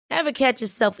Ever catch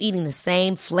yourself eating the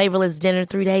same flavorless dinner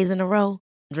 3 days in a row?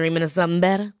 Dreaming of something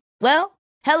better? Well,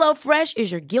 HelloFresh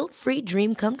is your guilt-free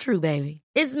dream come true, baby.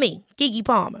 It's me, Keke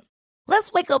Palmer.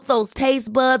 Let's wake up those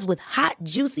taste buds with hot,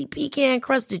 juicy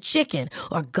pecan-crusted chicken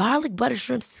or garlic butter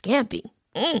shrimp scampi.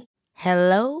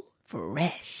 Hello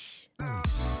Fresh.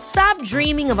 Stop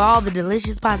dreaming of all the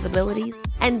delicious possibilities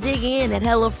and dig in at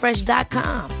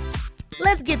HelloFresh.com.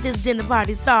 Let's get this dinner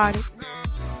party started.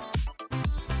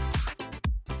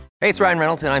 Hey, it's Ryan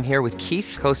Reynolds, and I'm here with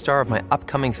Keith, co-star of my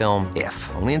upcoming film,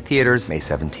 If, only in theaters May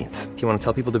 17th. Do you want to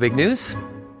tell people the big news?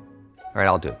 All right,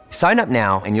 I'll do it. Sign up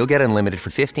now and you'll get unlimited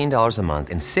for $15 a month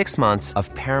and 6 months of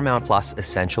Paramount Plus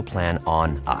Essential Plan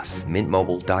on us.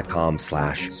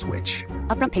 MintMobile.com/switch.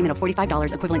 Upfront payment of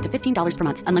 $45 equivalent to $15 per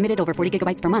month. Unlimited over 40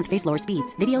 gigabytes per month. Face lower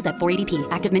speeds. Videos at 480p.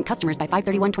 Active Mint customers by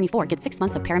 531.24 get 6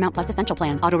 months of Paramount Plus Essential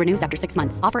Plan. Auto renews after 6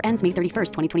 months. Offer ends May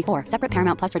 31st, 2024. Separate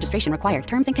Paramount Plus registration required.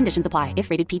 Terms and conditions apply if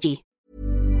rated PG.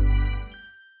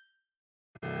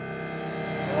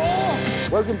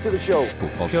 Welcome to the show.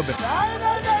 Fotballklubben.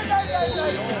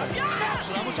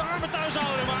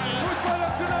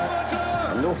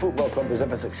 No football club is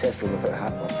ever successful without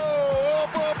hat.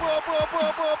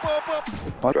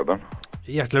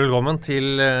 Hjertelig velkommen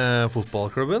til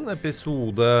Fotballklubben,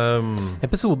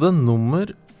 Episode nummer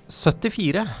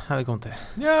 74 har vi kommet til.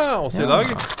 Ja, også i dag.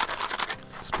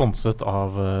 Sponset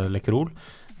av Lekkerol.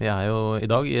 Vi jo i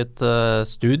dag i et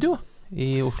studio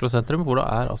i Oslo sentrum, hvor det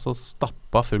altså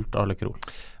stappa fullt av Lekkerol.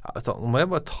 Ja, nå må jeg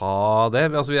bare ta det.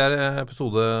 Altså, vi i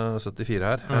episode 74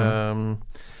 her.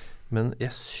 Men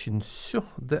jeg synes jo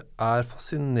det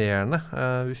fascinerende.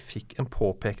 Vi fikk en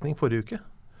påpekning forrige uke.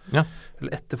 Ja.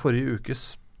 Eller etter forrige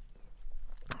ukes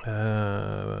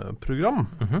program.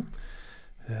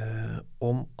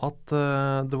 Om at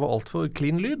det var alt for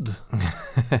clean lyd.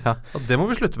 Ja. Det må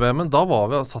vi slutte med, men da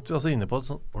satt vi altså inne på et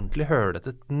sånn ordentlig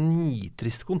hølete,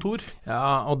 nitrist kontor.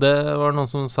 Ja, og det var noen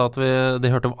som sa at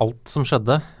de hørte om alt som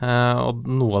skjedde, og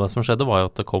noe av det som skjedde var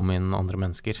jo at det kom inn andre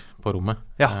mennesker på rommet.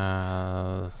 Ja.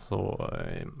 Så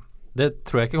det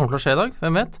tror jeg ikke kommer til å skje i dag,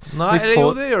 hvem vet? Nei,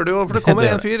 jo det gjør det jo, for det kommer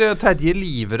en fyr, Terje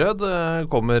Liverød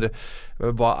kommer.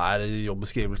 Hva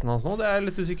jobbeskrivelsen hans nå? Det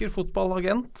litt usikker,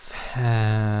 fotballagent.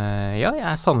 Ja,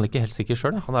 jeg sannelig ikke helt sikker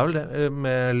selv. Han vel det,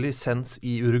 med lisens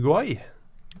i Uruguay.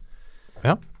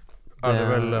 Ja. Det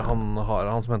vel han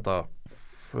som hentet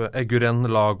Eguren,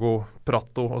 Lago,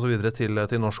 Prato og så videre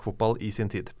til norsk fotball i sin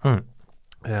tid.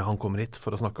 Han kommer hit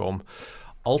for å snakke om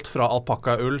alt fra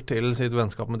alpakaull til sitt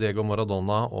vennskap med Diego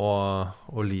Maradona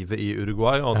og livet i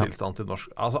Uruguay og tilstand til norsk.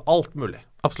 Altså alt mulig.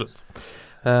 Absolutt.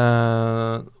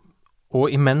 Og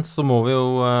imens så må vi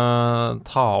jo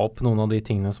ta opp noen av de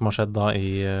tingene som har skjedd da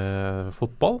i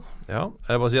fotball. Ja,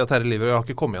 jeg bare sier at Terje Liverød har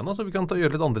ikke kommet igjen, så vi kan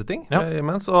gjøre litt andre ting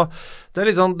imens. Og det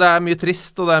litt sånn, det mye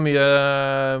trist, og det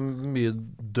mye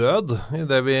død i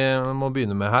det vi må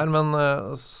begynne med her, men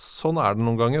sånn det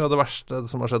noen ganger, og det verste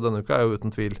som har skjedd denne uka jo uten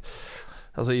tvil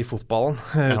altså i fotballen,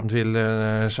 uten tvil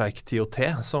Sheikh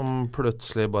Tioté, som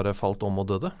plutselig bare falt om og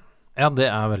døde. Ja,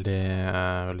 det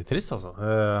veldig trist, altså.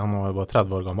 Han var jo bare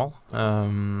 30 år gammel,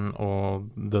 og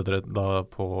døde da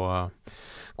på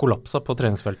kollapsa på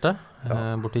treningsfeltet,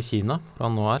 borte i Kina, hvor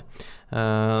han nå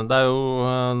Det jo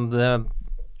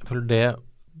det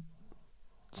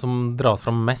som dras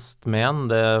fram mest med han,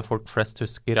 det folk flest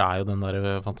husker jo den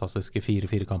der fantastiske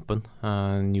 4-4-kampen.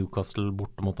 Newcastle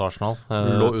borte mot Arsenal.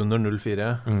 Lå under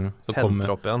 0-4, så henter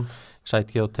opp igjen.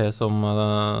 Sheikh Tioté som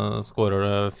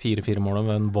skårer 4-4-målet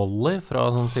med en volley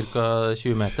fra sånn cirka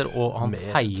 20 meter, og han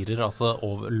feirer altså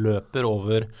løper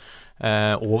over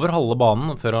halve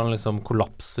banen før han liksom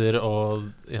kollapser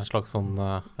og i en slags sånn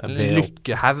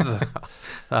lykkehav.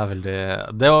 Det var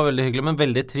veldig hyggelig, men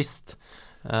veldig trist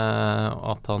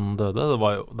at han døde.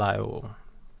 Det jo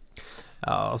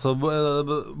ja, altså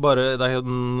bare det jo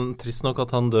trist nok at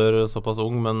han dør såpass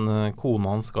ung, men kona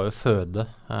hans skal jo føde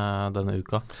denne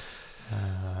uka,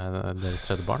 deres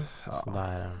tredje barn. Så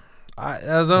Nei,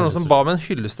 det noen som ba med en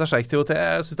hyllest av Sheikh Tioté.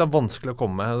 Jeg synes det vanskelig å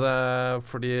komme med det,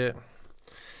 fordi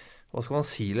hva skal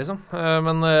man si liksom,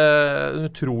 men en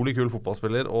utrolig kul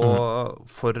fotballspiller, og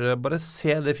for bare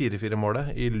se det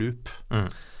 4-4-målet i loop,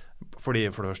 fordi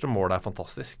for det første målet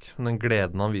fantastisk, men den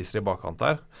gleden han viser i bakkant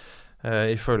der,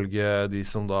 ifølge de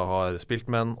som da har spilt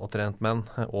med han og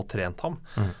trent ham,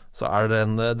 så det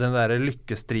den der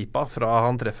lykkestripa fra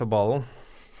han treffer ballen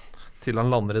til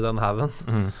han lander i den haven.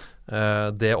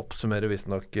 Det oppsummerer visst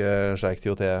nok Sheikh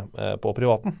Tioté på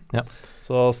privaten. Ja.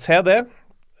 Så se det,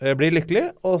 bli lykkelig,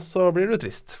 og så blir du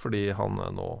trist, fordi han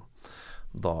nå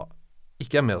da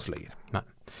ikke med oss lenger. Nei.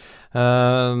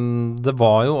 Det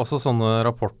var jo også sånne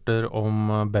rapporter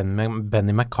om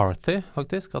Benny McCarthy,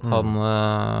 faktisk, at han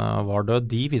var død.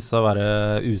 De viste seg å være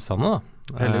usanne, da.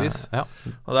 Heldigvis. Ja.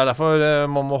 Og det derfor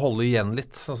man må holde igjen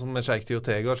litt. Sånn som med Sheikh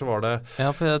Tiotegar, så var det...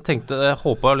 Ja, for jeg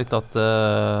håpet litt at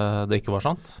det ikke var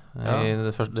sant i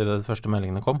de første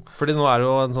meldingene kom. Fordi nå er det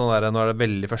jo en sånn der, nå er det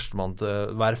veldig førstemann til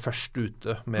å være først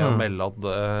ute med å melde at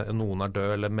noen er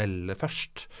død, eller melde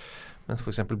først. Mens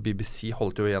for eksempel BBC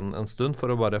holdt jo igjen en stund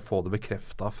for å bare få det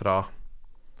bekreftet fra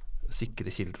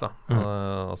sikre kilder, da.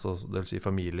 Altså, det vil si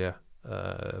familie,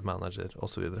 manager og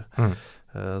så videre.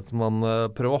 Så man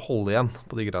prøver å holde igjen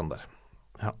på de greiene der.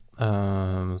 Ja,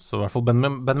 så i hvert fall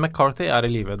Ben McCarthy er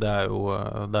i live, det er jo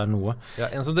det er noe.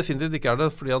 Ja, en som definitivt ikke er det,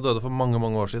 fordi han døde for mange,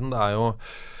 mange år siden, det er jo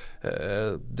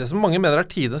det som mange mener er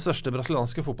tidens største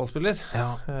brasilianske fotballspiller.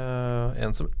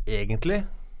 En som egentlig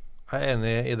er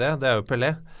enig i det er jo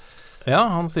Pelé. Ja,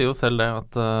 han sier jo selv det,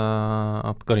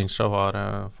 at Garrincha var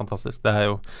fantastisk. Det er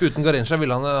jo... Uten Garrincha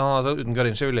ville uten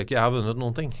Garrincha ville ikke jeg ha vunnet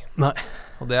noen ting. Nei.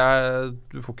 Og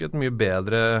du får ikke et mye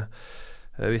bedre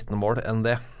vitnemål enn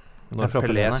det, når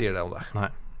Pelé sier det om det.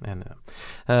 Nei, enig i det.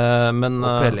 Og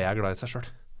Pelé er glad i seg selv.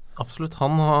 Absolutt.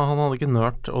 Han hadde ikke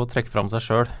nørt å trekke fram seg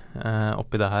selv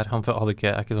oppi det her. Han er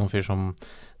ikke sånn fyr som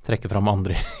trekker fram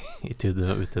andre i tide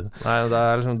og utide. Nei,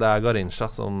 det er Garrincha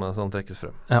som trekkes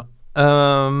frem. Ja.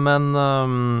 Men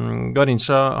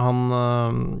Garrincha,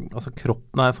 altså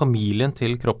familien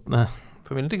til kroppen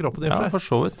ja, for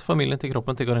så vidt. Familien til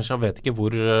kroppen til Garrincha vet ikke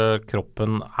hvor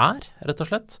kroppen er, rett og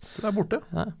slett. Det er borte.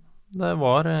 Ja, det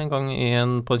var en gang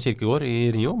på en kirkegård i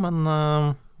Rio, men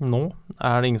nå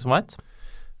er det ingen som vet.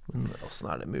 Men hvordan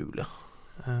er det mulig?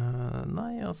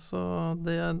 Nei, altså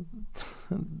det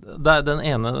er den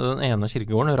ene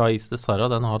kirkegården, Raiz de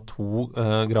Sara, den har 2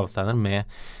 gravsteiner med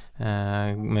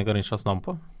Garrinchas navn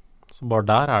på. Så bare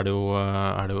der er det jo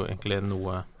egentlig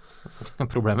noe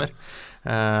problemer.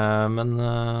 Men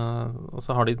og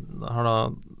så har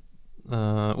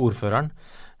ordføreren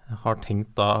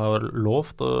har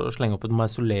lovt å slenge opp et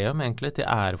mausoleum egentlig til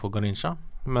ære for Garrincha,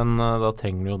 men da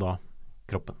trenger du jo da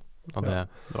kroppen. Og det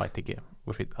vet ikke det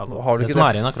som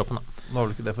er igjen av kroppen, da. Nå har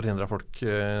vel ikke det forhindret folk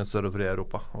sør og fri i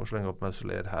Europa å slenge opp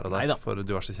mausoleer her og der for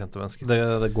diverse kjente mennesker?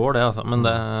 Det går det, altså. Men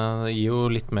det gir jo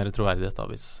litt mer troverdighet da,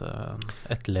 hvis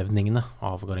etterlevningene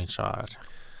av Garrincha er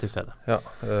til stede. Ja,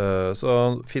 så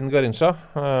Finn Garrincha,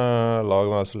 lag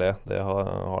mausolé, det har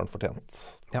han fortjent.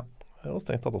 Ja. Og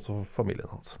strengt tatt også familien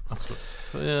hans. Absolutt.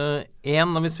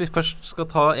 Hvis vi først skal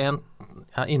ta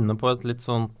inne på et litt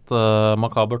sånt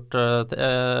makabert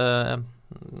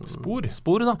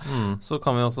spor da, så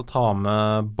kan vi også ta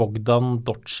med Bogdan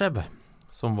Dotchev,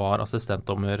 som var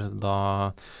assistentdommer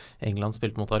da England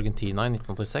spilte mot Argentina i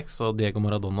 1986, og Diego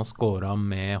Maradona skåret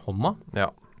med hånda. Ja.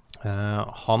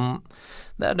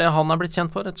 Det er det han er blitt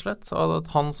kjent for, rett og slett.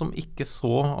 At han som ikke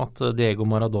så at Diego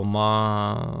Maradona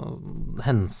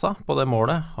hensa på det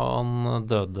målet, han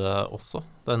døde også.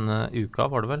 Denne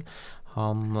uka var det vel.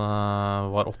 Han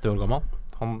var 80 år gammel.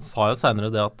 Han sa jo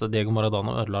senere det at Diego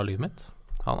Maradona ødela livet mitt.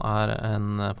 Han er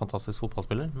en fantastisk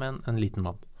fotballspiller, men en liten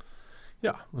mann.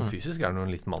 Ja, fysisk er han jo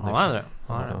en liten mann. Han er det.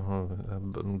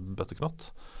 En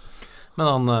bøtteknott.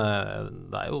 Men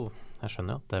det er jo, jeg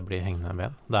skjønner jo at det blir hengende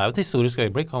med. Det er jo et historisk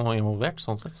øyeblikk, han var involvert,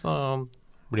 sånn sett, så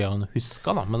blir han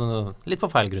husket da, men litt for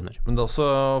feil grunner. Men det er også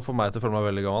for meg til å føle meg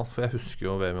veldig gammel, for jeg husker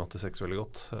jo VM i 86 veldig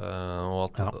godt, og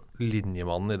at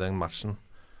linjemannen i den matchen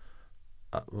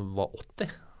var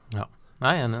 80. Ja.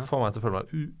 Nei, enig. For meg til å føle meg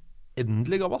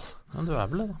uendelig gammel. Ja, du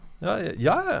er vel det da.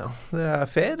 Ja, det er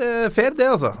fair det,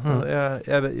 altså.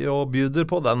 Jeg bjuder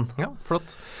på den. Ja,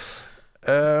 flott.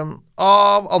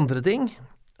 Av andre ting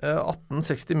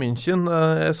 1860 München,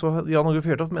 jeg så Jan Åge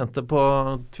Fjørtoft mente på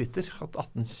Twitter at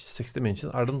 1860 München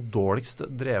er den dårligst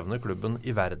drevne klubben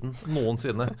i verden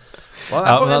noensinne. Og han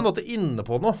er på en måte inne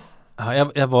på noe. Ja,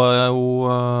 jeg var jo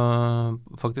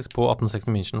faktisk på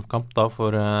 1860 München-kamp da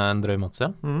for en drøy måned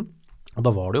siden. Og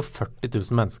da var det jo 40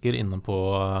 000 mennesker inne på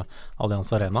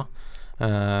Allianz Arena.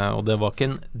 Og det var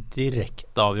ikke en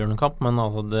direkte avgjørende kamp, men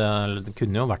altså det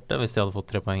kunne jo vært det. Hvis de hadde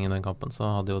fått 3 poeng i den kampen, så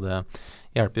hadde jo det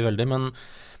hjulpet veldig. Men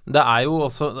det er jo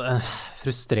også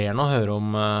frustrerende å høre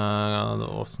om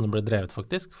hvordan det ble drevet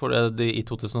faktisk. For i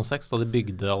 2006, da de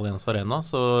bygde Allianz Arena,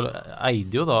 så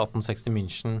eide jo da 1860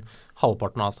 München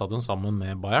halvparten av stadion sammen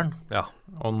med Bayern. Ja.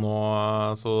 Og nå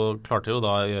så klarte de jo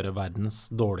da å gjøre verdens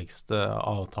dårligste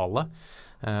avtale,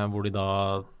 hvor de da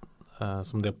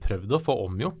som de har prøvd å få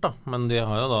omgjort da, men de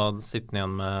har jo da sittet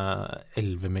igjen med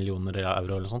 11 millioner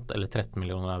euro eller sånt, eller 13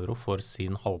 millioner euro for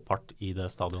sin halvpart i det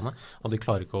stadionet, og de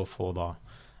klarer ikke å få da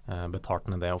betalt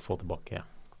ned det og få tilbake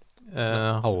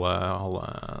halve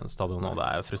stadion, og det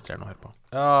jo frustrerende å høre på.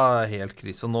 Ja, helt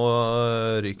krise. Nå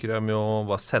ryker de jo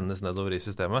bare sendes nedover i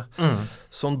systemet.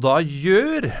 Som da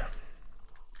gjør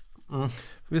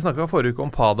Vi snakket forrige uke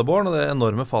om Paderborn og det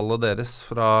enorme fallet deres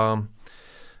fra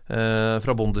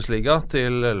Bundesliga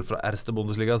eller fra Erste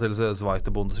Bundesliga til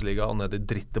Zweite Bundesliga og ned i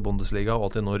Dritte Bundesliga, og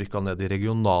at de nå rykket ned i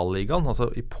regionalligaen, altså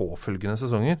i påfølgende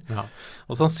sesonger. Ja,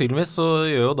 og sannsynligvis så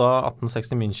gjør jo da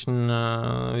 1860 München,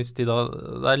 hvis de da,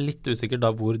 det litt usikkert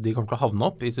da hvor de kommer til å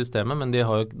havne opp i systemet, men de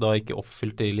har jo da ikke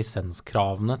oppfylt de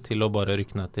lisenskravene til å bare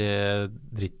rykke ned til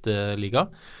Dritte Liga.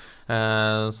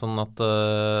 Sånn at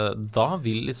da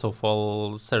vil i så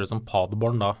fall, ser det som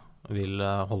Paderborn da vil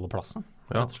holde plassen.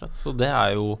 Rett og slett. Så det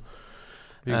jo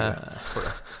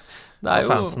Det jo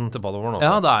fansen til Paderborn også.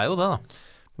 Ja, det jo det da.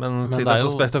 Men til det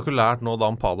så spektakulært nå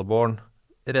da om Paderborn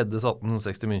reddes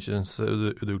 1860 Münchens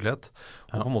udugelighet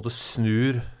og på en måte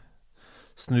snur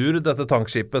dette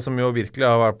tankskipet som jo virkelig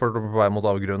har vært på vei mot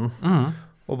avgrunnen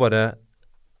og bare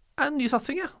en ny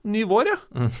satsing, ny vår,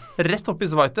 rett opp i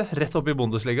Zweite, rett opp i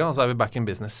Bundesliga, og så vi back in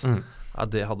business. Ja,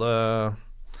 det hadde...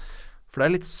 For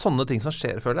det litt sånne ting som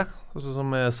skjer, føler jeg. Altså,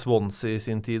 som Swansea i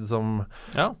sin tid, som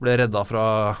ble redda fra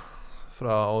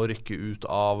å rykke ut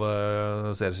av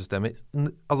seriesystemet.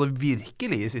 Altså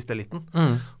virkelig i siste eliten.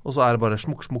 Og så det bare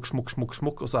smukk,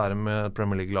 og så de med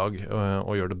Premier League-lag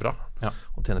og gjør det bra.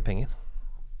 Og tjener penger.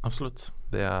 Absolutt.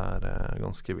 Det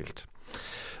ganske vilt.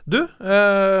 Du,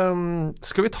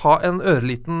 skal vi ta en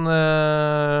øreliten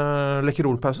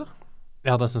Lekkerol-pause?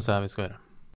 Ja, det synes jeg vi skal gjøre.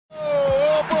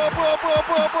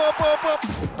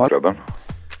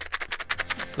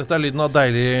 Dette lyden av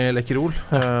deilig Lekkerol.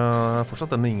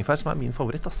 Fortsatt den med ingefær som min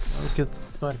favoritt, ass. Hvilken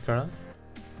smaker det?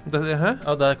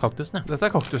 Ja, det kaktusen, ja. Dette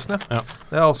kaktusen, ja.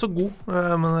 Det også god,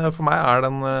 men for meg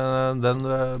den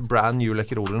brand new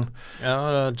Lekkerolen.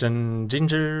 Ja,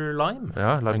 ginger lime.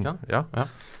 Ja, lime. Ja.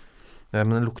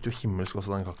 Men den lukter jo himmelsk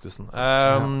også, den kaktusen.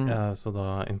 Så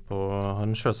da innpå har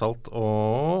den sjøsalt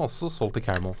og også salt i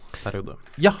caramel-periode.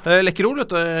 Ja, Lekkerol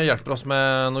hjelper oss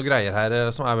med noe greier her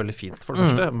som veldig fint. For det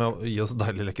første, med å gi oss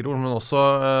deilig Lekkerol, men også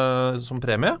som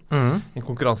premie, en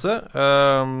konkurranse,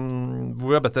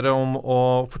 hvor vi bedt dere om å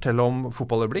fortelle om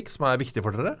fotballøyeblikk som viktig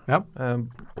for dere. Ja.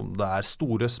 Om det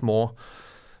store, små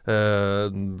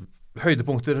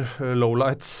høydepunkter,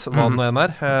 lowlights, hva det nå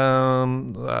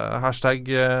hashtag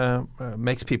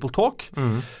makes people talk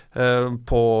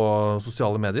på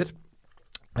sosiale medier.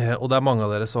 Og det mange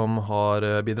av dere som har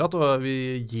bidratt, og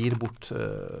vi gir bort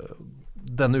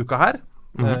denne uka her,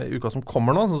 uka som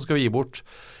kommer nå, så skal vi gi bort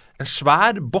en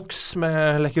svær boks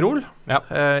med Lekkerol,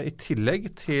 i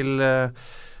tillegg til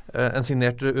en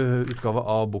signert utgave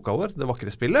av boka vår, Det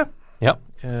vakre spillet,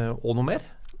 og noe mer.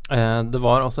 Det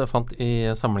var også, jeg fant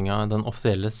i samlinga den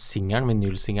offisielle singeren,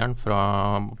 vinylsingeren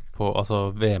på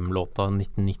VM-låta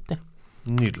 1990.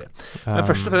 Nydelig. Men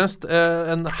først og fremst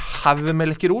en haug med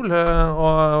Lekkerol,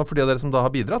 og for de av dere som da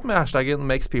har bidratt med hashtaggen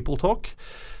makes people talk,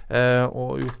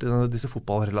 og gjort disse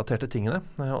fotballrelaterte tingene.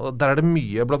 Og der det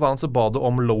mye, blant annet så ba du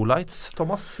om lowlights,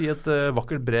 Thomas, i et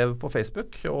vakkert brev på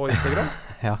Facebook og Instagram.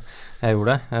 Ja, jeg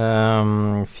gjorde det.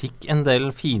 Fikk en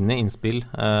del fine innspill.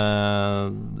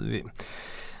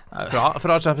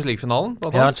 Fra Champions League-finalen?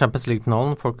 Ja, Champions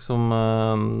League-finalen. Folk som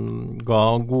ga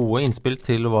gode innspill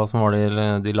til hva som var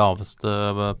de laveste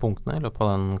punktene i løpet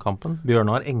av den kampen.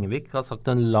 Bjørnar Engevik har sendt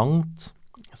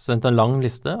en lang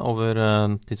liste over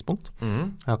tidspunkt.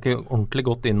 Jeg har ikke ordentlig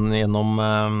gått inn gjennom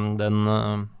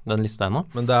den lista ennå.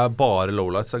 Men det bare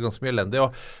lowlights, det ganske mye elendig. Og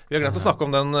vi har glemt å snakke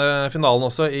om den finalen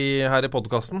også her i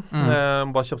podcasten.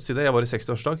 Bare kjapt si det, jeg var i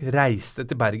 60-årsdag, reiste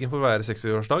til Bergen for å være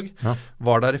 60-årsdag,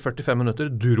 var der i 45 minutter,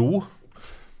 dro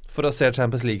for å se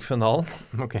Champions League-finalen.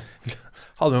 Okay.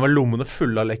 Hadde med meg lommene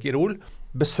fulle av Lekkerol,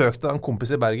 besøkte en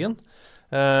kompis i Bergen,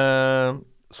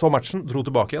 så matchen, dro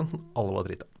tilbake igjen, alle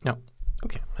var drita. Ja.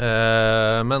 Okay.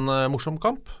 Men morsom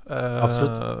kamp.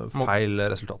 Absolutt. Feil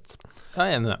resultat.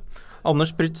 Jeg enig i det. Anders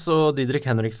Prytz og Didrik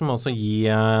Henriksen må også gi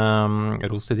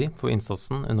ros til de for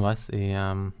innsatsen underveis i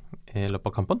løpet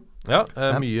av kampen. Ja,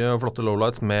 mye flotte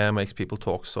lowlights med Makes People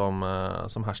Talk som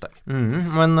hashtag.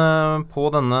 Men på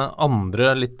denne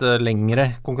andre litt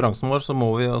lengre konkurransen vår så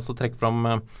må vi også trekke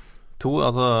fram to,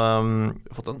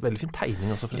 fått en veldig fin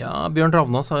tegning også, forresten. Ja, Bjørn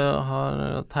Ravnås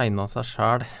har tegnet seg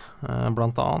selv,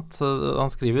 blant annet. Han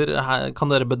skriver, kan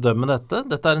dere bedømme dette?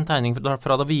 Dette en tegning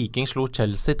fra da Viking slo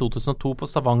Chelsea i 2002 på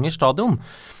Stavanger stadion.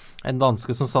 En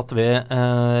danske som satt ved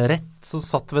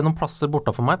noen plasser borte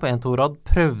for meg på 1-2-rad,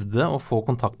 prøvde å få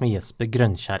kontakt med Jesper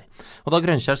Grønkjær. Og da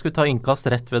Grønkjær skulle ta innkast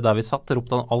rett ved der vi satt,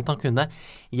 ropte han alt han kunne.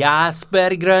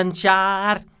 Jesper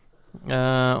Grønkjær!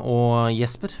 og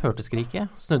Jesper hørte skriket,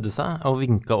 snudde seg og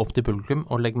vinket opp til publikum,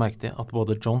 og legg merke til at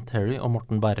både John Terry og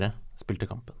Morten Berre spilte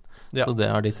kampen. Ja. Så det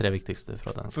er de 3 viktigste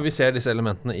fra den. For vi ser disse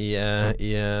elementene i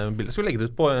bildet. Skal vi legge det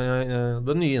ut på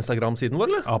den nye Instagram-siden vår,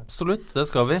 eller? Absolutt, det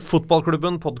skal vi.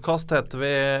 Fotballklubben podcast heter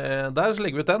vi der, så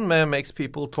legger vi ut den med Makes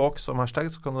People Talk som hashtag,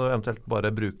 så kan du eventuelt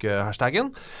bare bruke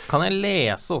hashtaggen. Kan jeg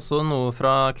lese også noe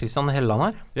fra Christian Helland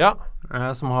her? Ja.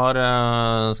 Som har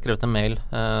skrevet en mail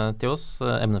til oss,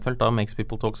 emnefelt av Makes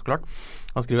People Talk, så klart.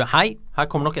 Han skriver: Hei,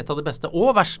 her kommer nok et av de beste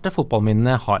og verste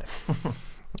fotballminnene jeg har.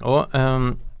 Og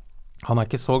han er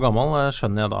ikke så gammel,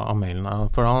 skjønner jeg da av mailen,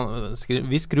 for han skriver: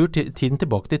 Vi skrur tiden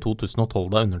tilbake til 2012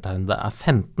 da undertegnede er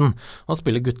 15 og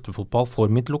spiller guttefotball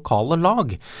for mitt lokale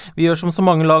lag. Vi gjør som så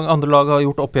mange andre lag har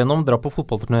gjort opp igjennom, dra på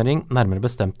fotballturnering, nærmere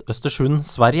bestemt Østersund,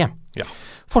 Sverige. Ja.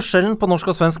 Forskjellen på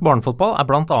norsk og svensk barnefotball er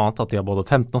blant annet at de har både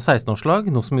 15- og 16-årslag,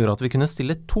 noe som gjorde at vi kunne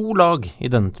stille 2 lag i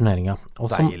denne turneringen.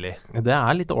 Deilig. Det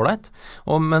er litt ålreit,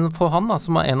 men for han da,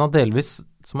 som er en av delvis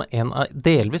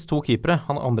 2 keepere,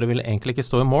 han andre ville egentlig ikke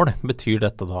stå i mål, betyr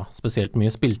dette da spesielt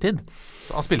mye spilletid?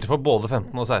 Han spilte for både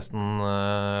 15- og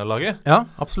 16-laget? Ja,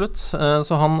 absolutt.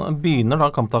 Så han begynner da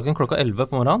kampdagen klokka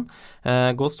 11 på morgenen,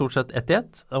 går stort sett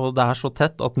 1-1, og det er så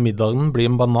tett at middagen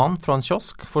blir en banan fra en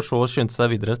kiosk, for så å skynde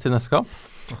seg videre til neste kamp.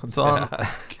 Så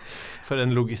for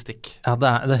en logistikk. Ja,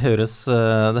 det høres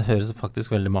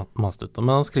faktisk veldig mast ut.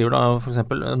 Men han skriver da for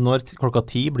eksempel: når klokka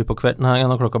 10 blir på kvelden,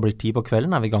 når klokka blir 10 på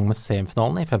kvelden, er vi i gang med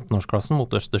semifinalen i 15-årsklassen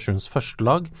mot Østersunds første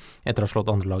lag, etter å ha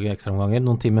slått andre lag i ekstraomganger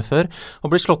noen timer før,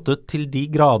 og blir slått ut til de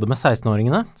grader med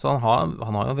 16-åringene. Så han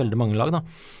har jo veldig mange lag da.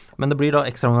 Men det blir da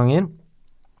ekstraomganger,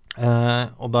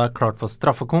 og da er klart for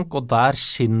straffekonk, og der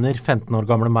skinner 15 år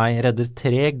gamle meg, redder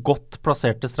 3 godt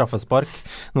plasserte straffespark,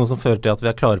 noe som fører til at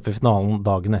vi er klare for finalen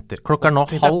dagen etter. Klokka er nå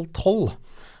 11:30,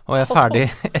 og jeg er ferdig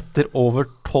etter over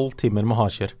 12 timer med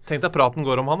hardkjør. Tenk deg praten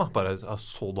går om han da, bare,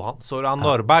 så du han? Så du han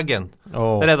Norrbagen?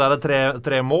 Redda det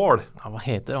 3 mål? Ja, hva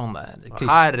heter han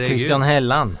der? Christian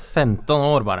Helland, 15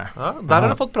 år bare. Ja, der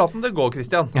har du fått praten det går,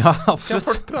 Christian. Ja,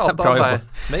 absolutt. Folk prater om deg.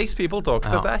 Makes people talk.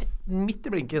 Ja. Dette er midt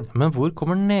i blinken. Men hvor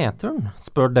kommer nedturen,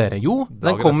 spør dere? Jo,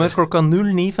 den kommer klokka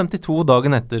 09:52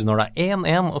 dagen etter, når det er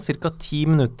 1-1 og ca. 10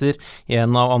 minutter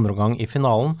igjen av andre omgang i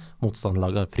finalen.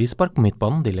 Motstanderlaget har frispark på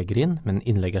midtbanen, de legger inn, men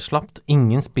innlegg er slapt.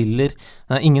 Ingen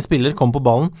spiller kommer på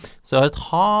ballen, så jeg har et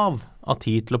hav av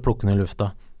tid til å plukke ned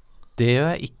lufta. Det gjør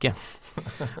jeg ikke.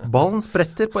 Ballen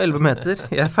spretter på 11 meter.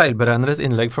 Jeg feilberegner et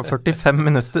innlegg fra 45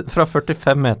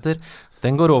 meter.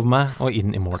 Den går over meg og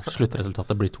inn i mål.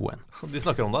 Sluttresultatet blir 2-1. De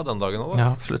snakker om deg den dagen også, da? Ja,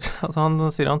 absolutt. Altså,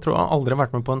 han sier han tror han aldri har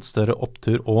vært med på en større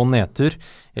opptur og nedtur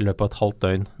i løpet av et halvt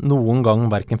døgn. Noen gang,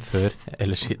 hverken før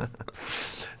eller siden.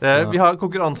 Vi har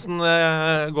konkurransen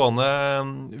gående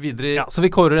videre. Ja, så vi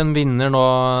kårer en vinner nå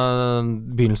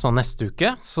begynnelsen av neste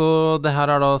uke. Så det her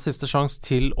er da siste sjanse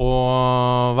til å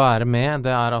være med.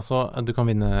 Det er altså, du kan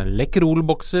vinne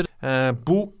Lekkerol-bokser,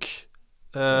 bok,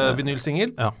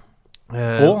 vinylsingel. Ja.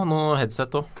 Og noe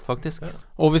headset også, faktisk.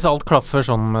 Og hvis alt klaffer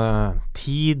sånn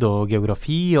tid og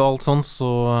geografi og alt sånn,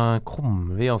 så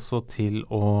kommer vi også til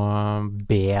å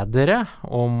be dere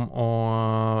om å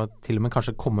til og med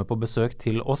kanskje komme på besøk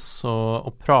til oss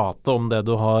og prate om det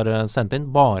du har sendt inn.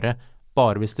 Bare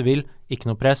hvis du vil, ikke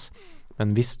noe press.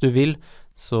 Men hvis du vil,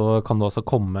 så kan du også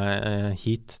komme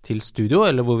hit til studio,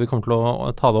 eller hvor vi kommer til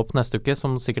å ta det opp neste uke,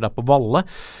 som sikkert er på Valle,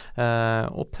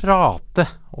 og prate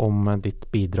om ditt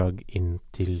bidrag inn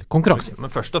til konkurransen. Men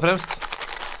først og fremst,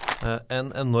 en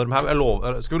enorm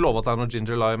haug. Skal vi love at det er noe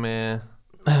ginger lime i?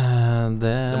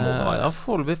 Det må det være. Jeg har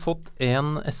foreløpig fått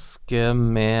en eske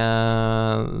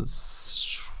med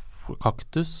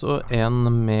kaktus og en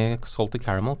med salty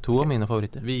caramel, 2 av mine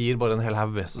favoritter. Vi gir bare en hel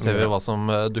haug, så ser vi hva som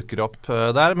dukker opp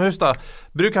der. Men husk da,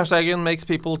 bruk hashtaggen Makes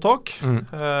People Talk.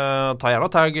 Ta gjerne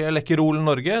tag Lekkerol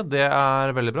Norge, det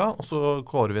er veldig bra. Og så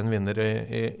kårer vi en vinner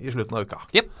i slutten av uka.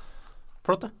 Jepp.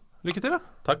 Flott det. Lykke til da.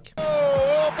 Takk.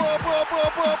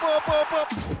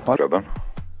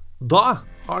 Da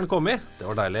har den kommet. Det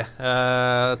var deilig.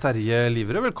 Terje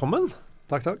Liverød, velkommen.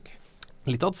 Takk.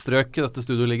 Litt av et strøk dette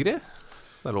studio ligger i.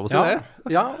 Det er lov å si det.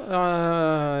 Ja,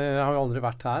 jeg har jo aldri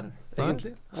vært her,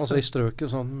 egentlig. Altså i strøket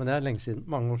sånn, men det er lenge siden,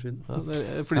 mange år siden. Ja,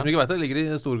 for de som ikke vet det, ligger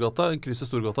i Storgata, krysset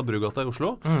Storgata, Brugata i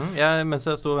Oslo. Mens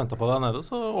jeg stod og ventet på deg nede,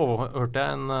 så overhørte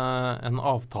jeg en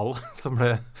avtale som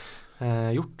ble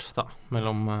gjort da,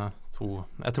 mellom 2.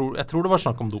 Jeg tror det var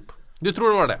snakk om dop. Du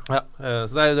tror det var det? Ja.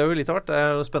 Så det er jo litt av hvert, det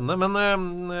er jo spennende. Men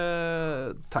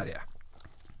Terje,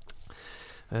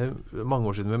 mange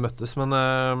år siden vi møttes, men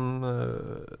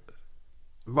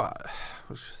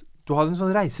du har en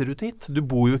sånn reiserute hit. Du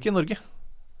bor jo ikke i Norge.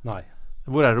 Nei.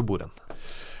 Hvor er det du bor hen?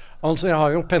 Altså, jeg har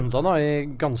jo pendlet da i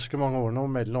ganske mange år nå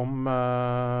mellom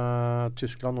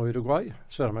Tyskland og Uruguay,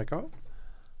 Sør-Amerika.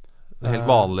 Helt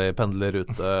vanlig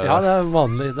pendlerrute. Ja, det er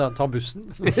vanlig. Ta bussen.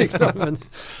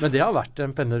 Men det har vært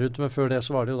en pendlerrute. Men før det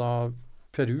så var det jo da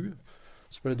Peru,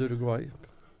 så ble det Uruguay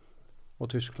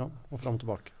og Tyskland, og frem og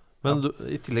tilbake. Men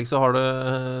i tillegg så har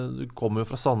du kommer jo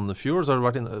fra Sandefjord, så har du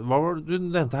vært inne. Hva var det du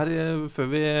nevnte her før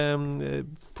vi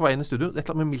på vei inn i studio? Et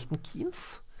eller annet med Milton Keynes?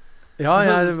 Ja,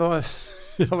 jeg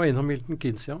var innom Milton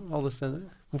Keynes, ja, alle steder.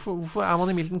 Hvorfor er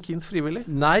man i Milton Keynes frivillig?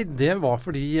 Nei, det var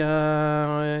fordi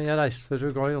jeg reiste for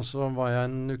Uruguay, og så var jeg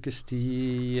en ukes tid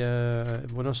i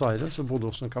Buenos Aires, og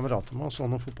bodde hos noen kamerater med, og så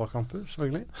noen fotballkamper,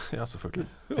 selvfølgelig. Ja, selvfølgelig.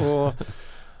 Og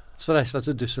så reiste jeg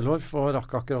til Düsseldorf, og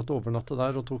rakk akkurat overnatte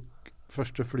der, og tok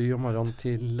første fly om morgenen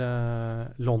til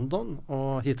London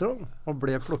og Heathrow, og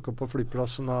ble plukket på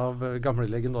flyplassen av gamle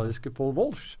legendariske Paul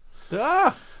Walsh.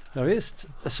 Ja! Ja visst.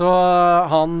 Så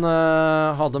han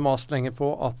hadde mast lenge på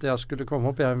at jeg skulle komme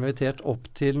opp. Jeg er invitert opp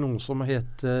til noe som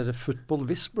heter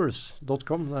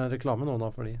footballwhispers.com. Det er reklame nå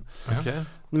da for de. Okay.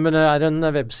 Men det er en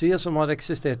webside som har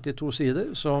eksistert i 2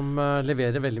 sider, som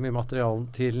leverer veldig mye materiale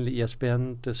til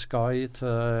ESPN, til Sky,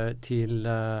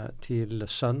 til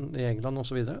Sun i England og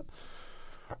så videre.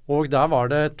 Og der var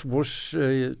det 2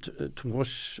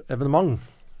 års evenement,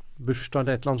 bursdag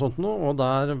eller et eller annet sånt nå, og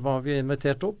der var vi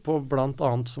invitert opp, og blant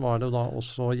annet så var det da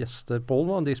også gjester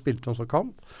Paul, de spilte også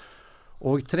kamp,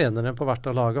 og trenerne på hvert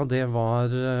av laget, det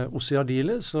var Ossi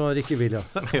Ardiles og Ricky Villa.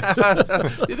 De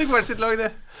tok hvert sitt lag,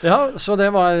 det. Ja, så det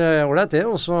var ordentlig det,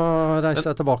 og så reiste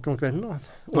jeg tilbake om kvelden da,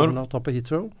 overnatta på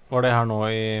Heathrow. Var det her nå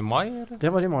i mai, eller? Det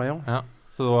var i mai, ja.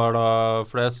 Så det var da,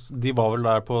 for de var vel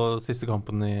der på siste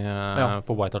kampen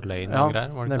på White Hart Lane og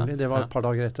greier, var det nemlig, det var et par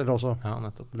dager etter også. Ja,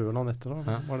 nettopp. Lørdagen etter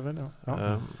da, var det vel, ja.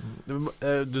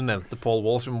 Du nevnte Paul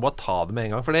Walsh, vi må bare ta det med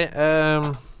en gang, fordi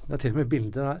det er til og med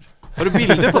bilder her. Har du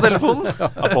bilder på telefonen?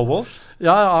 Av Paul Walsh?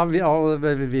 Ja, vi har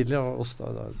Willy og oss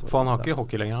da. For han har ikke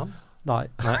hockey lenger, han? Nei.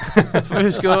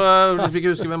 Hvis vi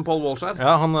ikke husker hvem Paul Walsh er.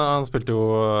 Ja, han spilte jo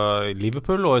i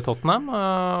Liverpool og i Tottenham,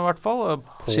 i hvert fall.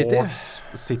 City.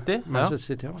 City,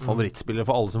 ja. Favorittspiller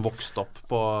for alle som vokste opp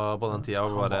på den tida.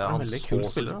 Han veldig kul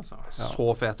spiller, altså. Så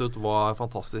fet ut, var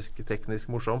fantastisk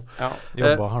teknisk morsom. Ja.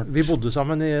 Vi bodde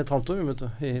sammen i et halvt år, vet du,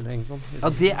 i England.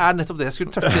 Ja, det er nettopp det jeg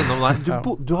skulle tørste innom der.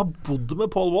 Du har bodd med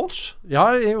Paul Walsh?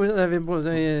 Ja, vi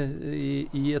bodde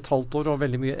i et halvt år, og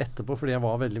veldig mye etterpå, fordi jeg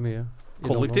var veldig mye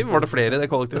kollektiv? Var det flere i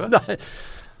det kollektivet?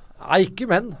 Nei, ikke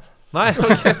menn. Nei,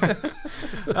 ok.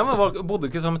 Ja, men bodde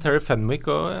ikke sammen med Terry Fenwick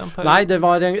og en periode?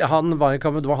 Nei, han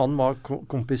var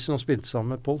kompisen og spilte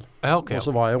sammen med Paul. Ja, okay, og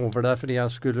så var jeg over der fordi jeg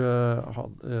skulle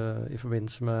i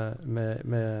forbindelse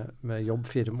med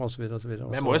jobbfirma og så videre.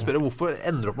 Men jeg må jo spørre, hvorfor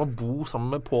ender du opp med å bo sammen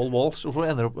med Paul Walsh?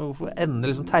 Hvorfor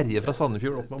ender liksom Terje fra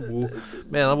Sandefjord opp med å bo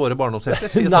med en av våre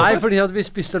barndomshelter? Nei, fordi at vi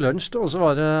spiste lunsj da, og så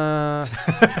var det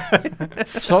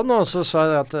sånn, og så sa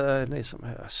jeg at liksom,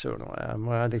 søren, jeg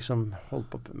må liksom holde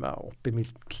på med opp i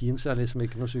Milton Keynes, jeg er liksom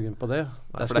ikke noe sugen på det.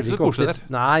 Nei, for det er ikke så koselig der.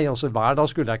 Nei, altså hver dag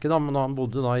skulle jeg ikke da, men han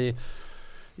bodde da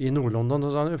i Nord-London,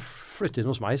 og så han flyttet inn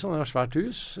hos meg, sånn, jeg har svært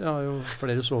hus, jeg har jo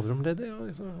flere soverom ledig, og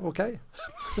liksom, ok.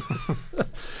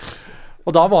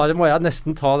 Og da må jeg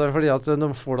nesten ta det, fordi at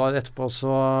noen få dager etterpå,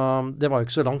 så det var jo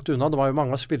ikke så langt unna, det var jo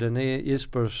mange av spillerne i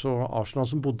Spurs og Arsenal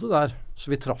som bodde der, så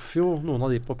vi traff jo noen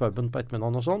av de på puben på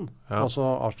ettermiddagen og sånn, og så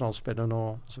Arsenal-spillerne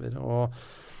og så videre,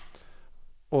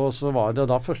 og så var det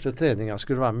da første trening jeg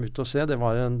skulle være med ut og se. Dette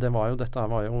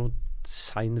var jo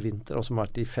sen vinter, og som var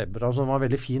i februar, så det var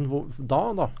veldig fin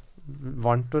da.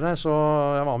 Varmt og det, så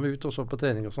jeg var med ut og så på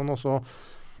trening og sånn, og så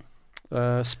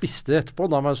spiste etterpå.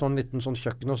 Da var det sånn liten sånn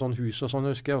kjøkken og sånn hus og sånn,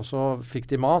 husker jeg, og så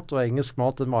fikk de mat, og engelsk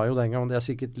mat, den var jo den gang, det er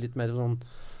sikkert litt mer sånn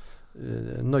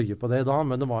nøye på det da,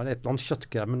 men det var et eller annet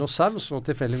kjøttgreier med noe saus, og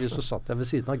tilfeldigvis så satt jeg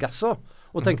ved siden av gasset,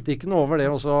 og tenkte ikke noe over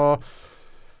det,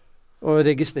 og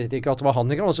registrerte ikke at det var han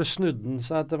i gang, og så snudde han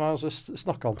seg til meg, og så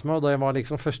snakket han til meg, og det var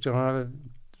liksom første gang jeg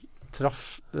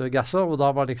traff gasset, og da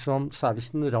var liksom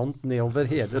sausen rant nedover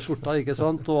hele skjorta, ikke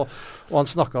sant, og han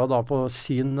snakket da på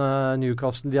sin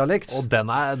Newcastle-dialekt. Og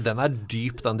den er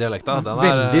dyp, den dialekta.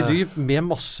 Veldig dyp, med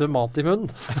masse mat i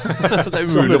munnen. Det er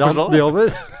umulig å forstå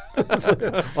nedover. Så,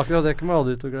 akkurat det kan man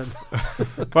aldri ut og glemme.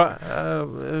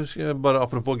 Bare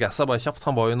apropos Gassa, bare kjapt,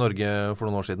 han var jo i Norge for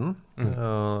noen år siden.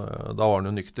 Da var han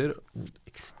jo nykter,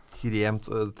 ekstremt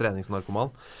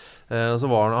treningsnarkoman. Så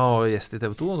var han gjest i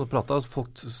TV 2, og så pratet, og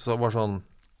folk var sånn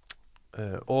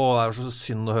det er så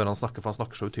synd å høre han snakke, for han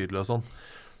snakker så utydelig og sånn.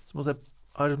 Så måtte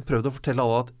jeg prøvd å fortelle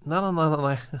alle at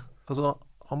nei. Altså,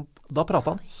 da pratet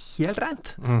han helt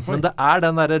rent. Men det er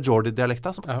den der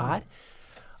Geordie-dialekta som er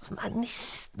Altså, det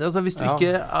nesten, altså, hvis du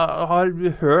ikke har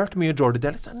hørt mye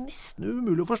Geordie-dialekt, så er det nesten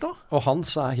umulig å forstå. Og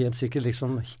Hans er helt sikkert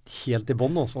liksom helt i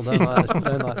bånn også. Den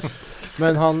er.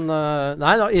 Men han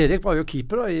Nei da, Erik var jo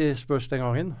keeper da, i Spurs den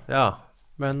gangen. Ja.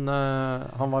 Men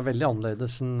han var veldig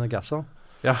annerledes enn Gassa.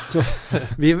 Ja. Så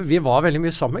vi var veldig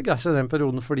mye sammen med Gassa i den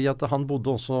perioden, fordi at han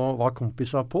bodde også, var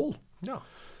kompis av Paul. Ja.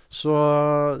 Så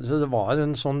det var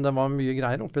det var mye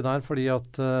greier oppi der, fordi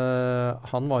at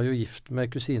han var jo gift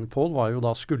med kusinen Paul, var jo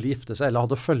da skulle gifte seg, eller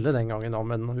hadde følge den gangen da,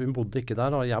 men hun bodde ikke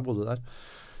der, og jeg bodde der.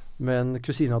 Men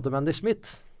kusinen hadde Mandy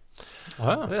Smith.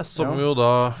 Som jo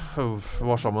da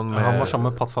var sammen med... Han var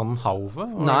sammen med Pat van Hove?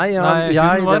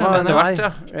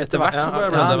 Etter hvert.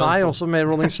 Nei, også med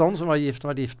Rolling Stones, som var gift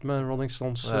med Rolling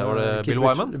Stones. Var det Bill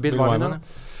Wyman? Bill Wyman,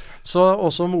 Så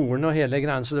også moren og hele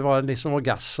greien, så det var liksom og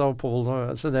Gassa og Paul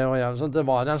så det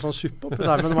var en sånn suppe oppi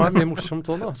der, men det var mye morsomt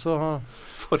også da. Så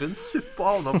for en suppe å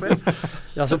havne oppi!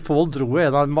 Ja, så Paul dro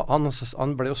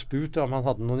han ble jo spurt om han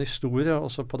hadde noen historier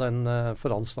også på den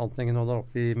foranstaltningen der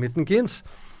oppe i Milton Keynes.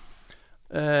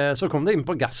 Så kom det inn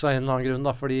på Gassa en eller annen grunn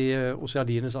da, fordi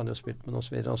Oceanidis hadde jo spilt med noe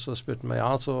svirre, og så spurte han meg,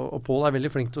 og Paul er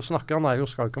veldig flink til å snakke, han er jo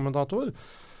Sky-kommentator.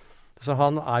 Så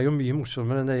han er jo mye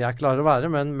morsommere enn det jeg klarer å være,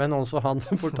 men også han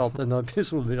fortalte en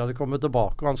episode hvor de hadde kommet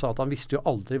tilbake, og han sa at han visste jo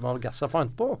aldri hva Gassa fant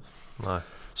på. Nei.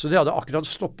 Så de hadde akkurat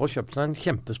stoppet og kjøpt seg en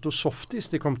kjempestor softis.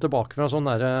 De kom tilbake fra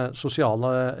sånne sosiale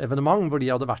evenement, hvor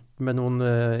de hadde vært med noen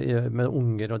med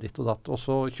unger og ditt og datt, og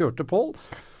så kjørte Paul,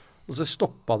 og så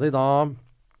stoppet de da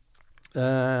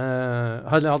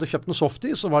hadde kjøpt en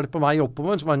softis, så var de på vei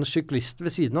oppover, så var det en syklist ved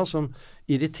siden av som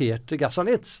irriterte Gassa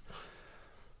litt.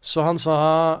 Så han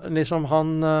sa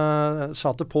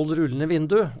sa til Paul rulle ned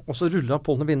vinduet, og så rullet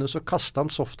Paul ned vinduet, så kastet han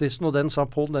softisen, og den sa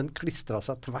Paul, den klistret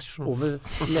seg tvers over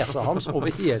nesa hans, over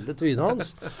hele trynet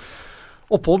hans.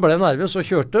 Og Paul ble nervøs og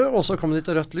kjørte, og så kom de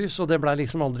til rødt lys, og det ble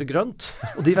liksom aldri grønt.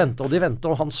 Og de ventet,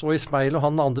 og han så i speil, og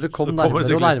han andre kom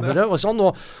nærmere og nærmere, og sånn,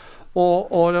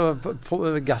 og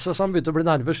Gassa begynte å bli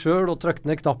nervøs selv, og trykte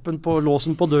ned knappen på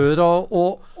låsen på døra,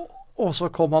 og så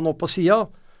kom han opp på siden,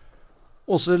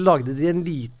 og så lagde de en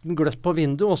liten gløtt på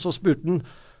vinduet, og så spurte han,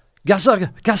 Gassa,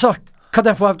 kan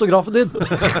jeg få autografen din?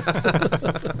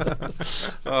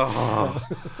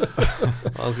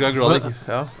 Han skal være glad ikke.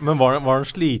 Ja. Men var han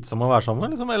slitsom å være sammen,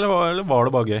 liksom, eller var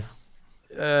det bare gøy?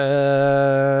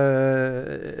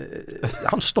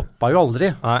 Han stoppet jo aldri.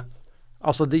 Nei.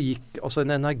 Altså det gikk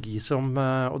en energi som,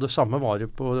 og det samme var jo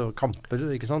på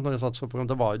kamper, ikke sant? Når jeg satt så på,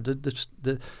 det var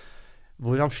det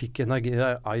hvor han fikk energi,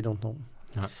 I don't know.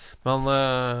 Ja. Men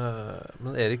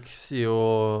Erik sier jo,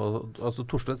 altså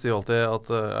Torstvedt sier jo alltid at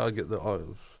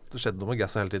det skjedde noe med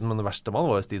Gassa hele tiden, men det verste mann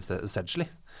var jo Steve Sedgley.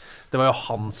 Det var jo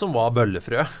han som var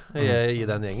bøllefrø i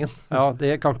den gjengen. Ja,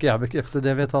 det kan ikke jeg bekrefte,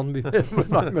 det vet han mye.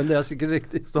 Nei, men det er sikkert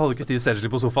riktig. Så du hadde ikke Steve Sedgley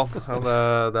på sofaen. Ja,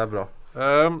 det er bra.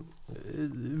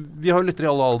 Vi har jo lyttere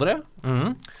i alle aldre.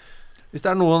 Hvis det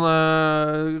er noen,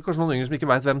 kanskje noen yngre som ikke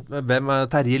vet hvem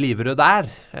Terje Liverød er,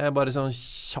 bare sånn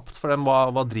kjapt for dem,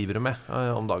 hva driver du med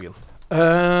om dagen?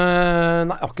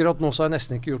 Nei, akkurat nå så har jeg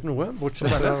nesten ikke gjort noe,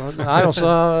 bortsett fra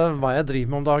hva jeg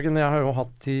driver med om dagen. Jeg har jo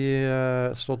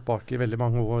stått bak i veldig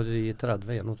mange år i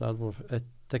 30-31 år, et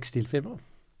tekstilfirma.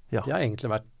 Ja. Det har egentlig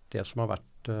vært det som har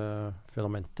vært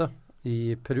fundamentet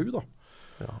i Peru da.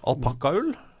 Ja.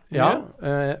 Alpakaull? Ja,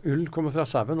 ull kommer fra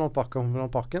sauen, og alpakka kommer fra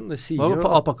alpakken. Det sier hva på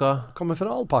alpakka? Kommer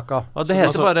fra alpakka. Ja, det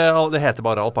heter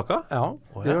bare alpakka? Ja,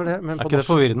 det gjør det. Men er ikke det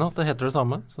forvirrende at det heter det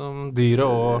samme som dyret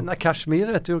og... Nei,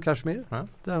 cashmere heter jo cashmere. Ja.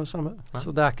 Det er jo samme. Ja.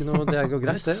 Så det er ikke noe, det er jo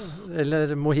greit det.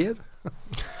 Eller mohair.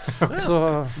 Så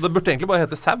det burde egentlig bare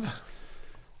hete sau.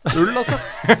 Ull, altså.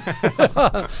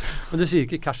 Men du sier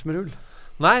ikke cashmere-ull.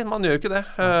 Nei, man gjør jo ikke det.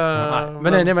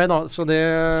 Men anyway da, så det...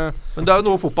 Men det er jo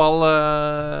noe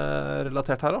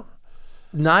fotball-relatert her da?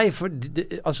 Nei, for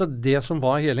det som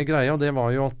var hele greia, det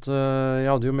var jo at jeg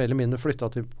hadde jo mer eller mindre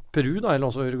flyttet til Peru da, eller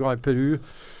altså Uruguay, Peru,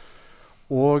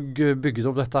 og bygget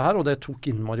opp dette her, og det tok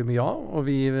innmari mye av, og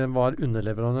vi var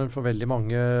underleverandør for veldig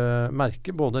mange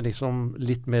merker, både liksom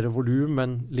litt mer volum,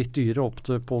 men litt dyre opp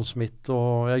til Paul Smith,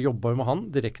 og jeg jobbet jo med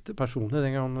han direkte, personlig,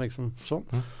 den gangen liksom sånn.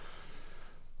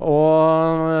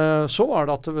 Og så var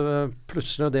det at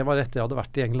plutselig, det var etter jeg hadde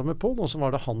vært i England med Paul, og så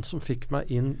var det han som fikk meg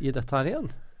inn i dette her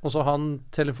igjen. Og så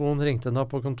telefonen ringte henne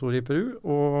på kontoret i Peru,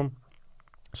 og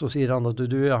så sier han at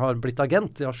du jeg har blitt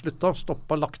agent, jeg har sluttet,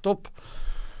 stoppet, lagt opp.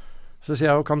 Så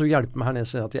sier jeg, kan du hjelpe meg her nede?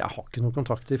 Så sier jeg at jeg har ikke noe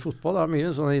kontakt i fotball, det er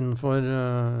mye sånn innenfor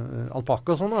alpakka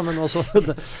og sånn,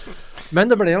 men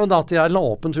det ble jo da at jeg la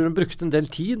opp en tur og brukte en del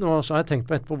tid, og så har jeg tenkt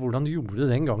på etterpå hvordan du gjorde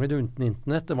det den gangen uten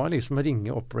internett. Det var liksom å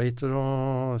ringe operator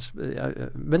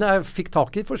men jeg fikk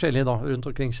tak i forskjellige da rundt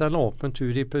omkring, så jeg la opp en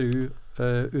tur i Peru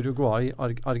Uruguay,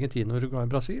 Argentina, Uruguay,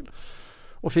 Brasil.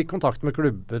 Og fikk kontakt med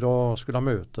klubber og skulle ha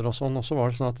møter og sånn. Og så var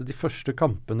det sånn at de første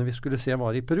kampene vi skulle se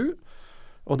var i Peru.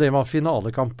 Og det var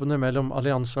finalekampene mellom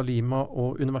Alianza Lima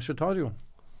og Universitario.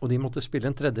 Og de måtte spille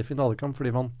en tredje finalekamp, for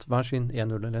de vant hver sin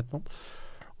 1-0 eller et eller annet.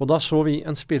 Og da så vi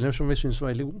en spiller som vi syntes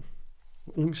var veldig god.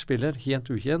 Ung spiller, helt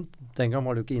ukjent. Den gang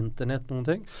var det jo ikke internett, noen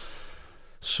ting.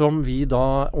 Som vi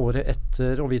da året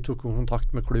etter, og vi tok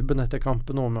kontakt med klubben etter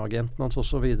kampen og med agenten hans og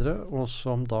så videre, og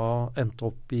som da endte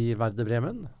opp i Werder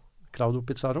Bremen. Claudio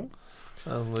Pizarro.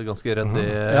 En ganske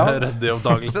ryddig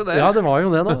oppdagelse, det. Ja, det var jo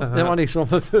det, da. Det var liksom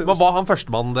Men var han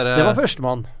førstemann dere? Det var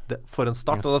førstemann. For en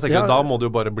start, og da tenker du, da må det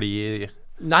jo bare bli...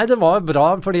 Nei, det var bra,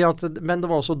 men det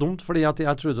var også dumt, fordi at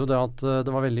jeg trodde jo det at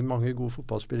det var veldig mange gode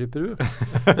fotballspillere i Peru.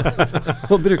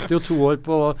 Og brukte jo 2 år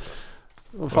på...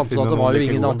 Og fant ut at det var jo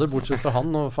ingen andre bortsett fra han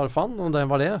og Farfan, og det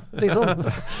var det, liksom.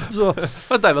 Så det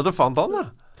er deilig at du fant han, da.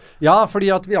 Ja, fordi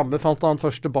at vi anbefalte han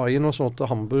først til Bayern og så til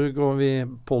Hamburg, og vi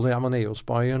Paul Jamaneos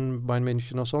Bayern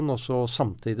München og sånn, og så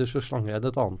samtidig så slang jeg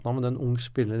et annet navn, en ung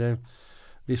spiller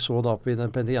vi så da på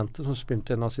Independiente som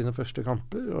spilte en av sine første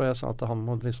kamper, og jeg sa at han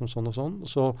må liksom sånn og sånn,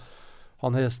 så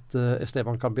han het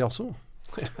Esteban Cambiasso.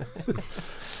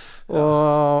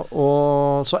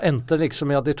 Og så endte liksom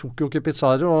med at de tok jo ikke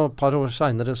Pizarro, og et par år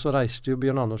senere så reiste jo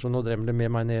Bjørn Andersson og Dremle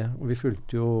med meg ned, og vi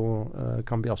fulgte jo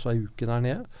Cambiasso en uke der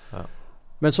nede. Ja.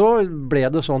 Men så ble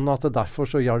det sånn at derfor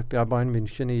så hjalp jeg Bayern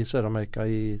München i Sør-Amerika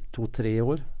i 2-3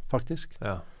 år, faktisk.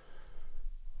 Ja.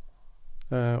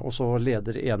 Og så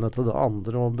leder ene til det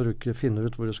andre og finner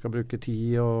ut hvor du skal bruke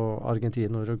tid, og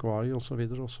Argentina og Uruguay og så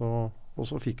videre, og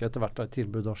så fikk jeg etter hvert et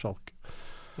tilbud av Schalke.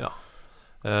 Ja.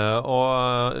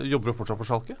 Og jobber du fortsatt for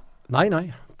Schalke? Nei,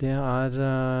 det er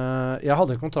jeg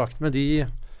hadde kontrakt med de,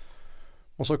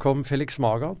 og så kom Felix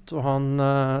Magath, og han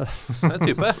en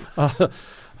type.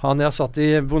 Jeg satt i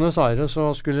Buenos Aires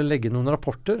og skulle legge noen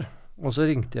rapporter, og så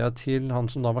ringte jeg til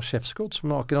han som da var sjefscoach,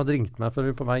 som akkurat ringte meg for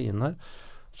vi på vei inn her,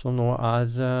 som nå er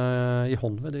i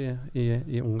Honved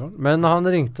i Ungarn. Men han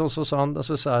ringte, og så sa han,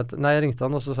 jeg ringte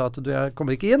han og så sa at jeg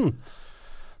kommer ikke inn.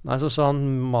 Nei, så sa han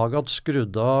Magath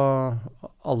skrudde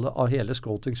av hele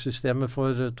scouting-systemet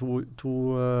for to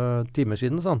timer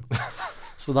siden, sa han.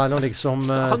 Så det er noe liksom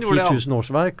 10 000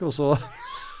 årsverk, og så...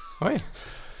 Oi,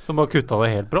 så bare kutta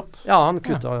det helt brått? Ja, han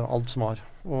kutta alt som var,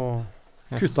 og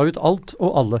kutta ut alt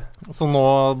og alle. Så nå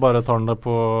bare tar han det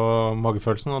på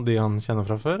magefølelsen og de han kjenner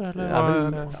fra før, eller?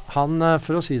 Ja, han,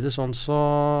 for å si det sånn, så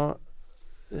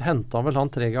hentet vel han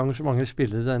 3 ganger så mange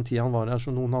spillere den tiden han var her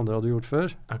som noen andre hadde gjort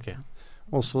før. Ok.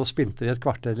 Og så spilte de et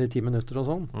kvarter eller 10 minutter og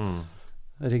sånn.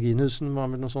 Reginussen var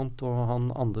vel noe sånt, og han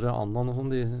andre, Annan og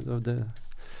sånn,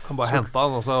 han bare hentet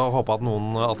han, og så håpet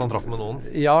at han traff med noen?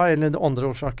 Ja, eller andre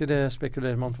årsaker, det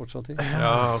spekulerer man fortsatt i.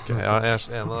 Ja, ok. Ja, jeg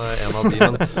er en av de,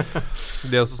 men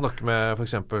det å snakke med for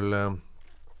eksempel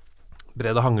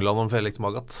Brede Hangeland om Felix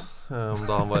Magath,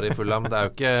 da han var i Fulham, det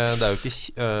er i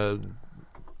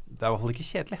hvert fall ikke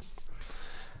kjedelig.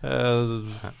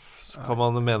 Kan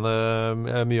man mene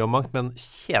mye om mangt, men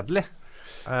kjedelig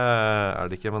er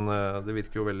det ikke, men det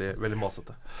virker jo veldig, veldig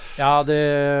masete. Ja, det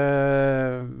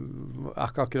er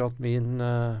ikke akkurat min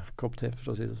kopp te,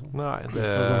 for å si det sånn. Nei, det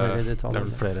er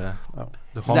vel flere. Ja.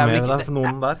 Du har med deg for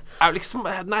noen der.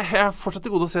 Nei, jeg er fortsatt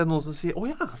i gode å se noen som sier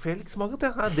ja, Felix Magath,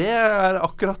 ja. Det er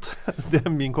akkurat det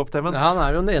er min kopp te, men ja, han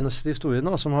er jo den eneste historien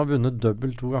da, som har vunnet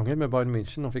dobbelt 2 ganger med Bayern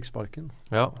München og fikk sparken.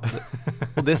 Ja,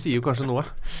 og det sier jo kanskje noe.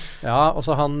 Ja,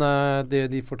 altså det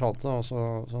de fortalte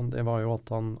altså, sånn, det var jo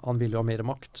at han ville ha mer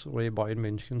makt, og i Bayern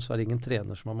München så er det ingen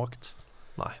trener som har makt.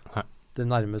 Nei. Det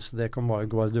nærmeste det kan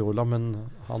være Guardiola, men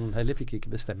han heller fikk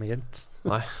ikke bestemme helt.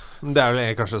 Nei, men det er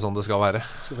vel kanskje sånn det skal være.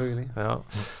 Selvfølgelig. Ja.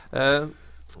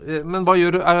 Men hva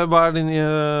er din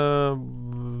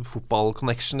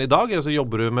fotball-connection i dag? Altså,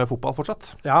 jobber du med fotball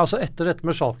fortsatt? Ja, altså etter dette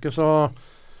med Schalke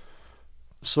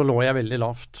så lå jeg veldig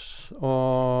lavt,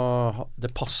 og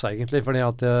det passet egentlig, fordi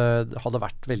at det hadde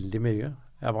vært veldig mye.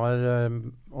 Jeg var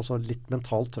også litt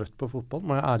mentalt trøtt på fotball,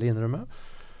 må jeg ærlig innrømme.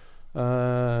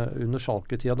 Under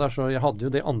Schalke-tida der, så jeg hadde jo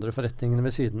de andre forretningene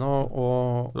ved siden av,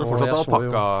 og du har fortsatt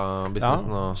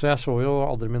alpakka-businessen? Ja, så jeg så jo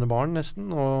aldri mine barn nesten,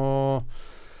 og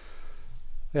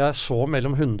jeg så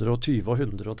mellom 120 og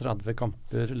 130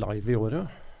 kamper live i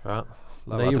året. Ja,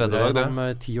 det gjorde jeg om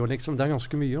 10 år liksom. Det er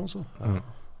ganske mye også.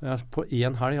 På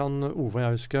en helg, Ove,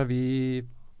 jeg husker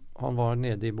han var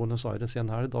nede i Buenos Aires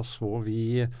en helg, da så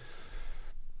vi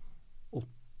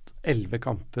 11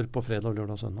 kamper på fredag,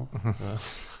 lørdag og søndag.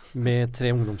 Med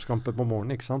 3 ungdomskamper på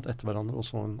morgenen, ikke sant, etter hverandre, og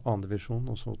så en annen divisjon,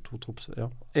 og så 2 topps. Ja,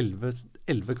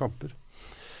 11 kamper.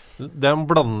 Det en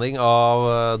blanding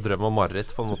av drøm og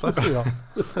mareritt, på en måte. Ja.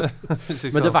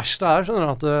 Men det verste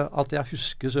skjønner du, at jeg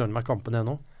husker søren meg kampen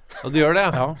ennå. Og du gjør det,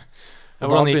 ja.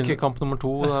 Hvordan gikk kamp nummer 2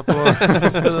 der på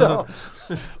ja.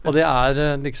 Og det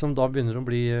liksom, da begynner det å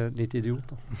bli litt idiot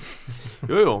da.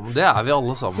 Jo, men det vi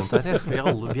alle sammen, Terje. Vi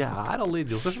alle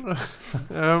idioter, skjønner du.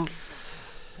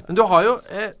 Men du har jo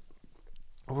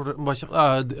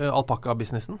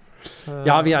alpakka-businessen.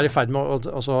 Ja, vi i ferd med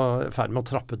å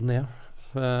trappe den ned.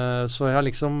 Så jeg har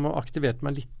liksom aktivert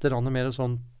meg litt mer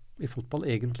sånn i fotball,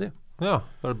 egentlig. Ja,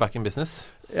 da det back in business?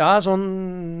 Ja,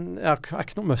 sånn jeg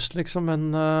ikke noe must, liksom,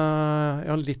 men jeg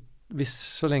har litt,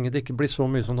 så lenge det ikke blir så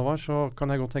mye som det var, så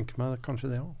kan jeg godt tenke meg kanskje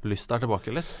det også. Lyst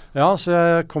tilbake litt? Ja, så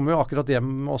jeg kom jo akkurat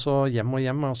hjem. Altså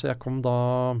jeg kom da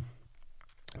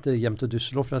hjem til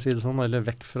Düsseldorf, for jeg sier det sånn, eller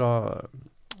vekk fra,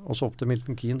 og så opp til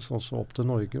Milton Keynes, og så opp til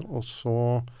Norge, og så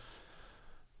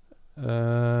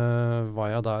var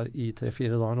jeg der i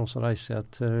 3-4 dager, og så reiser jeg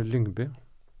til Lyngby,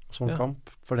 sånn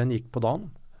kamp, for den gikk på dagen.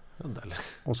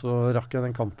 Og så rakk jeg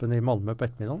den kampen i Malmö på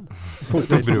ettermiddagen. På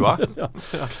brua? Ja.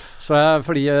 Så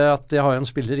fordi at jeg har en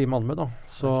spiller i Malmö da.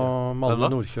 Så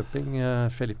Malmö-Nordkjøping,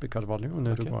 Felipe Carvalho, en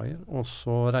uruguayer. Og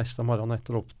så reiste jeg morgenen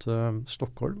etter opp til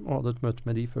Stockholm og hadde et møte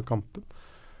med de før kampen.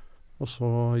 Og så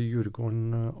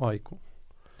Djurgården AIK.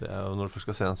 Det jo når du først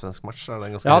skal se en svensk match, det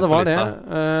en ganske ja, det var det.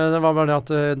 Det var bare det at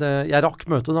jeg rakk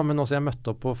møtet da, men også jeg møtte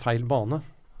opp på feil bane.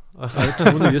 Det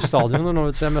 2 nye stadioner nå,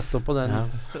 så jeg møtte opp på den,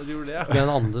 den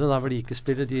andre der hvor de ikke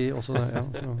spiller, de også der, ja.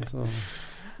 Så.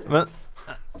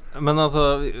 Men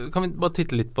altså, kan vi bare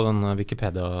titte litt på den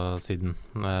Wikipedia-siden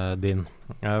din?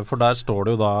 For der står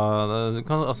det jo da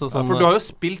sånn, for du har jo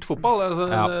spilt fotball,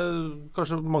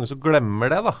 kanskje mange som glemmer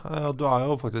det da. Du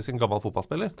jo faktisk en gammel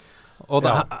fotballspiller. Og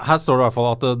her står det i hvert fall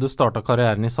at du startet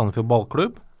karrieren i Sandefjord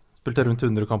ballklubb, spilte rundt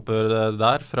 100 kamper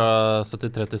der fra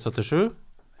 73 til 77.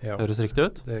 Ja. Høres riktig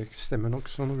ut? Det stemmer nok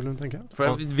så noenlunde, tenker jeg.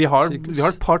 For vi har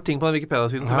et par ting på den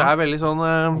Wikipedia-siden som veldig sånn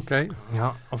Ok.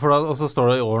 Ja, og så står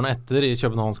det i årene etter i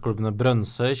Københavnsklubbene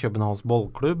Brønsøy, Københavns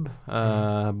bollklubb,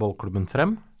 bollklubben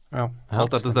Frem. Ja.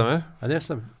 Alt dette stemmer? Ja, det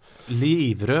stemmer.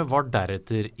 Livrød var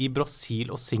deretter i Brasil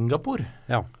og Singapore.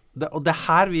 Ja. Og det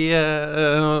her vi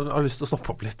har lyst til å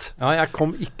stoppe opp litt. Ja, jeg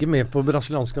kom ikke med på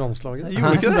brasilianske landslaget. Jeg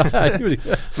gjorde ikke det? Nei, jeg gjorde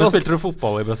ikke det. Men spilte du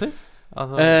fotball i Brasil?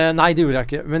 Altså. Nei, det gjorde jeg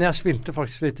ikke. Men jeg spilte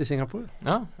faktisk litt i Singapore.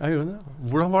 Ja, jeg gjorde det.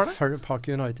 Hvordan var det? Farrer Park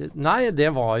United. Nei, det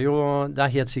var jo,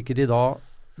 det helt sikkert i dag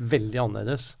veldig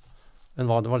annerledes enn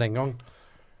hva det var den gang.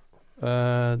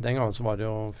 Den gangen så var det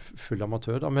jo full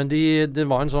amatør da. Men det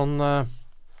var en sånn,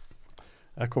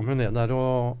 jeg kom jo ned der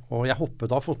og jeg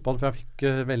hoppet av fotball, for jeg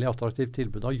fikk veldig attraktivt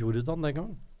tilbud av Jordan den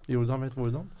gang. Jordan vet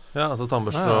hvordan. Ja, altså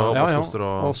tannbørster og oppvaskkoster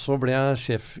og... Og så ble jeg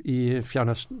sjef i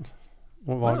Fjernøsten.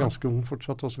 Og var ganske ung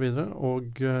fortsatt og så videre.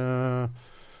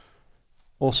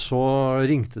 Og så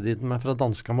ringte de meg fra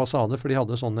danske ambassade, for de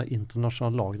hadde sånne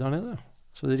internasjonale lag der nede.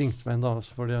 Så de ringte meg da,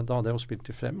 for da hadde jeg jo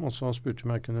spilt i Frem, og så spurte de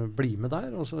om jeg kunne bli med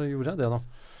der, og så gjorde jeg det da.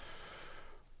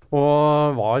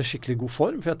 Og var i skikkelig god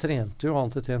form, for jeg trente jo,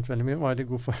 alltid trent veldig mye, var i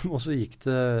god form, og så gikk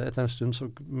det, etter en stund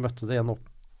så møtte det en opp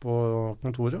på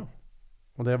kontoret,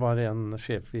 og det var en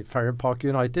sjef i Farrer Park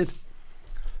United,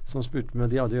 som spurte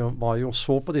meg, var jo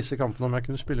så på disse kampene om jeg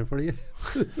kunne spille for de.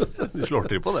 Du slår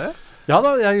til på det? Ja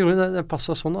da, jeg gjorde det. Det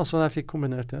passet sånn, altså jeg fikk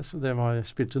kombinert det. Så jeg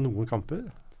spilte noen kamper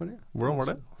for de. Hvordan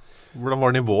var det? Hvordan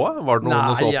var nivået? Var det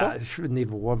noen å så på? Nei,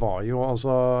 nivået var jo,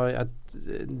 altså,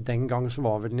 den gang så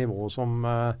var vel nivået som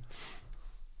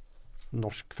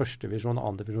norsk førstevisjon,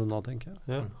 andredivisjon da, tenker jeg.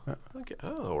 Ja, okay.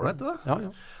 Ja, det var det da. Ja,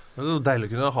 ja. Det var deilig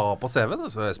å kunne ha på CV-en,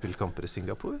 så jeg spilt kamper i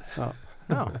Singapore. Ja.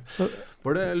 Ja.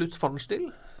 Var det Lutz van der Stil?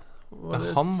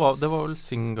 Det var vel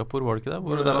Singapore, var det ikke det?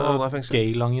 Var det der han var i fengsel?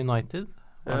 Geylang United?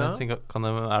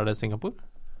 Er det Singapore?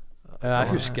 Jeg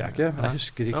husker ikke. Jeg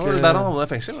husker ikke. Ja, var det der han havnet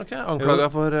i fengsel? Okay?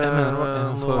 Anklaget for... det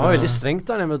var veldig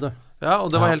strengt der, vet du. Ja,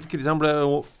 og det var helt kritisk. Han ble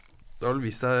jo... Det har vel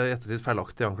vist seg i ettertid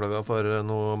feilaktig anklaget for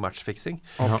noe matchfixing.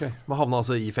 Okay. Man havnet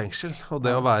altså i fengsel, og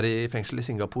det å være i fengsel i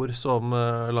Singapore som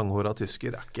langhåret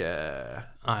tysker ikke...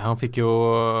 Nei, han fikk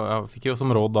jo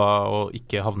som råd da å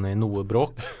ikke havne i noe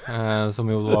bråk, som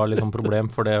jo var liksom problem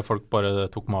fordi folk bare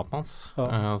tok maten hans.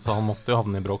 Så han måtte jo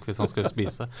havne i bråk hvis han skulle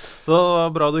spise. Så det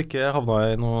var bra du ikke havna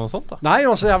i noe sånt da. Nei,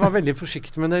 altså jeg var veldig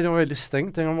forsiktig, men det var veldig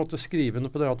stengt. Jeg måtte skrive noe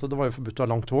på det at det var jo forbudt å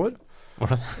ha langt hår.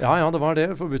 Ja, det var det.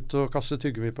 Forbudt å kaste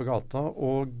tyggegummi på gata,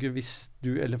 og hvis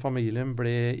du eller familien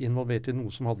ble involvert i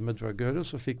noe som hadde med drug å gjøre,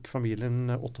 så fikk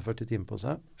familien 48 timer på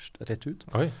seg, rett ut.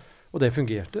 Oi. Og det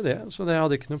fungerte det, så jeg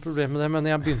hadde ikke noe problem med det, men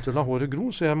jeg begynte å la håret gro,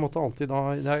 så jeg måtte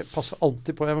jeg passet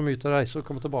alltid på, jeg var mye til å reise og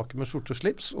komme tilbake med skjorte og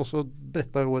slips, og så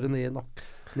bretta jeg håret ned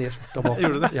Nedskjorta bak.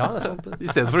 Gjorde du det? Ja, det er sant. I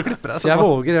stedet for å klippe deg. Så jeg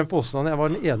våger den påstanden. Jeg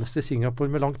var den eneste i Singapore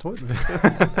med langt hår.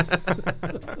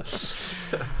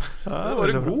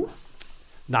 Var du god?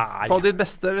 Nei. På ditt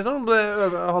beste, liksom?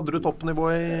 Hadde du toppnivå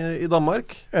i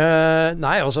Danmark?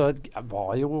 Nei, altså, jeg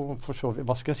var jo for så vidt.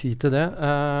 Hva skal jeg si til det?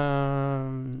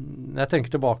 Når jeg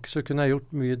tenker tilbake, så kunne jeg gjort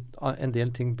en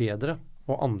del ting bedre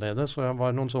og annerledes. Så jeg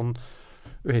var noen sånn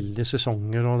uheldige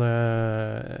sesonger og det,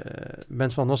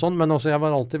 men sånn og sånn. Men også, jeg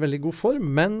var alltid i veldig god form.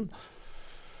 Men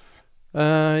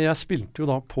jeg spilte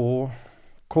jo da på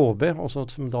KB, også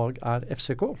som i dag er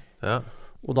FCK. Ja.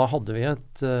 Og da hadde vi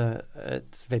et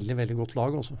veldig, veldig godt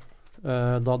lag også.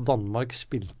 Da Danmark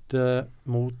spilte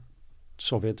mot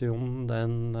Sovjetunionen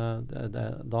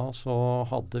da, så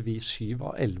hadde vi 7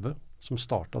 av 11 som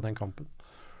startet den kampen.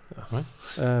 Ja.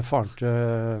 Faren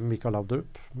til Mikael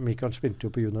Laudrup. Mikael spilte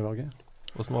jo på juniorlaget.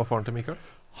 Hvordan var faren til Mikael?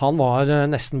 Han var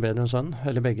nesten bedre enn sønnen,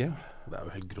 eller begge. Det er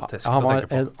jo helt grotesk å tenke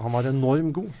på. Han var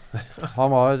enormt god. Han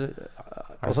var...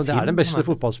 Altså, det er den beste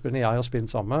fotballspilleren jeg har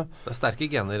spilt sammen med. Det er sterke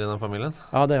gener i den familien.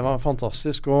 Ja, det var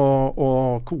fantastisk.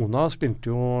 Og kona spilte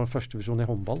jo førstevisjon i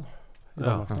håndball.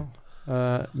 Ja.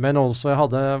 Men også jeg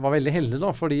var veldig heldig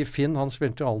da, fordi Finn han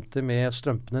spilte jo alltid med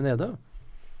strømpene nede.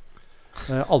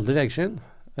 Aldri reggskinn.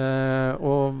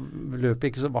 Og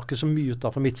løpet var ikke så mye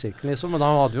utenfor midtsirkelen liksom, men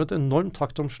han hadde jo et enormt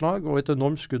taktomslag og et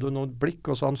enormt skudd og enormt blikk,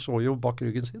 og så han så jo bak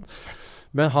ryggen sin.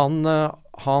 Men han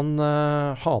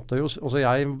hatet jo, altså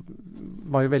jeg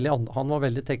var jo veldig, han var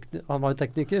jo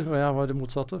tekniker, og jeg var det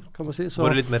motsatte, kan man si. Så,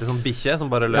 var det litt mer sånn bikkje som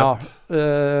bare løp? Ja,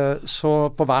 så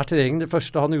på hver trening, det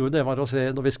første han gjorde, det var å se,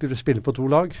 når vi skulle spille på 2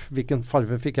 lag, hvilken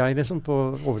farve fikk jeg liksom på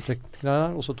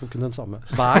overtrekkgreier, og så tok han den samme.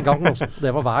 Hver gang også,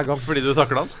 det var hver gang. Fordi du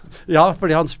taklet han? Ja,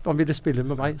 fordi han ville spille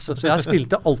med meg, så jeg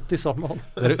spilte alltid sammen med han.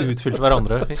 Dere utfylte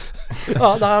hverandre? Ja,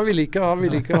 nei, han ville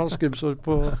ikke ha skrubbsår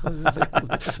på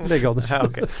leggene. Ja,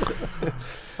 okay.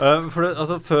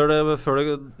 Før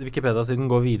Wikipedia-siden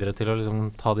går videre til å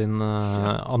liksom ta din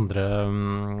andre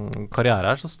karriere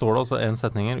her, så står det også en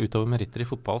setning her: utover meritter i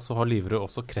fotball, så har Liverud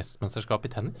også kretsmesterskap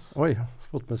i tennis. Oi,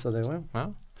 fått med seg det også, ja.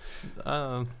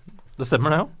 Det stemmer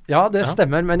det, jo? Ja, det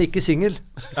stemmer, men ikke singel.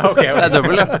 Ja, ok, det er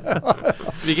dobbelt, ja.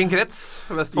 Hvilken krets?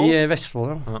 Vestfold? I Vestfold,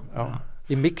 ja.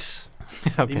 I mix.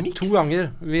 Okay. I mix. 2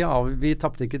 ganger. Vi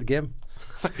tappte ikke et game.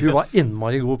 Hun var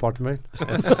innmari god partner.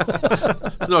 Yes. Så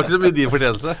det var ikke så mye din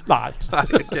fortjeneste? Nei.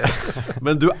 Okay.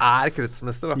 Men du er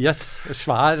kretsmester, da? Yes.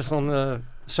 Svær sånn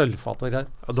sølvfat og greier.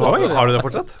 Har du det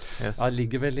fortsatt? Yes. Jeg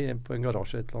ligger vel på en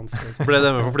garasje et eller annet sted. Ble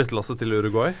det med på flyttelasset til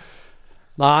Uruguay?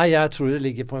 Nei, jeg tror det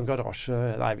ligger på en garasje.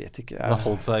 Nei, jeg vet ikke. Det har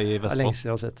holdt seg i Vestfold? Det er lenge siden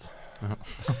jeg har sett.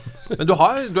 Men du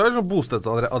har sånn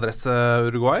bostedsadresse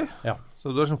Uruguay? Ja.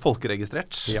 Så du er sånn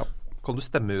folkeregistrert? Ja. Kan du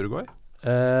stemme i Uruguay?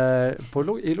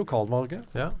 I lokalvalget.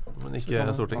 Ja, men ikke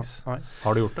stortings. Nei.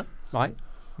 Har du gjort det? Nei.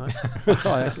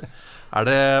 Er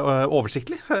det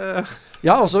oversiktlig?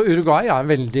 Ja, altså Uruguay er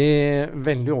veldig,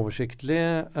 veldig oversiktlig.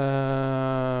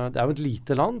 Det er jo et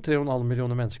lite land, 3,5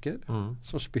 millioner mennesker,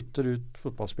 som spytter ut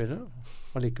fotballspillere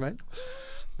allikevel.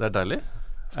 Det er deilig.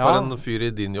 For en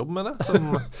fyr i din jobb med det.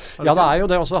 Ja, det er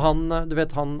jo det også. Du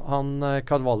vet han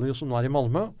Carvalho som nå er i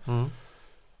Malmö.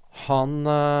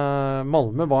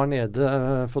 Malmö var nede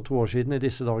for 2 år siden i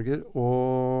disse dager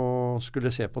og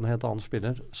skulle se på en helt annen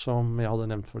spiller som jeg hadde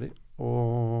nevnt for dem.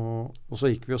 Og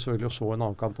så gikk vi jo selvfølgelig og så en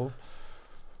annen kamp også.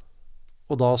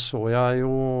 Og da så jeg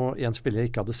jo en spiller jeg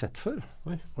ikke hadde sett før.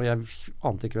 Oi. Og jeg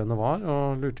ante ikke hvem det var,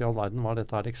 og lurte i all verden hva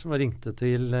dette er liksom. Jeg ringte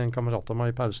til en kamerat av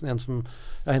meg i pausen, en som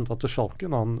jeg hentet til Schalke,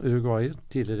 en annen uruguayer,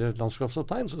 tidligere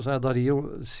landskapsopptegn. Så sa jeg, Dario,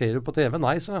 ser du på TV?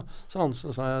 Nei, sa han.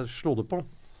 Så sa jeg, slå det på.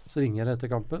 Så ringer jeg etter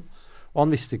kampen. Og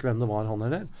han visste ikke hvem det var, han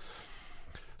eller.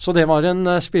 Så det var en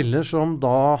spiller som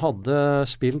da hadde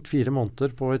spilt 4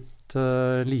 måneder på et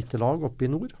lite lag oppe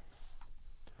i nord.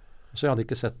 Så jeg hadde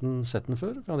ikke sett den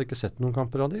før. Jeg hadde ikke sett noen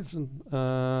kamper av dem.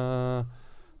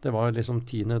 Det var liksom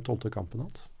 10.-12. kampen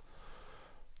hans.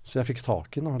 Så jeg fikk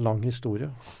tak i en lang historie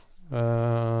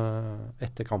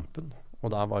etter kampen.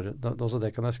 Og der var altså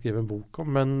det kan jeg skrive en bok om,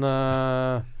 men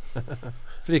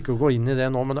for ikke å gå inn i det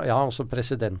nå, men ja, altså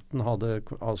presidenten hadde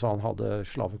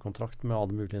slavekontrakt med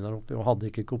alle mulige der oppe, og hadde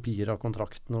ikke kopier av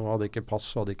kontrakten, og hadde ikke pass,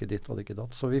 og hadde ikke ditt, og hadde ikke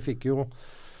datt. Så vi fikk jo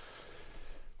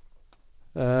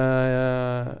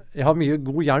jeg har mye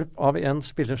god hjelp av en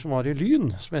spiller som var i Lyn,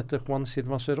 som heter Juan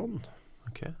Silva Cerón.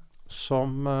 Okay.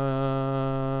 Som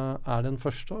er den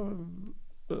første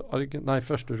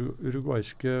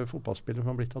uruguayske fotballspiller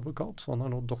som har blitt advokat. Så han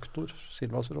er nå doktor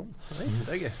Silva Cerón.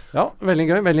 Det er gøy. Ja, veldig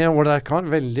gøy. Veldig ålreit kar.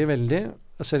 Veldig, veldig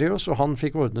seriøs. Og han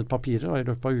fikk ordnet papirer i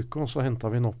løpet av uka, og så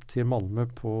hentet vi han opp til Malmö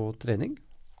på trening.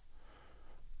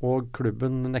 Og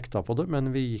klubben nekta på det,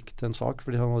 men vi gikk til en sak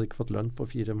fordi han hadde ikke fått lønn på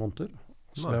 4 måneder.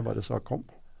 Så jeg bare sa kom.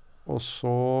 Og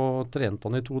så trente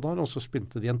han i 2 dager, og så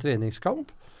spilte de en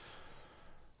treningskamp.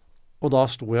 Og da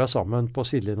sto jeg sammen på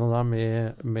sidelinjen der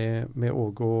med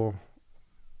Åge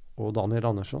og Daniel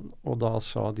Andersson, og da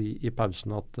sa de i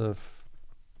pausen at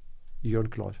gjør han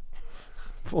klar.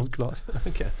 Få han klar.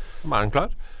 Ok. Er han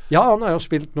klar? Ja, han har jo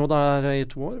spilt nå der i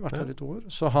 2 år, vært der i 2 år.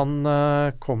 Så han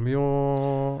kom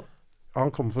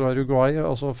fra Uruguay,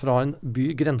 altså fra en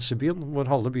by, grensebyen, hvor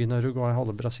halve byen er Uruguay,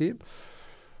 halve Brasil.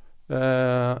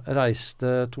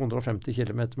 Reiste 250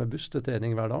 kilometer med buss til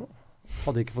trening hver dag.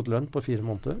 Hadde ikke fått lønn på 4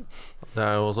 måneder. Det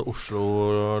er jo også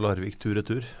Oslo-Larvik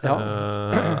tur-retur. Ja.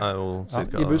 Er jo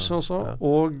cirka, i bussen også. Ja.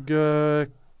 Og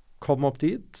kom opp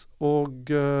dit, og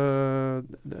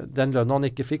den lønnen han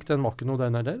ikke fikk, den var ikke noe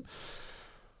den er der.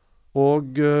 Og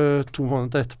 2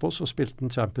 måneder etterpå så spilte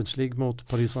han Champions League mot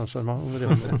Paris Saint-Germain.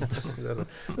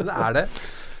 Men er det?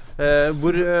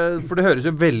 For det høres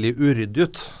jo veldig uryddig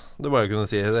ut. Det må jeg kunne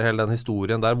si, hele den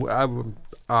historien der.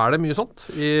 Er det mye sånt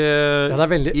i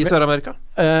Sør-Amerika?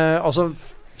 Altså,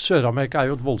 Sør-Amerika er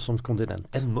jo et voldsomt kontinent.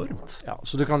 Enormt. Ja,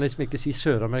 så du kan liksom ikke si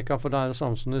Sør-Amerika, for det er det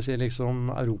samme som du sier liksom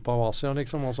Europa og Asia,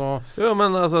 liksom. Altså, jo, men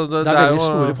altså, det er veldig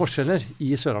store forskjeller i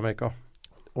Sør-Amerika.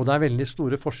 Og det er veldig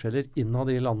store forskjeller innad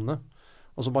i landene.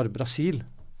 Altså bare Brasil.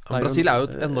 Brasil er jo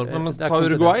et enormt, men ta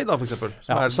Uruguay da, for eksempel.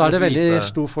 Så er det veldig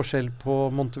stor forskjell på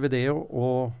Montevideo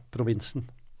og provinsen.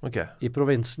 Okay. I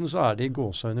provinsen så er det i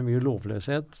gåseøyne mye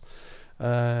lovløshet.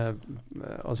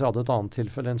 Altså jeg hadde et annet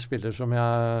tilfelle, en spiller som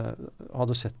jeg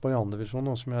hadde sett på i andre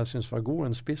divisjon, og som jeg synes var god,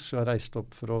 en spiss, så jeg reiste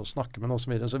opp for å snakke med noe som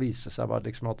videre, så viste det seg bare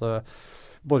liksom at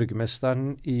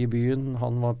borgermesteren i byen,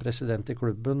 han var president i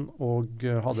klubben og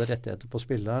hadde rettigheter på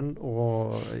spilleren,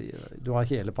 og du har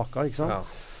hele pakka, ikke sant? Ja.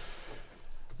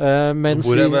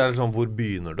 Hvor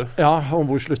begynner du? Ja, og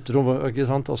hvor slutter du, ikke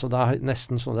sant? Altså, det er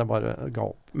nesten sånn jeg bare ga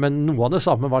opp. Men noe av det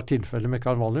samme var tilfellet med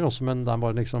Carvalho også, men der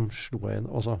bare liksom slo jeg inn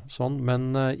også, sånn.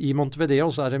 Men i Montevideo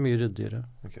så er det mye ryddigere.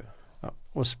 Okay. Ja,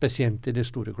 og spesielt i de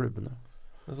store klubbene.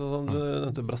 Sånn, du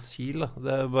nevnte Brasil, da. Det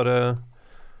er bare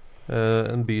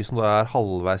en by som da er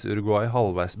halvveis Uruguay,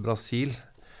 halvveis Brasil.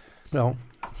 Ja,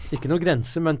 ikke noe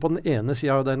grense, men på den ene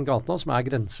siden av den gata, som er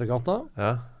grensegata,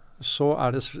 så er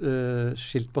det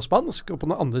skilt på spansk, og på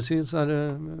den andre siden så er det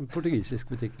portugisisk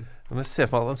butikker. Men jeg ser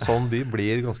for meg at en sånn by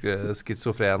blir ganske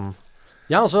skizofren.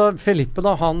 Ja, altså Felipe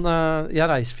da,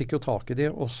 jeg fikk jo tak i de,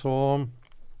 og så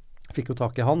fikk jo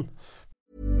tak i han.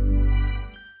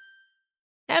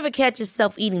 Ever catch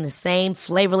yourself eating the same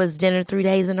flavorless dinner 3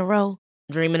 days in a row?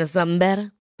 Dreaming of something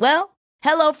better? Well,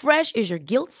 HelloFresh is your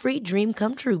guilt-free dream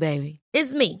come true, baby.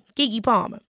 It's me, Keke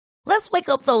Palmer. Let's wake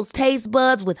up those taste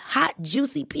buds with hot,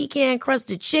 juicy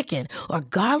pecan-crusted chicken or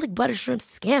garlic butter shrimp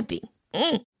scampi.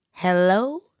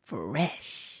 Hello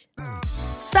Fresh.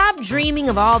 Stop dreaming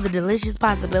of all the delicious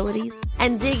possibilities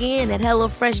and dig in at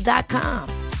HelloFresh.com.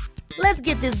 Let's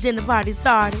get this dinner party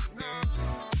started.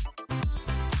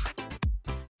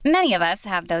 Many of us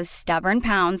have those stubborn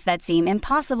pounds that seem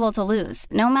impossible to lose,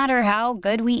 no matter how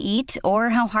good we eat or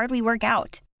how hard we work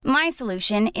out. My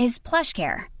solution is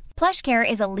PlushCare. PlushCare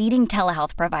is a leading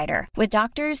telehealth provider with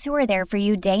doctors who are there for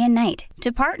you day and night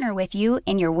to partner with you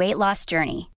in your weight loss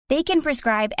journey. They can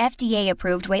prescribe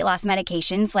FDA-approved weight loss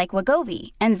medications like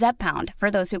Wegovy and Zepbound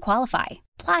for those who qualify.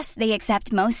 Plus, they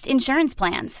accept most insurance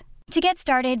plans. To get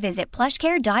started, visit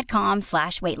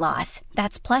plushcare.com/weightloss.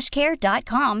 That's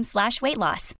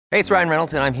plushcare.com/weightloss. Hey, it's Ryan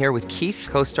Reynolds, and I'm here with Keith,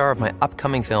 co-star of my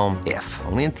upcoming film, If,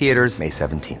 only in theaters May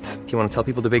 17th. Do you want to tell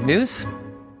people the big news?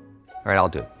 All right, I'll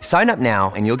do it. Sign up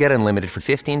now and you'll get unlimited for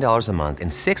 $15 a month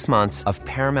and 6 months of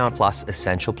Paramount Plus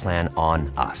Essential Plan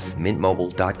on us.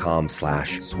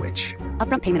 MintMobile.com/switch.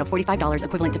 Upfront payment of $45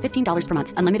 equivalent to $15 per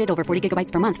month. Unlimited over 40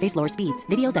 gigabytes per month. Face lower speeds.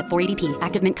 Videos at 480p.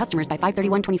 Active Mint customers by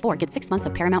 531.24 get 6 months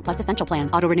of Paramount Plus Essential Plan.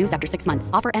 Auto renews after 6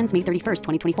 months. Offer ends May 31st,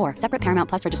 2024. Separate Paramount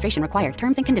Plus registration required.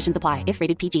 Terms and conditions apply if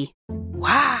rated PG.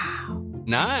 Wow.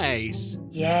 Nice.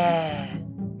 Yeah.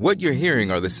 What you're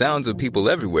hearing are the sounds of people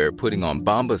everywhere putting on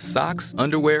Bombas socks,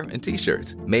 underwear, and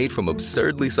T-shirts made from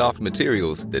absurdly soft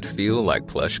materials that feel like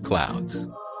plush clouds.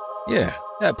 Yeah,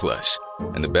 that plush.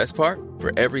 And the best part?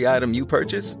 For every item you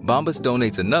purchase, Bombas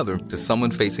donates another to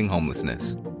someone facing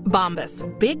homelessness. Bombas.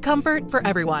 Big comfort for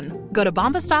everyone. Go to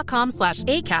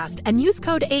bombas.com/ACAST and use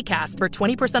code ACAST for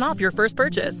 20% off your first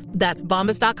purchase. That's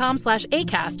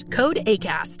bombas.com/ACAST. Code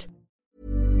ACAST.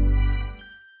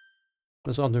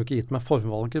 Men så hadde han jo ikke gitt meg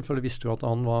forvalget, for det visste jo at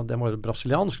det var et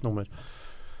brasiliansk nummer.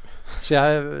 Så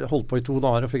jeg holdt på i 2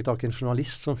 dager og fikk tak i en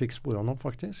journalist som fikk sporet han opp,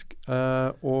 faktisk.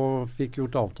 Og fikk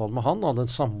gjort avtale med han. Hadde en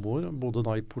samboer, bodde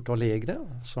da i Porto Alegre,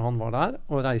 så han var der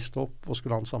og reiste opp og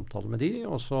skulle ha en samtale med de.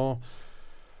 Og så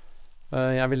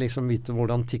jeg ville liksom vite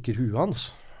hvordan tikker huet hans.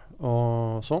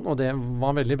 og sånn, og det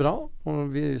var veldig bra.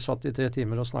 Og vi satt i 3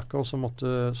 timer og snakket, og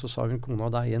så sa hun kona,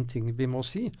 det en ting vi må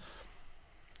si.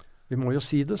 Vi må jo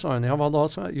si det, sa hun. Ja, hva da?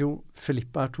 Sa jeg. Jo,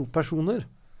 Felipe 2 personer.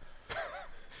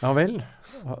 Ja vel,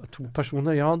 2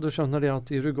 personer. Ja, du skjønner det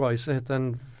at i Uruguay så heter han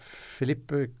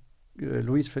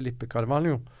Luis Felipe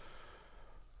Carvalho,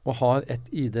 og har et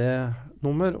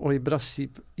ID-nummer, og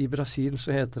i Brasil så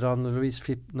heter han Luis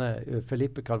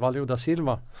Felipe Carvalho da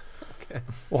Silva,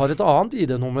 og har et annet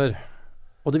ID-nummer.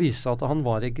 Og det viste seg at han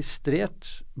var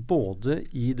registrert både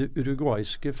i det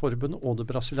uruguayske forbundet og det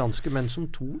brasilianske, men som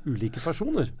 2 ulike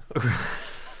personer.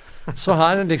 Så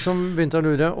her liksom begynte jeg å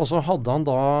lure, og så hadde han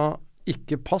da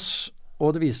ikke pass,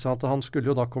 og det viste seg at han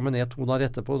skulle jo da komme ned 2 dager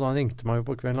etterpå, så han ringte meg jo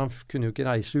på kvelden, han kunne jo ikke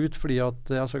reise ut, fordi at,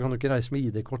 så kan du ikke reise med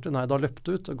ID-kortet, nei, da løpt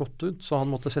ut, og gått ut, så han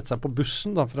måtte sette seg på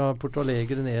bussen da, fra Porto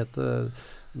Alegre ned til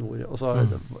nord, og så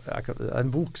det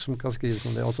en bok som kan skrives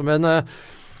om det også, men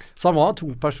så han var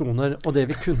 2 personer, og det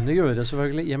vi kunne gjøre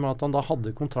selvfølgelig, i og med at han da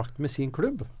hadde kontrakt med sin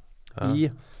klubb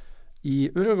i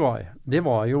Uruguay, det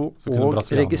var jo å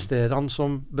registrere han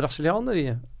som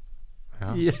brasilianer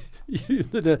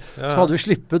så hadde vi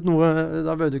slippet noe,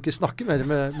 da bør du ikke snakke mer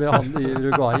med han i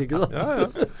Uruguay, ikke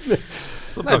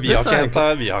sant? Nei, vi har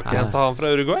ikke hentet han fra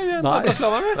Uruguay, vi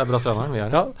Det brasilianeren vi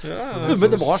er. Men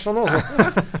det var sånn også.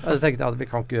 Jeg tenkte at vi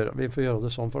kan ikke gjøre, vi får gjøre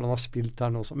det sånn, for han har spilt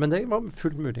der nå også. Men det var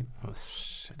fullt mulig.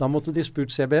 Da måtte de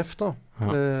spurt CBF da,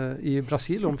 i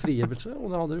Brasil om frigivelse,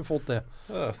 og da hadde de fått det.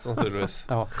 Ja, sannsynligvis.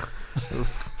 Ja.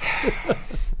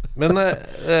 Men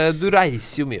du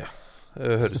reiser jo mye.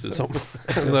 Høres det ut som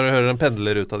når du hører en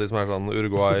pendlerruta de som sånn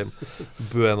Uruguay,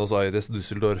 Buenos Aires,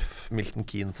 Düsseldorf, Milton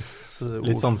Keynes,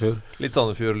 litt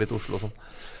Sandefjord, litt Oslo og sånn.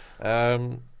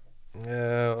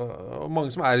 Og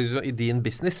mange som i din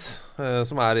business,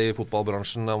 som i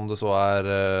fotballbransjen, om det så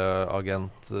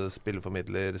agent,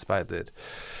 spilleformidler, speider.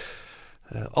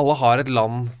 Alle har et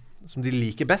land som de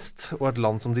liker best, og et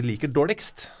land som de liker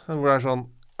dårligst. Hvor det sånn,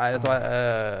 vet du hva,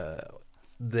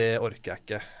 det orker jeg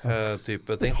ikke,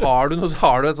 type ting. Har du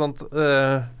et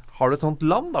sånt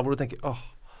land da, hvor du tenker,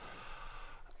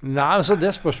 Nei, altså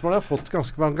det spørsmålet har jeg fått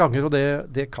ganske mange ganger, og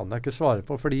det kan jeg ikke svare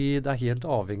på, fordi det helt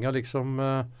avhengig av liksom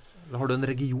Har du en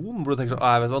region hvor du tenker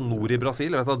sånn, vet du hva, nord i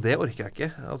Brasil, vet du hva, det orker jeg ikke.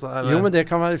 Altså, jo, men det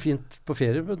kan være fint på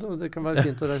ferie, det kan være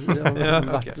fint å reise.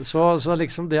 Okay. Så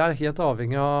liksom det helt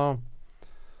avhengig av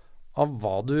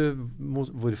hvorfor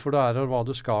du og hva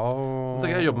du skal.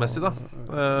 Det er jobbmessig da,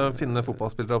 finne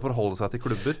fotballspillere og forholde seg til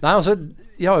klubber. Nei, altså,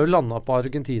 jeg har jo landet på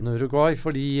Argentina og Uruguay,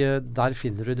 fordi der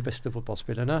finner du de beste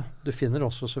fotballspillerne. Du finner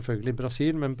også selvfølgelig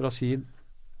Brasil, men Brasil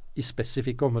i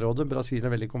spesifikke områder. Brasil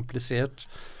veldig komplisert,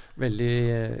 veldig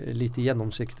lite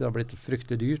gjennomsiktig, det har blitt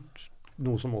fryktelig dyrt,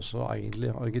 noe som også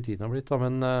egentlig Argentina har blitt. Da.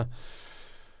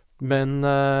 Men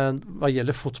hva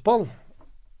gjelder fotball,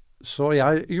 så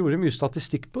jeg gjorde mye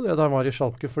statistikk på det da jeg var i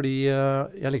Schalke, fordi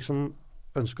jeg liksom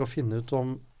ønsket å finne ut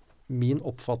om min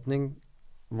oppfatning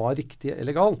var riktig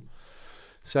eller gal.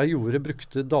 Så jeg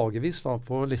brukte dagevis da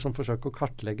på å liksom forsøke å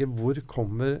kartlegge hvor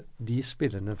kommer de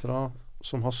spillerne fra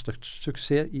som har størst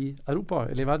suksess i Europa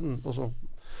eller i verden.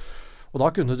 Og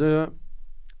da kunne du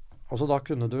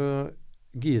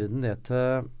gire den ned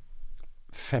til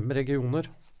 5 regioner.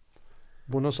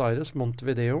 Buenos Aires,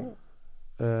 Montevideo,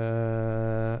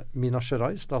 Minas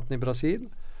Gerais, staten i Brasil,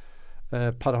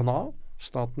 Paraná,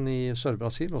 staten i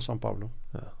Sør-Brasil, og São Paulo.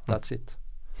 That's it.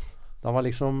 Da var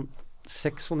liksom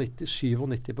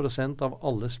 96-97% av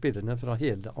alle spillerne fra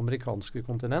hele det amerikanske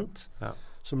kontinent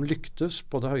som lyktes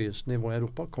på det høyeste nivået i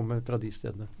Europa, kommer fra de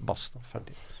stedene. Basta,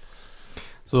 ferdig.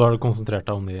 Så da har du konsentrert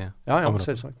deg om de områdene?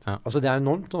 Selvsagt. Ja. Altså det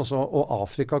enormt også, og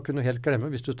Afrika kunne du helt glemme.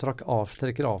 Hvis du trekker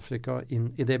Afrika inn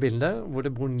i det bildet, hvor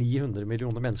det bor 900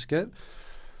 millioner mennesker,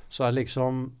 så det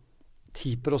liksom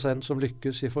 10% som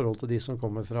lykkes i forhold til de som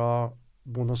kommer fra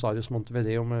Buenos Aires,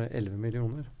 Montevideo med 11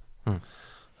 millioner.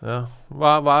 Ja.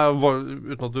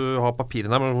 Uten at du har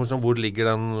papirene her, men hvor ligger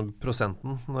den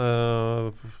prosenten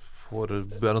for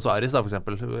Buenos Aires da, for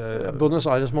eksempel? Buenos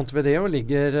Aires, Montevideo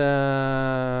ligger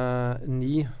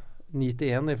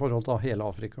 9-1 i forhold til hele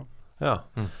Afrika. Ja,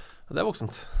 det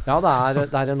voksent. Ja, det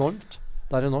er enormt.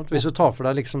 Det er enormt. Hvis du tar for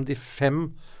deg liksom de 5,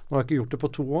 nå har jeg ikke gjort det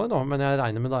på 2 år da, men jeg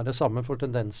regner med det samme, for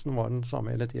tendensen var den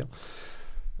samme hele tiden.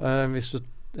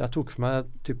 Jeg tok for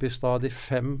meg typisk da de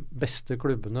 5 beste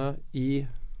klubbene i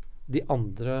de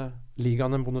andre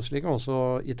ligaene enn Bundesliga,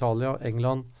 altså Italia,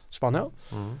 England, Spania.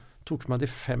 Tok for meg de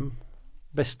 5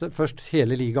 beste, først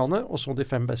hele ligaene, og så de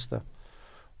 5 beste.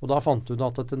 Og da fant du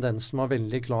at tendensen var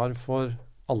veldig klar for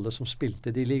alle som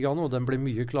spilte de ligaene, og den ble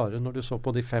mye klarere når du så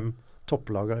på de 5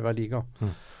 topplagene i hver liga.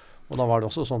 Og da var det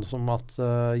også sånn som at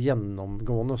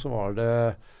gjennomgående så var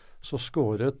det så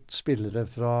skåret spillere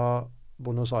fra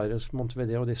Buenos Aires,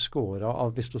 Montevideo, de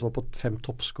skåret hvis du så på 5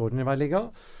 toppskårene i hver liga,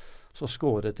 så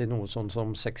skåret de noe sånn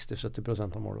som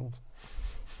 60-70% av målet.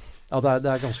 Ja, det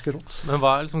er ganske rått. Men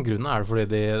hva er liksom grunnen? Er det fordi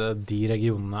de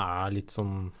regionene er litt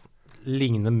sånn,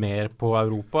 ligner mer på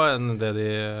Europa enn det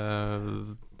de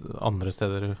andre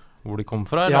steder hvor de kommer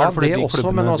fra? Ja, det de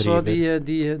også, men altså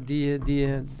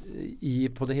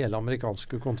på det hele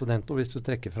amerikanske kontinentet, og hvis du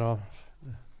trekker fra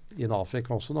i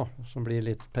Afrika også da, som blir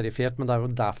litt perifert, men det er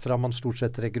jo derfra man stort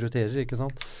sett rekrutterer, ikke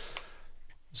sant?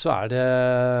 Så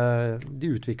de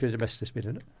utvikler de beste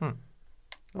spillere.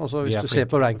 Altså hvis du ser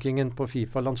på rankingen på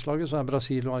FIFA-landslaget, så er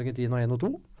Brasil og Argentina 1 og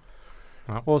 2.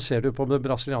 Ja. Og ser du på de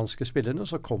brasilianske spillerne,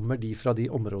 så kommer de fra de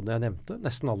områdene jeg nevnte,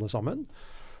 nesten alle sammen.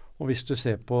 Og hvis du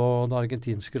ser på det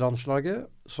argentinske landslaget,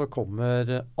 så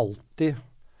kommer alltid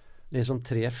liksom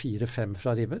 3, 4, 5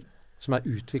 fra River, som er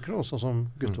utviklet også som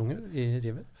guttunger i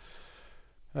River.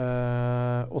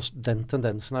 Og den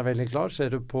tendensen er veldig klar. Ser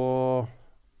du på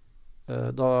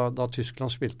da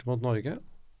Tyskland spilte mot Norge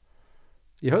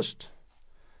i høst,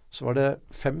 så var det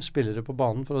 5 spillere på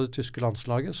banen fra det tyske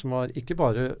landslaget som var ikke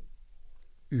bare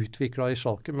utviklet i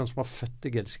Schalke, men som var født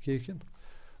i Gelsenkirchen.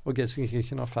 Og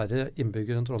Gelsenkirchen har færre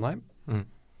innbyggere enn Trondheim.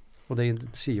 Og det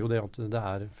sier jo det at det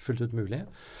er fullt ut mulig.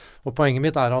 Og poenget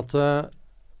mitt er at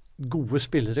gode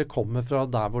spillere kommer fra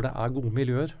der hvor det er gode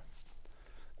miljøer.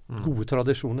 Gode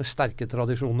tradisjoner, sterke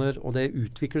tradisjoner, og det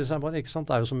utvikler seg bare, ikke sant?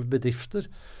 Det er jo som bedrifter.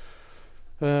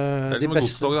 Det er som en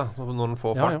godstog da, når den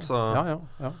får fart.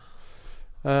 Ja.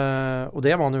 Og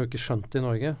det har man jo ikke skjønt i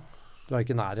Norge. Du er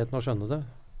ikke i nærheten av å skjønne det.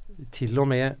 Til og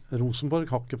med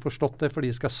Rosenborg har ikke forstått det, for de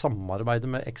skal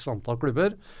samarbeide med x antall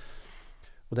klubber.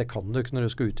 Og det kan du ikke når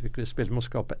du skal utvikle spill. Du må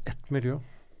skape ett miljø,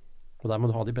 og der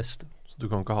må du ha de beste. Så du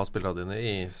kan ikke ha spillerne dine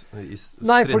i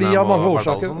Nei, fordi av mange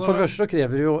årsaker. For det første så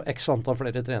krever det jo x antall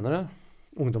flere trenere,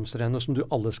 ungdomstrenere som du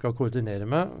alle skal koordinere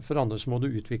med. For det andre så må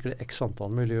du utvikle x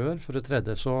antall miljøer. For det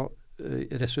tredje så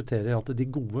resulterer i at de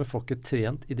gode får ikke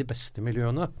trent i de beste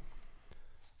miljøene.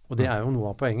 Og det er jo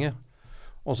noe av poenget.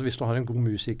 Også hvis du har en god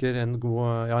musiker, en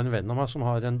venn av meg som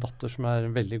har en datter som er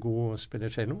veldig god, spiller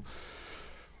cello,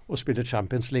 og spiller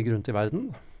Champions League rundt i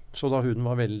verden. Så da hun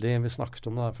var vi snakket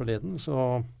om det her forleden,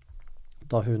 så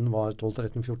da hun var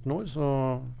 12-13-14 år,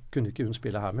 så kunne ikke hun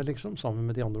spille her med, liksom, sammen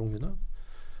med de andre ungene.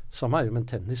 Samme er jo med en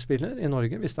tennisspiller i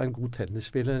Norge. Hvis det er en god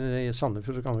tennisspiller i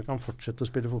Sandefjord, så kan han fortsette å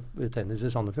spille tennis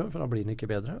i Sandefjord, for da blir han ikke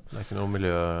bedre. Det er ikke noe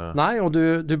miljø... Nei, og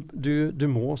du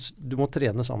må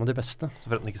trene sammen med det beste. Så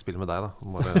for at han ikke spiller med deg, da?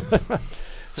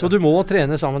 Så du må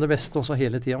trene sammen med det beste også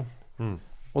hele tiden.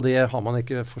 Og det har man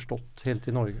ikke forstått helt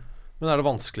i Norge. Men er det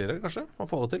vanskeligere, kanskje, å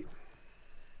få det til?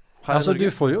 Altså, du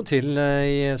får jo til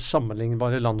i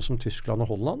sammenlignbare land som Tyskland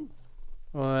og Holland.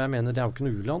 Og jeg mener, det er jo ikke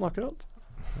noe u-land akkurat.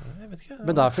 Jeg vet ikke.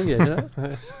 Men der fungerer det.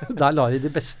 Der lar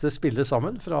de beste spille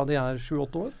sammen fra de er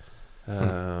 7-8 år.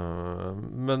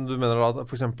 Men du mener da at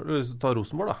for eksempel, hvis du tar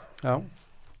Rosenborg da,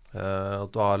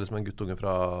 at du har liksom en guttunge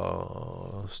fra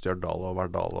Stjørdal og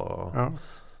Verdal og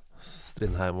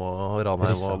Strindheim og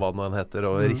Ranheim Rissa. Og hva det nå heter,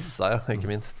 og Rissa,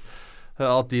 ikke minst.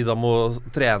 At de da må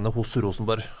trene hos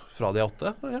Rosenborg fra de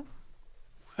 8?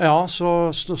 Ja,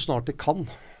 så snart de kan.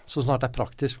 Så snart det er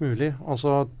praktisk mulig.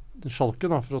 Altså Schalke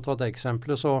da, for å ta det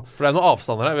eksempelet, så... For det er noen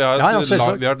avstander her.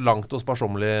 Vi har et langt og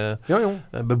sparsommelig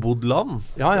bebodd land.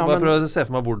 Bare prøv å se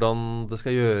for meg hvordan det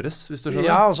skal gjøres, hvis du skjønner.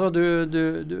 Ja, altså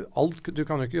du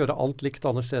kan jo ikke gjøre alt likt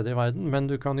alle steder i verden, men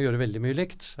du kan gjøre veldig mye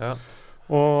likt. Ja.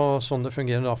 Og sånn det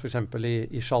fungerer da for eksempel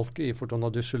i Schalke, i Fortuna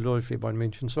Düsseldorf, i Bayern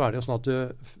München, så er det jo sånn at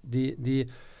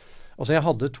altså jeg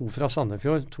hadde 2 fra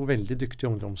Sandefjord, 2 veldig dyktige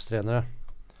ungdomstrenere.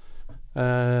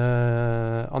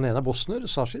 Han ene er bosner,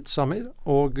 Samir,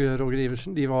 og Roger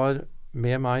Iversen. De var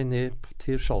med meg ned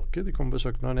til Schalke. De kom og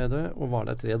besøkte meg nede, og var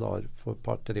der 3 dager for et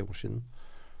par-3 år siden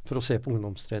for å se på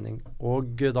ungdomstrening.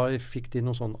 Og da fikk de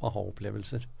noen sånne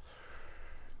aha-opplevelser.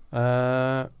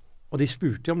 Og de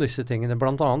spurte om disse tingene.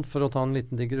 Blant annet, for å ta en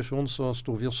liten digresjon, så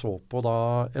sto vi og så på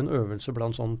da en øvelse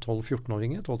blant sånn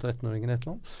 12-14-åringer, 12-13-åringer et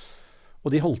eller annet.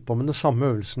 Og de holdt på med den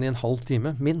samme øvelsen i en halv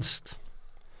time, minst.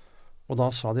 Og da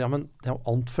sa de, ja, men det er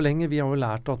jo alt for lenge. Vi har jo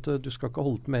lært at du skal ikke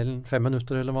holde på mer enn 5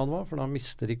 minutter, eller hva det var, for da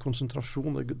mister de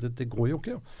konsentrasjon. Det går jo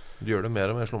ikke. Du gjør det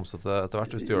mer og mer slumsete etter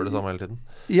hvert, hvis du gjør det samme hele tiden.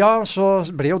 Ja, så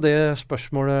ble jo det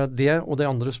spørsmålet, det og det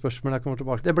andre spørsmålet jeg kommer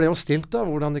tilbake. Det ble jo stilt da,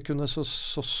 hvordan de kunne,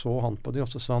 så han på de,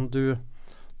 og så sa han, det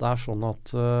er sånn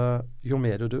at jo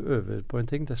mer du øver på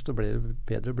en ting, desto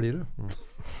bedre blir du.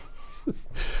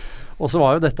 Og så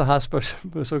var jo dette her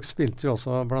så spilte vi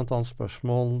også blant annet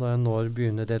spørsmål når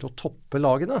begynner dere å toppe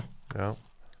lagene? Ja.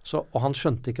 Og han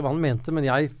skjønte ikke hva han mente, men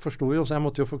jeg forstod jo, så jeg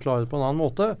måtte jo forklare det på en annen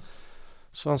måte.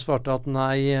 Så han svarte at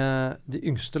nei, de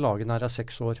yngste lagene her er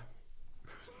 6 år.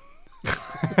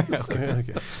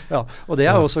 Okay. Ja, og det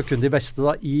er jo også kun de beste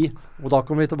da og da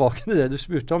kommer vi tilbake til det du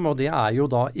spurte om, og det er jo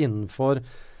da innenfor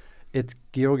et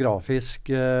geografisk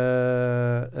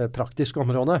praktisk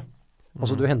område.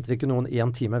 Altså du henter ikke noen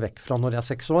 1 time vekk fra når jeg er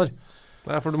 6 år.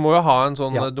 Nei, for du må jo ha en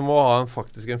sånn, du må ha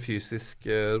faktisk en fysisk,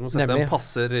 du må sette en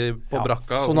passer på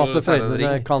brakka. Sånn at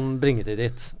foreldrene kan bringe det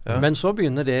dit. Ja. Men så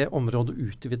begynner det området å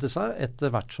utvide seg etter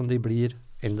hvert som de blir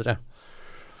eldre.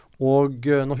 Og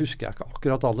nå husker jeg ikke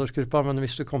akkurat aldersgruppa, men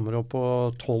hvis du kommer opp på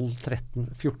 12, 13,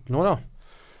 14 år da,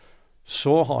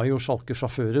 så har jo Schalke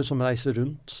sjåfører som reiser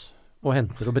rundt og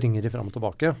henter og bringer de frem og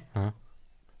tilbake. Ja.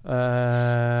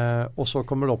 Og så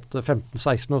kommer det opp til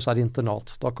 15-16 år, så er det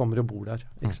internat. Da kommer det og bor der,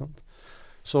 ikke sant?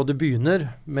 Så det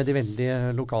begynner med de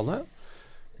veldig lokale,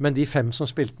 men de 5 som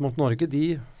spilte mot Norge,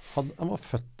 de var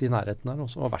født i nærheten her, og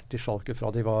så har vært i Schalke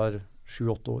fra de var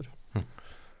 7-8 år.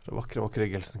 Det vakre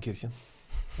Gelsenkirchen.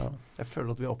 Ja. Jeg føler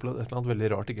at vi har opplevd et eller annet veldig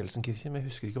rart i Gelsenkirchen, men jeg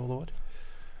husker ikke hva det var.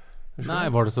 Nei,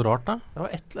 var det så rart da?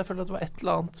 Jeg føler at det var et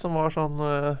eller annet som var sånn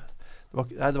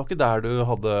det var ikke der du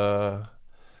hadde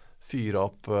fyra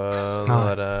opp den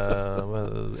der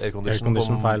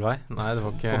aircondition feil vei. Nei, det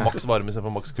var ikke på maks varme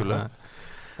istedenfor maks kulde.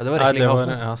 Ja, det var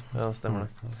Recklinghausen. Ja, stemmer det.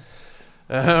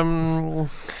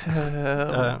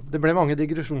 Det ble mange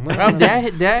digresjoner. Ja,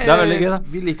 det er veldig gøy, da.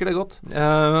 Vi liker det godt.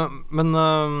 Men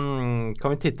kan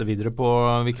vi titte videre på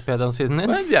Wikipedia-siden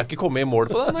din? Nei, vi er ikke kommet i mål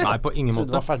på det. Nei, på ingen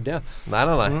måte. Så du var ferdig?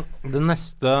 Nei. Den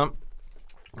neste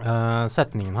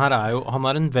setningen her er jo: han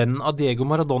er en venn av Diego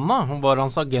Maradona. Han var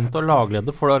hans agent og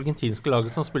lagleder for det argentinske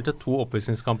laget som spilte 2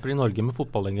 oppvisningskamper i Norge med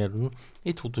fotballegenden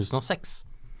i 2006.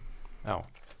 Ja.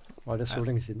 Var det så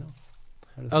lenge siden, da?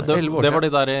 Ja, det var de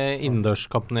der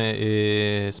innendørskampene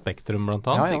i Spektrum blant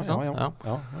annet, ikke sant?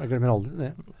 Ja, jeg glemmer aldri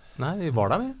det. Nei, vi var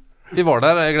der, Vi var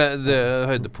der.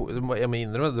 Jeg må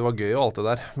innrømme, det var gøy og alt det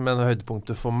der, men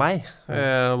høydepunktet for meg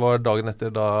var dagen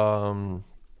etter da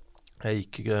jeg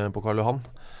gikk på Karl Johan,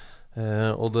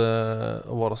 og det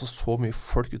var altså så mye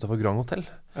folk utenfor Grand Hotel.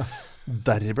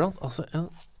 Deriblant altså en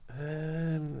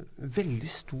veldig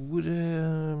stor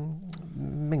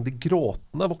mengde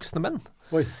gråtende voksne menn.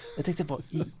 Oi. Jeg tenkte, hva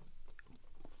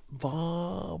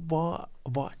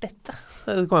er dette?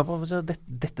 Det kom jeg på,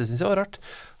 dette synes jeg var rart.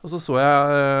 Og så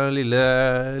jeg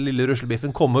lille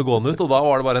ruslebiffen komme gående ut, og da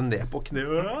var det bare ned på kne.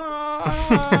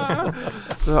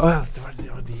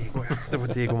 Det var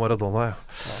Diego Maradona, ja.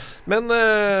 Men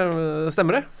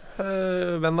stemmer det?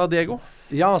 Venn av Diego?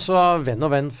 Ja, altså venn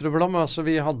og venn, fru Blom. Altså,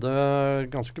 vi hadde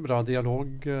ganske bra dialog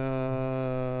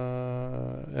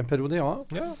en periode,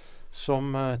 ja.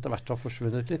 Som etter hvert har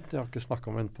forsvunnet litt. Jeg har ikke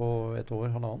snakket om en på et år,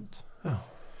 halvannet. Ja.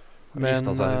 Men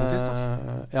seg siden sist, da.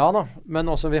 Ja da, men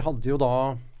også vi hadde jo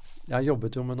da, jeg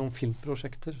jobbet jo med noen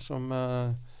filmprosjekter som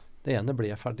det ene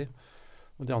ble ferdig,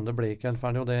 og det andre ble ikke helt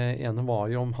ferdig, og det ene var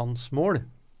jo om hans målet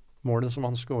som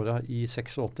han skåret i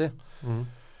 86.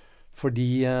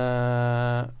 Fordi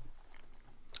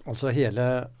altså jeg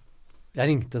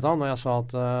ringte da når jeg sa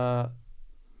at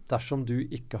dersom du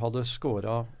ikke hadde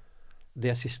skåret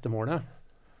det siste målet,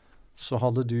 så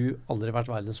hadde du aldri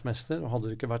vært verdensmester, og hadde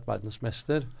du ikke vært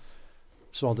verdensmester,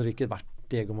 så hadde det ikke vært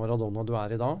Diego Maradona du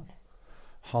er i dag.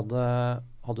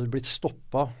 Hadde du blitt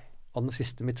stoppet av den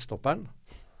siste midtstopperen,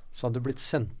 så hadde du blitt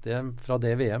sendt hjem fra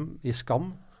det VM i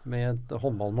skam med et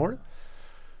håndballmål.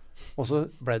 Og så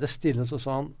ble det stille, så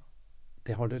sa han,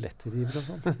 det har du lett i livet og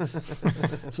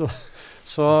sånn.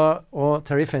 Og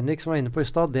Terry Fenwick som var inne på i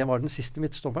stad, det var den siste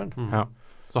midtstopperen. Ja.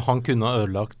 Så han kunne ha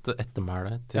ødelagt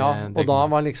ettermælet til og da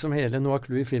var liksom hele noe av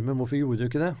clouet i filmen, hvorfor gjorde du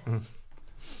ikke det?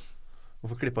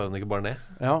 Hvorfor klippet hun ikke bare ned?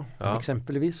 Ja,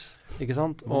 eksempelvis, ikke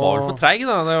sant? Og var vel for treig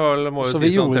da, det må jo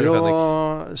si sånn Terry Fenwick.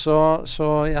 Så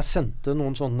jeg sendte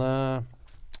noen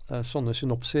sånne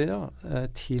synopsier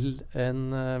til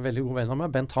en veldig god venn av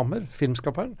meg, Bent Hammer,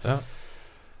 filmskaperen. Ja.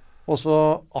 Og så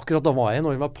akkurat da var jeg i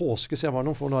Norge, det var påske, så jeg var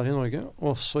noen få dager i Norge,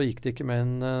 og så gikk det ikke med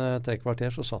en 3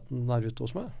 kvarter, så satt han der ute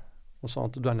hos meg, og sa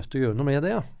at du er nødt til å gjøre noe med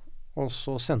det, ja. Og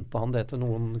så sendte han det til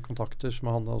noen kontakter som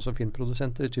han hadde, altså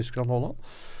filmprodusenter i Tyskland og Holland,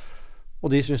 og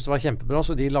de syntes det var kjempebra,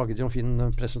 så de laget jo en fin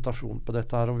presentasjon på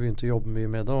dette her, og vi begynte å jobbe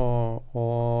mye med det,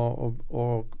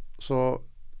 og så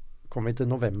kom vi til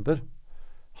november,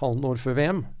 halvannet år før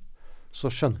VM,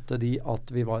 så skjønte de at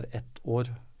vi var 1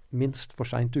 år minst for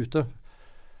sent ute.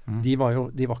 De var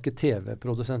ikke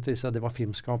TV-produsenter, de var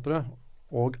filmskapere,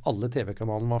 og alle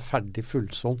TV-kanalene var ferdig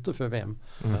fullsolgte før VM.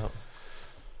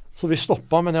 Så vi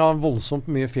stoppet, men jeg har voldsomt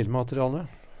mye filmmateriale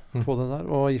på det der,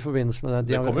 og i forbindelse med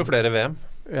det... Det kom jo flere VM.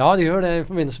 Ja, det gjør det. I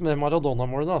forbindelse med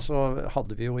Maradona-målet da, så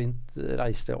hadde vi jo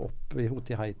reiste opp i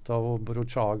Hotiheita og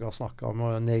Boruchaga snakket om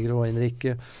Negro og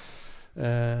Enrique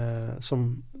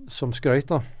som skrøyt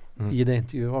da. I det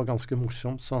intervjuet var ganske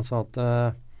morsomt. Så han sa at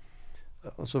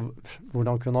altså,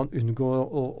 hvordan kunne han unngå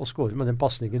å skåre med den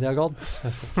passningen jeg gav?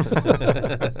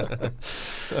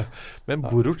 Men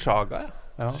Boruchaga,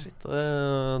 ja. Shit,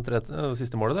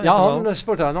 siste målet det. Ja, han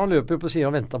løper jo på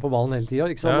siden og venter på ballen hele tiden,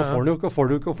 ikke sant? Nå får du ikke,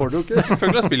 får du ikke.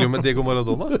 Selvfølgelig spiller jo med Diego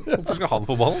Maradona. Hvorfor skal han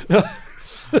få ballen? Ja.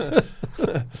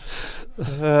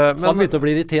 Så han begynte å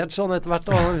bli irritert sånn etter hvert,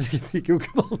 da. Han fikk jo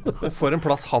ikke ballen. For en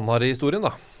plass han har i historien,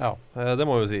 da. Ja. Det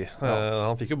må vi jo si.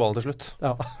 Han fikk jo ballen til slutt.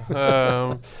 Ja.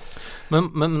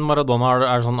 Men Maradona,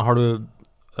 er sånn, har du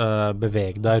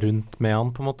bevege deg rundt med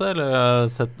han på en måte, eller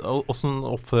hvordan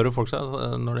oppfører folk seg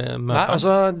når de møter? Nei,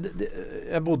 altså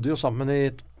jeg bodde jo sammen i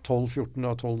 12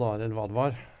 dager eller hva det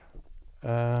var.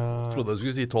 Jeg trodde du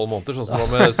skulle si 12 måneder, sånn som det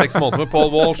var med 6 måneder med Paul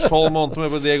Walsh, 12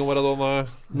 måneder med Diego Maradona.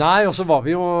 Nei, og så var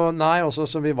vi jo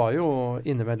så vi var jo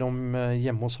innimellom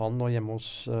hjemme hos han og hjemme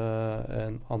hos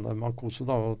Anne Mancoso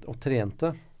da, og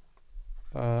trente.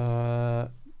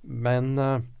 Men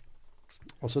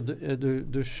altså,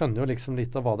 du skjønner jo liksom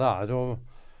litt av hva det er,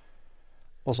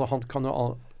 og så han kan jo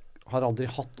har aldri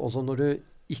hatt, altså når du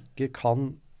ikke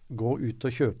kan gå ut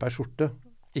og kjøpe ei skjorte,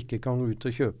 ikke kan gå ut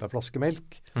og kjøpe ei flaske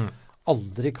melk,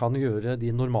 aldri kan gjøre de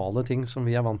normale ting som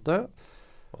vi er vant til.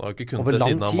 Han har jo ikke kunnet det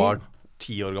siden han var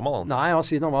 10 år gammel. Nei, ja,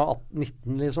 siden han var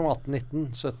 18-19 liksom, 18-19,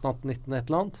 17-18-19 et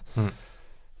eller annet.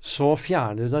 Så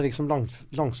fjerner du deg liksom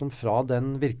langsomt fra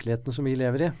den virkeligheten som vi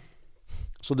lever i.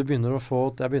 Så jeg begynte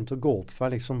å gå opp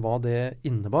for liksom hva det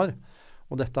innebar.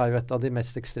 Og dette er jo et av de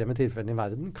mest ekstreme tilfellene i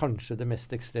verden. Kanskje det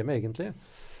mest ekstreme, egentlig.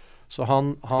 Så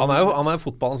han er jo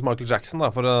fotballens Michael Jackson,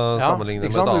 da, for å sammenligne med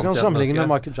et annet. Du kan sammenligne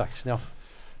med Michael Jackson, ja.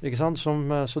 Ikke sant?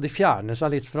 Så de fjerner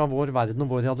seg litt fra vår verden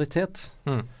og vår realitet.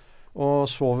 Og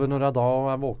sover når jeg da og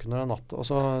er våken når jeg er natt.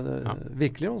 Altså,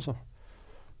 virkelig, altså.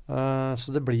 Så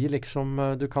det blir liksom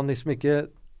du kan liksom ikke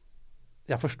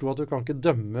jeg forstår at du kan ikke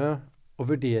dømme og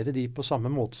vurdere de på samme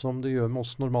måte som du gjør med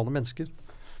oss normale mennesker.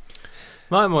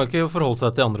 Nei, man må ikke forholde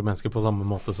seg til andre mennesker på samme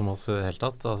måte som oss i det hele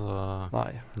tatt. Altså,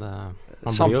 nei.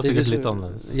 Man blir jo sikkert litt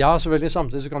annerledes. Ja, selvfølgelig.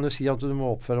 Samtidig så kan du si at du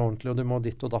må oppføre ordentlig, og du må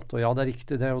ditt og datt, og ja, det er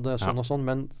riktig det, og det er sånn og sånn,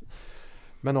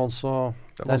 men altså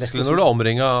det er vanskelig når du er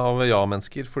omringet av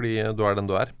ja-mennesker, fordi du er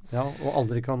den du er. Ja, og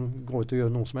aldri kan gå ut og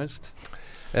gjøre noe som helst.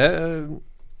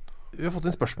 Vi har fått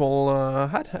inn spørsmål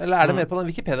her. Eller er det mer på den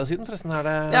Wikipedia-siden, forresten?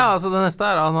 Ja, altså det neste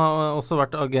er han har også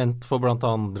vært agent for blant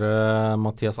andre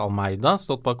Mathias Almeida,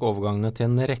 stått bak overgangene til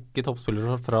en rekke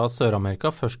toppspillere fra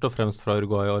Sør-Amerika, først og fremst fra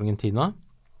Uruguay og Argentina,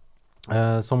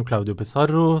 som Claudio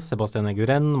Pizarro, Sebastián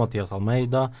Eguren, Mathias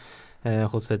Almeida,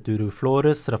 José Duru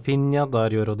Flores, Rafinha,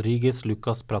 Dario Rodriguez,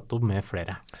 Lucas Prato med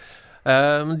flere.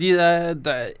 I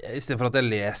stedet for at jeg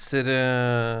leser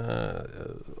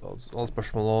alle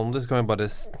spørsmålene om det, så kan vi bare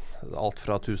alt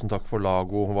fra 1000 takk for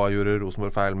Lago, hva gjorde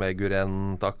Rosenborg feil med Eguren,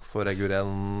 takk for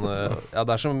Eguren, ja,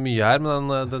 det er så mye her, men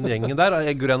den gjengen der,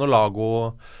 Eguren og Lago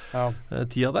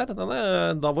tida der,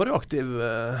 da var du aktiv,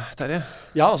 Terje.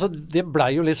 Ja, altså det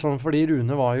ble jo litt sånn, fordi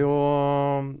Rune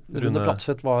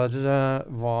Platseth var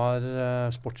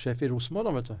sportssjef i Rosenborg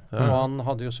da, vet du. Og han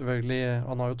hadde jo selvfølgelig,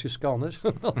 han har jo tyske aner.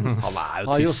 Han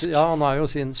er jo tysk. Ja, han er jo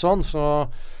sin sånn, så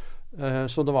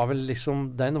det var vel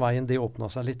liksom den veien det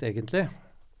åpnet seg litt egentlig.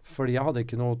 Fordi jeg hadde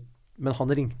ikke noe, men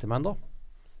han ringte meg da.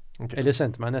 Okay. Eller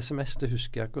sendte meg en SMS, det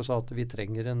husker jeg ikke, og sa at vi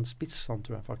trenger en spiss, han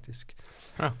tror jeg faktisk.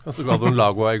 Ja, og så ga du en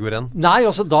Lago og Eguren? Nei,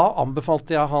 altså da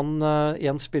anbefalte jeg han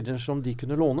en spiller som de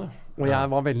kunne låne. Og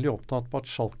jeg var veldig opptatt på at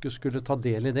Schalke skulle ta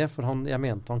del i det, for jeg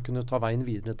mente han kunne ta veien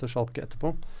videre til Schalke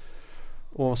etterpå.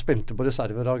 Og spilte på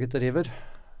reserveraget til River.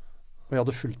 Og jeg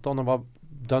hadde fulgt han og var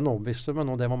dønn overbevist,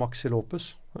 men det var Maxi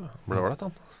Lopez. Ja, ble det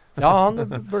han? Ja, han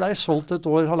ble solgt et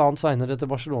år, halvannet senere til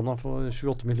Barcelona for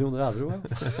 28 millioner euro.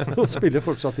 Og spiller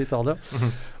fortsatt i Italia.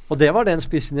 Og det var den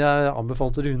spissen jeg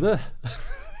anbefalte Rune.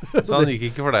 Så han gikk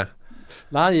ikke for det?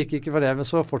 Nei, han gikk ikke for det, men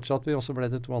så fortsatte vi, og så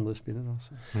ble det 2 andre spillere.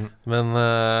 Altså. Men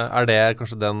er det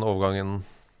kanskje den overgangen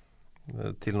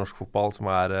til norsk fotball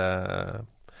som er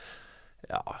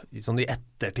sånn i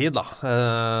ettertid da,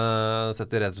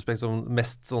 sett i retrospekt som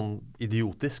mest sånn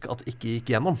idiotisk at det ikke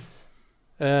gikk gjennom?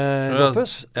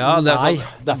 Lopez? Ja, nei,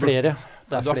 det er flere.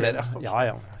 Du har flere?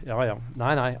 Ja.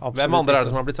 Nei, absolutt. Hvem andre er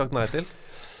det som har blitt sagt nei til?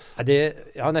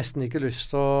 Jeg har nesten ikke lyst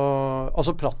til å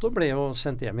Altså, Prato ble jo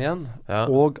sendt hjem igjen,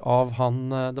 og av han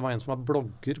det var en som var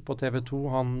blogger på TV 2,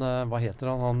 hva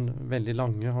heter han veldig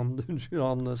lange,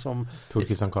 han som Tor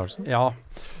Christian Carlsen? Ja,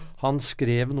 Han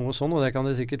skrev noe sånn, og det kan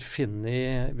dere sikkert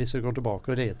finne hvis dere går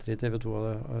tilbake og leter i TV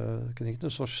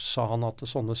 2-kronikkene, så sa han at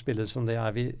sånne spillere som det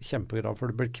vi kjempeglade for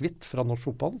det blir kvitt fra norsk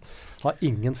fotball. Har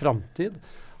ingen framtid,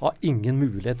 har ingen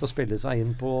mulighet til å spille seg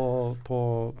inn på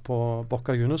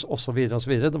Boca Juniors, osv.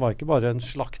 osv. Det var ikke bare en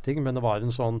slakting, men det var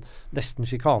en sånn nesten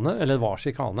skikane, eller det var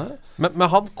skikane. Men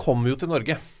han kom jo til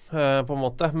Norge, på en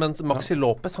måte. Mens Maxi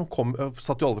Lopez, han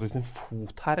satt jo aldri sin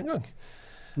fot her engang.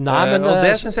 Nei, men og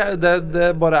det synes jeg det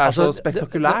bare altså, så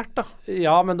spektakulært da.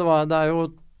 Ja, men det er jo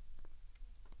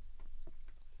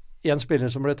en spiller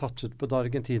som ble tatt ut på det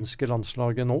argentinske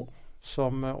landslaget nå,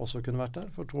 som også kunne vært der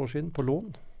for 2 år siden, på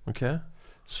lån. Ok.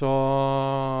 Så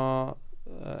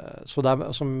det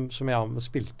som jeg har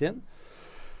spilt inn.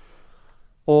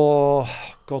 Og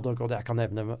god, jeg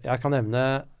kan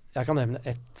nevne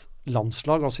et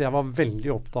landslag. Altså jeg var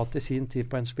veldig opptatt i sin tid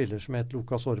på en spiller som het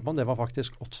Lucas Orban. Det var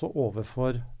faktisk også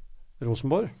overfor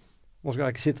Rosenborg. Nå skal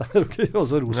jeg ikke sitte her,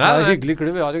 også Rosenborg er en hyggelig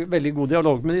klubb. Vi har en veldig god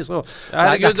dialog med de. Så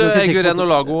herregud, Eguren og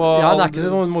Lago. Ja, det er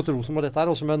ikke noe mot Rosenborg dette her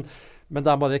også, men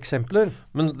det er bare eksempler.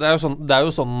 Men det er jo sånn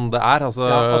det er. Altså.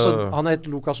 Ja, altså, han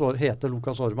heter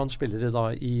Lucas Orban, spiller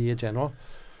da i Genoa.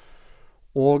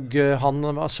 Og han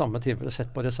var samme tilfelle sett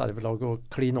på reservelaget og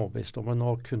klin overbevist om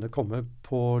å kunne komme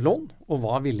på lån, og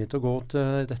var villig til å gå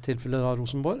til dette tilfellet av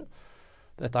Rosenborg.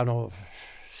 Dette er nå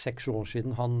 6 år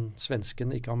siden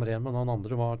svensken, ikke Amren, men han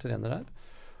andre var trener her.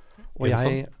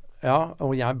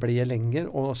 Og jeg ble lenger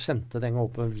og sendte den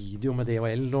opp en video med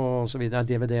DHL og så videre.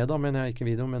 DVD da, men jeg ikke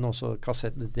video, men også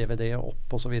kassett, DVD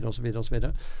opp og så videre og så videre og så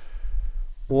videre.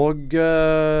 Og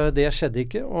det skjedde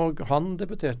ikke, og han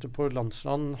debuterte på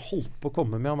landslaget, holdt på å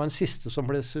komme med, han var den siste som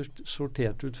ble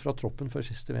sortert ut fra troppen før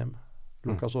siste VM,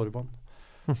 Lucas Orban.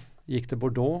 Gikk til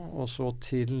Bordeaux, og så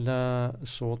til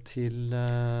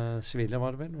Sevilla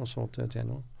var det vel, og så til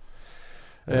Genoa.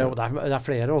 Og det er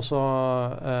flere også,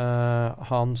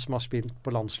 han som har spilt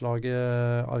på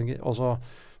landslaget, altså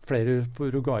flere på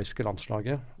uruguayske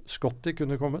landslaget. Scotty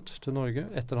kunne kommet til Norge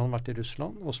etter han vært i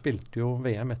Russland, og spilte jo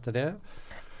VM etter det.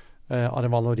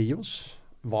 Arevalo Rios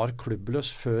var klubbløs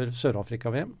før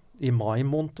Sør-Afrika-VM i mai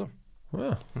måned.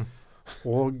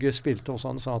 Og spilte også,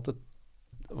 han sa at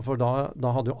for da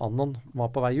hadde jo Annan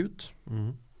var på vei ut,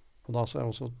 og da sa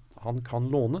jeg også han kan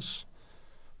lånes,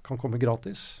 kan komme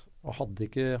gratis, og hadde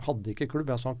ikke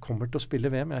klubb. Jeg sa han kommer til å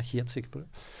spille VM, jeg er helt sikker på det,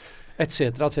 etc.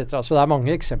 Så det er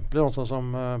mange eksempler også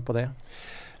som, på det.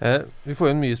 Vi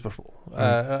får jo mye spørsmål.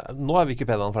 Nå er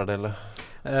Wikipediaen ferdig, eller?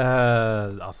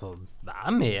 Altså, det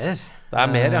er mer. Det er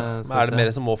mer, ja. Er det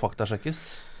mer som må faktasjekkes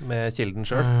med kilden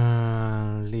selv?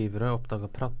 Livre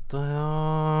oppdaget pratte,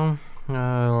 ja.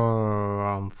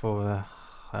 Han får,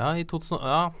 ja, i 2000,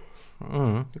 ja.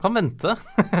 Vi kan vente.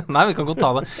 Nei, vi kan godt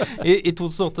ta det. I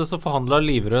 2008 så forhandlet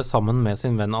Livre sammen med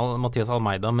sin venn Mathias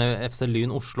Almeida med FC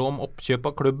Lyn Oslo om oppkjøp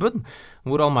av klubben,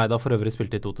 hvor Almeida for øvrig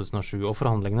spilte i 2007, og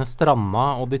forhandlingene stranda,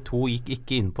 og de to gikk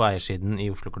ikke inn på eiersiden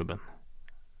i Oslo-klubben.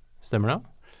 Stemmer det?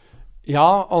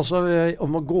 Ja, altså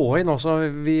om å gå inn også,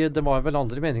 det var vel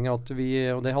andre meninger at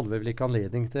og det hadde vi vel ikke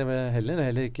anledning til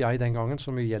heller ikke jeg den gangen, så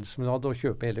mye gjeld som vi hadde å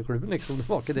kjøpe hele klubben, liksom, det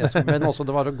var ikke det men også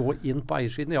det var å gå inn på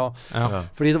eiersiden, ja.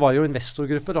 Fordi det var jo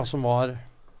investorgrupper da, som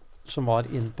var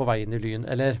inn på veien i Lyn,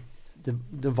 eller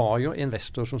det var jo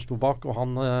investor som sto bak, og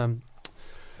han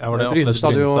Brynestad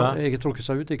hadde jo ikke trukket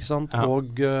seg ut, ikke sant,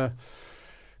 og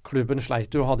klubben sleit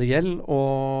jo og hadde gjeld,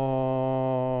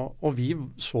 og vi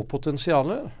så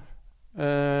potensialet.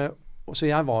 Så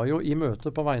jeg var jo i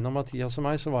møte på vegne av Mathias og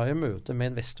meg, så var jeg i møte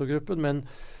med investorgruppen,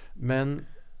 men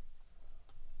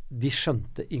de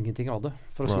skjønte ingenting av det,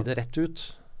 for å si det rett ut.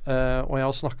 Og jeg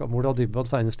har snakket med Ola Dybwad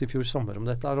senest i fjor sommer om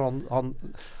dette, og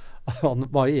han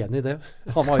var jo enig i det.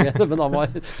 Han var enig, men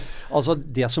altså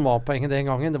det som var poenget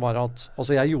den gangen, det var at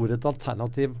altså jeg gjorde et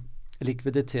alternativ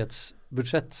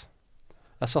likviditetsbudsjett.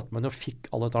 Jeg satt meg og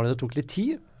fikk alle tallene. Det tok litt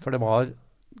tid, for det var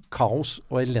kaos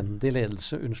og elendig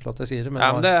ledelse, unnskyld at jeg sier det.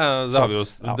 Men det har vi jo,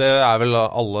 det er vel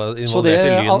alle involvert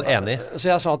i Lyn enig i. Så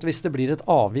jeg sa at hvis det blir et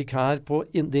avvik her på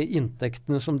de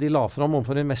inntektene som de la fram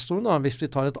overfor investoren, hvis vi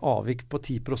tar et avvik på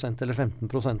 10% eller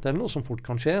 15% eller noe, som fort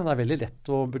kan skje, det er veldig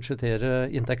lett å budsjettere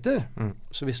inntekter.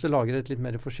 Så hvis du lager et litt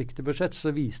mer forsiktig budsjett,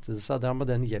 så viste det seg der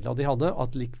med den gjelda de hadde,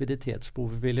 at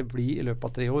likviditetsbehovet ville bli i løpet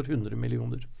av 3 år 100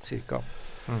 millioner, cirka.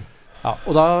 Ja,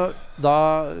 og da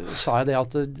sa jeg det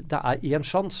at det er en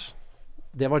sjanse.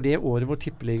 Det var det året hvor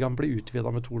tippeligaen ble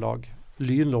utvidet med 2 lag.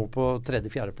 Lyn lå på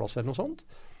 3.-4. plass eller noe sånt,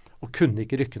 og kunne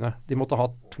ikke rykke ned. De måtte ha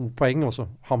 2 poeng også.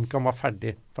 HamKam var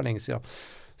ferdig for lenge siden.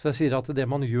 Så jeg sier at det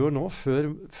man gjør nå,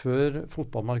 før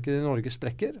fotballmarkedet i Norge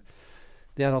sprekker,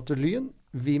 det er at Lyn,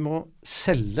 vi må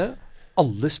selge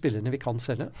alle spillerne vi kan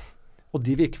selge, og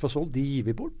de vi ikke får solgt, de gir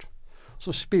vi bort.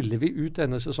 så spiller vi ut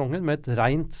denne sesongen med et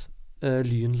rent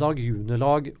lynlag,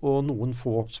 juniorlag og noen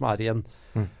få som er igjen.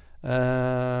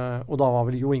 Og da var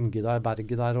vel Jo Inge der,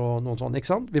 Berge der og noen sånn, ikke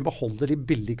sant? Vi beholder de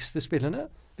billigste spillerne.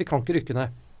 Vi kan ikke rykke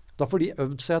ned. Da får de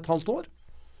øvd seg et halvt år.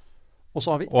 Og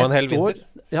så har vi en hel vinter.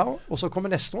 Ja, og så kommer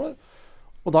neste år.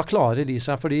 Og da klarer de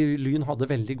seg, fordi Lyn hadde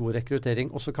veldig god rekruttering.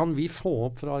 Og så kan vi få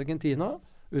opp fra Argentina,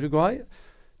 Uruguay,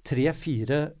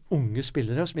 3-4 unge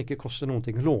spillere som ikke koster noen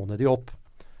ting. Låne de opp.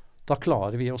 Da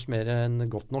klarer vi oss mer enn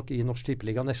godt nok i Norsk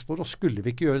Tippeliga neste år. Og skulle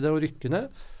vi ikke gjøre det og rykke ned,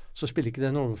 så spiller ikke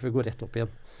det noe for å gå rett opp igjen.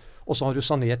 Og så har du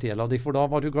sanert gjeld av de, for da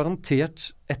var du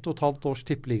garantert 1,5 års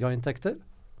tippeliga-inntekter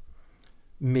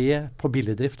med på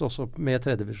billigdrift også, med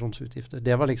tredjevisjonsutgifter.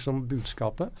 Det var liksom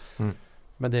budskapet.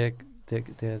 Men det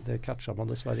catcha man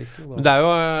dessverre ikke. Men det er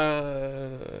jo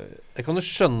jeg kan jo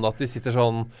skjønne at de sitter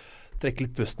sånn trekker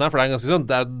litt pusten her, for det er ganske sånn,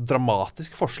 det er et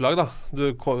dramatisk forslag da.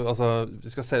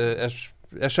 Vi skal se,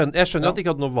 jeg skjønner at de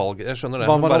ikke hadde noe valg. Jeg skjønner det.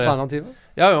 Hva var alternativet?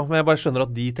 Ja, men jeg bare skjønner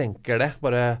at de tenker det.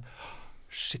 Bare,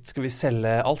 shit, skal vi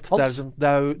selge alt? Det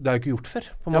er jo ikke gjort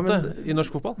før, på en måte, i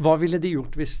norsk fotball. Hva ville de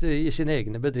gjort hvis i sine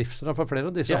egne bedrifter, for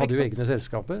flere av disse hadde jo egne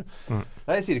selskaper?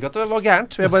 Nei, jeg sier ikke at det var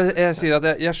gærent. Jeg sier at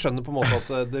jeg skjønner på en måte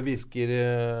at det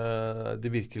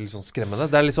virker litt sånn skremmende.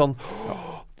 Det er litt sånn...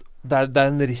 Det er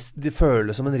en risk, det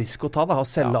føles som en risk å ta da, å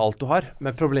selge alt du har.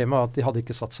 Men problemet er at de hadde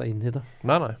ikke satt seg inn i det.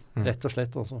 Nei. Rett og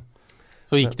slett også.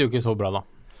 Så gikk det jo ikke så bra da.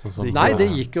 Nei, det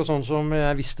gikk jo sånn som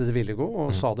jeg visste det ville gå,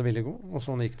 og sa det ville gå, og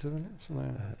sånn gikk det.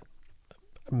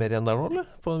 Mer igjen der nå, eller?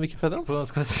 På Wikipedia? Det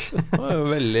var jo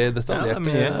veldig detaljert.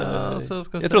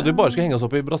 Jeg trodde vi bare skulle henge oss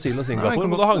opp i Brasil og Singapore,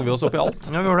 men da hang vi oss opp i alt.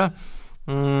 Ja, vi gjorde det.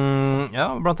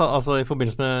 Blant annet altså, i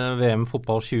forbindelse med VM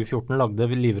fotball 2014 lagde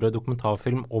Livrød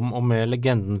dokumentarfilm om og med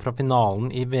legenden fra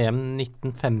finalen i VM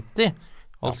 1950,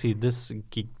 Alcides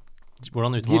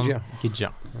hvordan uttaler man? Gidja.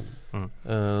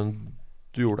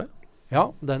 Du gjorde det? Ja,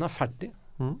 den er ferdig.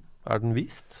 Er den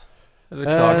vist?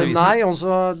 Nei,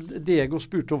 altså Diego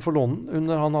spurte om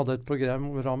forlånen han hadde et program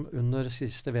under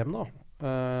siste VM da,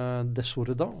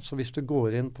 Desorda, så hvis du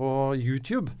går inn på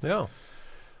YouTube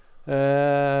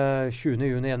 20.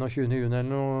 juni, 21. juni eller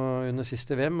noe under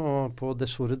siste VM, og på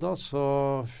Desorda så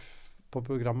på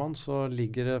programmet så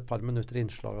ligger det et par minutter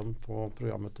innslagene på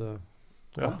programmet til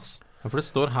hans. Ja, for det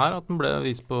står her at den ble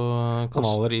vist på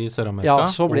kanaler i Sør-Amerika. Ja,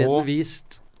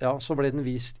 så ble den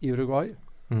vist i Uruguay.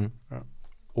 Ja.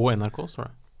 Og NRK, står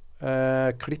det.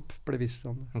 Klipp ble vist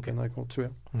på NRK, tror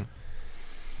jeg.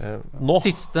 Nå.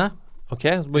 Siste.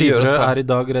 Livrød er i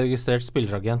dag registrert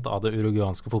spilleragent av det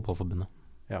uruguanske fotballforbundet.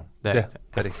 Ja, det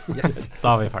er riktig. Yes.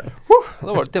 Da er vi ferdig.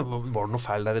 Var det noe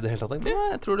feil der i det hele tatt, egentlig? Ja,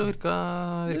 jeg tror det virka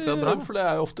bra. For det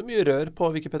er jo ofte mye rør på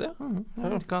Wikipedia.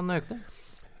 Det virka nøyaktig.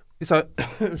 Vi sa,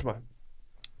 unnskyld meg,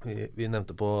 vi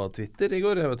nevnte på Twitter i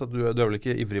går. Jeg vet at du er vel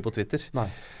ikke ivrig på Twitter. Nei.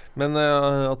 Men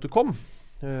at du kom,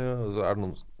 så er det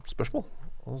noen spørsmål.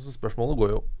 Altså, spørsmålene går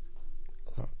jo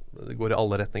det går i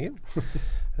alle retninger.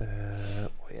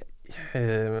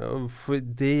 For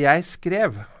det jeg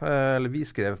skrev, eller vi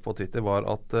skrev på Twitter, var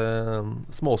at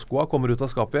småskoa kommer ut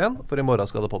av skapet igjen, for i morgen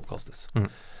skal det podcastes.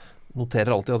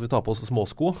 Noterer alltid at vi tar på oss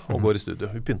småsko og går i studio.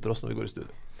 Vi pynter oss når vi går i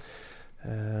studio.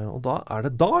 Og da er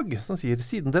det Dag som sier: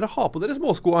 siden dere har på dere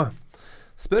småskoa,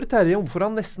 spør Terje om hvorfor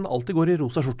han nesten alltid går i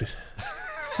rosa skjorter.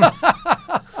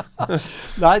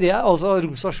 Nei, det er altså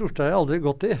rosa skjorte har jeg aldri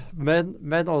gått i,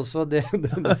 men altså det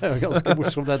er jo ganske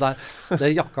morsomt det der. Det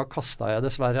jakka kastet jeg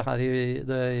dessverre her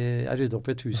jeg rydde opp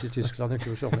i et hus i Tyskland i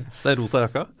fjor sommer. Det er rosa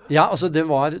jakka? Ja, altså det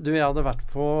var, jeg hadde vært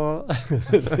på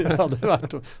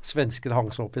svensker hang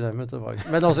seg opp i dem,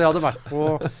 men altså jeg hadde vært på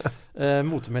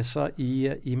motemessa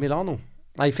i Milano,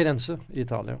 nei, Firenze i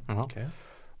Italia. Okay.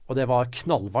 Og det var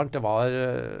knallvarmt, det var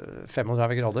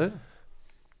 35 grader.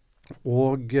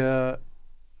 Og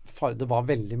det var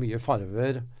veldig mye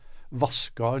farver,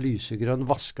 vaska, lysegrønn,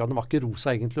 vaska, den var ikke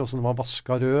rosa egentlig, også den var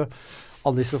vaska rød,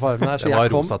 alle disse farvene her. Det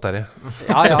var rosa, Terje.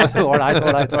 Ja,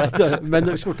 ålreit. Men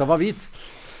skjorta var hvit.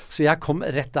 Så jeg kom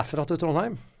rett derfra til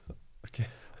Trondheim. Okay.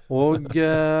 Og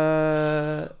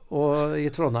i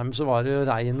Trondheim så var det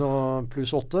regn og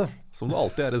 +8. Som det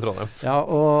alltid er i Trondheim. Ja,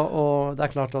 og det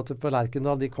er klart at på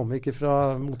Lerkendal, de kom ikke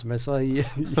fra motemessa i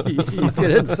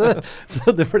Firenze,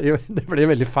 så det ble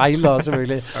veldig feil da,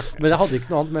 selvfølgelig. Men jeg hadde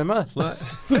ikke noe annet med meg.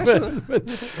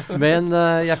 Men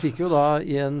jeg fikk jo da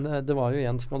det var jo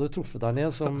en som hadde truffet der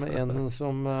nede,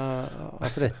 som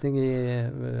har forretning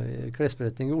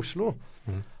klesforretning i Oslo.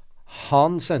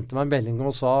 Han sendte meg en melding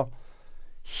og sa: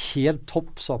 helt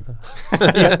topp, sånn.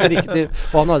 Helt riktig.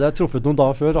 Og han hadde jeg truffet noen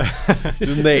dager før, da.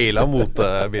 Du nailet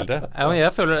motebildet. Ja, men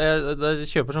jeg føler jeg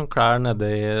kjøper sånn klær nede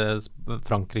i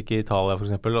Frankrike, Italia for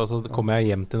eksempel, og så kommer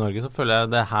jeg hjem til Norge, så føler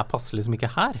jeg det her passer liksom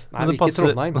ikke her. Nei, det ikke passer,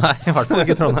 Trondheim. Nei, i hvert fall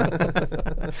ikke Trondheim.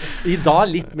 I dag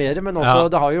litt mer, men også,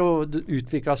 det har jo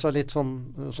utviklet seg litt sånn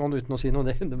uten å si noe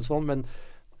det, sånn, men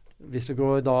hvis det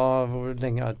går da, hvor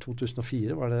lenge er det?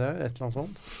 2004, var det det? Et eller annet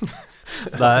sånt?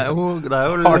 Det er jo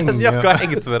har lenge. Den jakka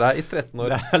hengt ved deg i 13 år.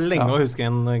 Det er lenge å huske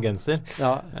en genser.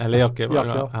 Ja. Eller jakke.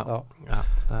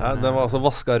 Den var altså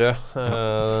vasket rød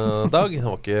dag. Den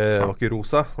var ikke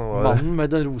rosa. Mannen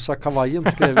med den rosa kavaien,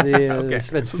 skrev de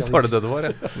svenske. Var det det var,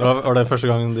 ja? Var det første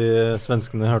gang de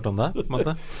svenskene hørte om det, på en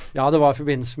måte? Ja, det var i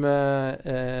forbindelse med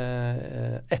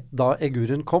da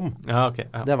Eguren kom. Ja, ok.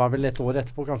 Ja. Det var vel et år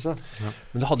etterpå, kanskje. Ja.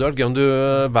 Men det hadde jo vært gøy om du,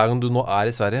 hver gang du nå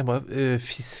er i Sverige, bare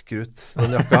fisker ut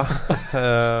den jakka.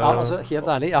 Ja, altså, helt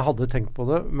ærlig, jeg hadde tenkt på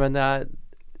det, men jeg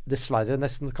dessverre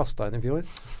nesten kastet den i fjor.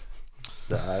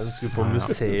 Det er skulle på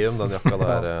museum, den jakka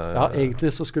der. Ja,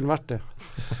 egentlig så skulle den vært det.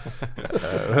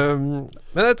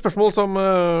 Men et spørsmål som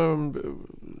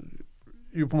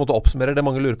jo på en måte oppsummerer det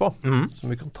mange lurer på, som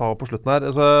vi kan ta på slutten her.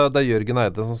 Altså, det er Jørgen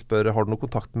Eide som spør, har du noe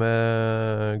kontakt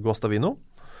med Guastavino?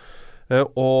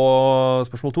 Og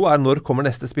spørsmål 2 er, når kommer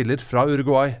neste spiller fra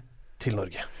Uruguay til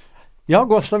Norge? Ja,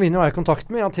 Guastavino er i kontakt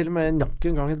med. Jeg har til og med nok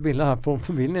en gang et bilde her på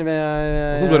mobilen.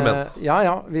 Hvordan går det med den?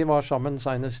 Ja, vi var sammen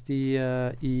senest i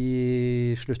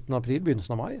slutten av april,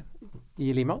 begynnelsen av mai,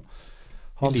 i Lima.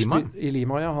 I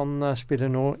Lima, ja. Han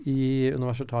spiller nå i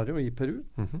Universitario i Peru.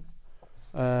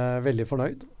 Veldig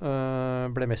fornøyd.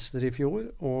 Ble mester i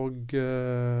fjor, og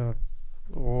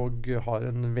har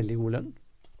en veldig god lønn.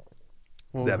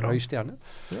 Og høy stjerne.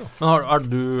 Ja. Men har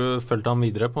du følt ham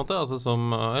videre på en måte? Altså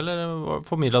eller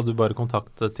formidlet du bare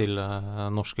kontakt til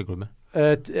norske klubber?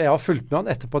 Jeg har fulgt med han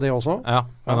etterpå det også. Ja,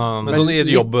 men sånn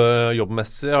i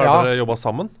jobbmessig, har dere jobbet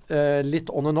sammen?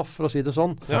 Litt on and off, for å si det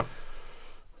sånn. Ja.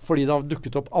 Fordi det har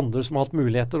dukket opp andre som har hatt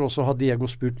muligheter, og så har Diego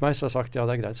spurt meg, så jeg har sagt ja,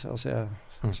 det er greit. Altså,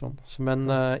 sånn.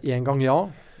 Men en gang ja,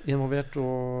 involvert,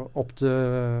 og opp til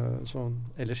sånn,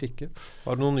 ellers ikke.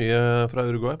 Har du noen nye fra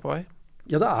Uruguay på vei?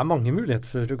 Ja, det er mange muligheter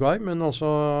for Uruguay, men altså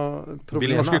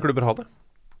Vil norske klubber ha det?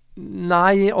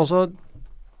 Nei, altså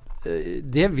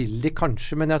det vil de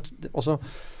kanskje, men altså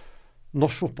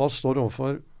norsk fotball står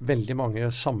overfor veldig mange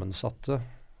sammensatte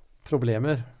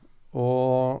problemer,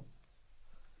 og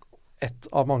et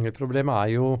av mange problemer er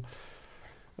jo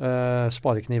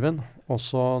sparekniven.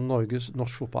 Også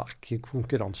norsk fotball er ikke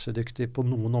konkurransedyktig på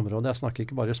noen områder. Jeg snakker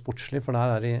ikke bare sportslig, for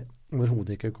der er de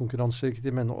overhodet ikke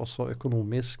konkurransedyktig, men også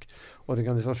økonomisk,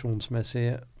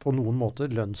 organisasjonsmessig, på noen måter,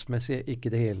 lønnsmessig,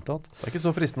 ikke det hele tatt. Det er ikke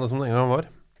så fristende som det en gang var.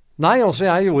 Nei, altså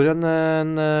jeg gjorde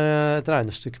et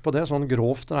regnestykke på det, sånn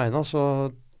grovt regnet, så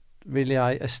vil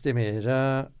jeg estimere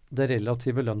det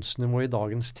relative lønnsnivået i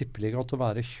dagens tippeliga til å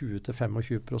være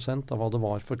 20-25% av hva det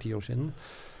var for 10 år siden.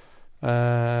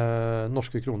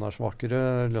 Norske kroner er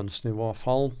svakere, lønnsnivået har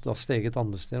falt, det har steget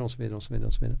andre steder, og så videre.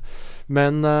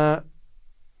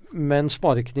 Men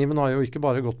sparekniven har jo ikke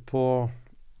bare gått på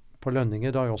lønninger,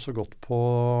 det har jo også gått på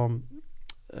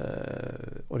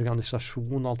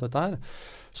organisasjon og alt dette her.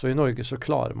 Så i Norge så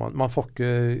klarer man får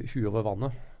ikke huet over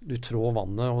vannet. Du trår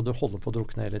vannet, og du holder på å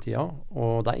drukne hele tida.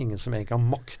 Og det er ingen som egentlig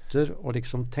makter å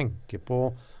liksom tenke på,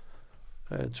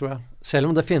 tror jeg. Selv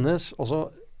om det finnes, også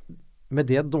med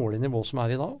det dårlige nivå som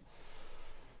er i dag,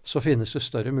 så finnes det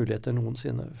større muligheter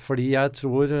noensinne. Fordi jeg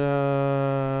tror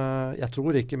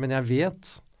ikke, men jeg vet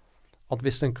at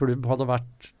hvis en klubb hadde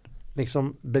vært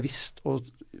liksom bevisst og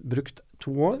brukt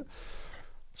 2 år,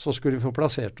 så skulle vi få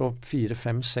plassert opp 4,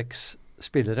 5, 6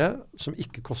 spillere som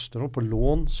ikke koster noe på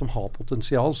lån, som har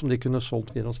potensial, som de kunne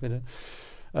solgt videre og så videre.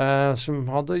 Som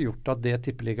hadde gjort at det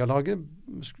tippeligalaget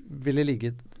ville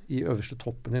ligget i øverste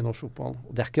toppen i norsk fotball.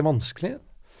 Og det er ikke vanskelig.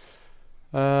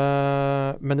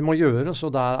 Men det må gjøres,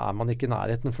 og der er man ikke i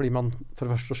nærheten, fordi for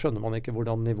det første skjønner man ikke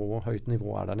hvordan høyt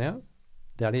nivå er der nede.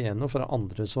 Det er det ene, og for det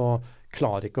andre så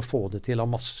klarer ikke å få det til av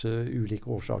masse ulike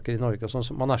årsaker i Norge.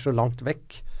 Så man er så langt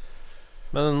vekk.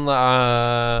 Men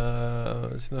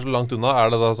siden det er så langt unna,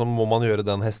 er det da så må man gjøre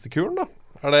den hestekuren da?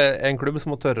 Er det en klubb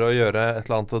som må tørre å gjøre et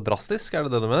eller annet drastisk? Er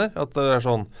det det du mener? At det er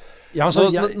sånn ja, altså,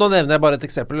 nå nevner jeg bare et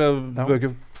eksempel. Du bør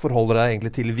ikke forholde deg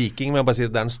egentlig til Viking, men jeg bare sier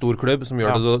at det er en stor klubb som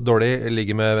gjør det dårlig,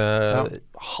 ligger med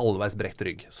halvveis brekt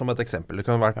rygg, som et eksempel. Det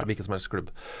kan være hvilken som helst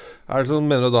klubb. Er det sånn,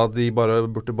 mener du da at de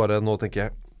burde nå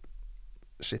tenke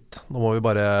shit, nå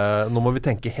må vi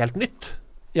tenke helt nytt?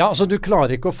 Ja, altså du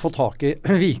klarer ikke å få tak i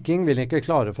Viking vil ikke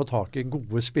klare å få tak i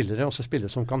gode spillere, altså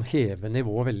spillere som kan heve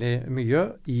nivået veldig mye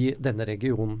i denne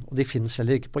regionen. Og de finnes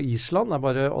heller ikke på Island.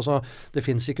 Det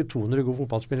finnes ikke 200 gode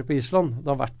fotballspillere på Island.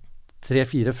 Det har vært 3,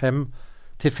 4, 5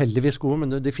 tilfeldigvis gode,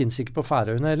 men de finnes ikke på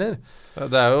Færøyene heller.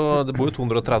 Det bor jo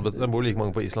 230, det bor like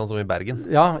mange på Island som i Bergen.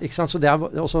 Ja, ikke sant. Så det er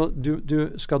også,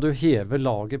 skal du heve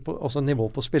laget på, altså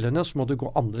nivå på spillerne, så må du gå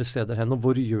andre steder hen. Og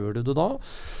hvor gjør du det da?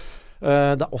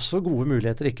 Det er også gode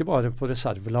muligheter, ikke bare på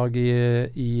reservelag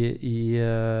i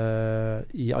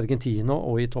Argentina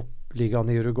og i toppligaen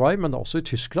i Uruguay, men det er også i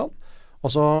Tyskland.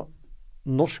 Altså,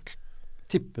 norsk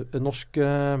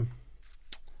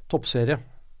toppserie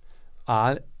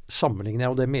er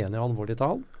sammenlignet, og det mener jeg alvorlig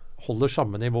talt, holder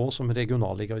samme nivå som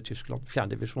regionalliga i Tyskland,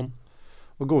 4. divisjon.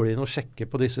 Og går inn og sjekker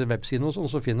på disse websidene og sånn,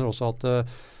 så finner du også at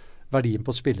verdien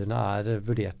på spillerne er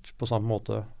vurdert på samme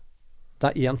måte.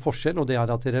 Det er en forskjell, og det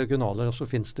er at i regionaler så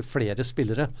finnes det flere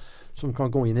spillere som kan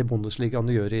gå inn i Bundesliga enn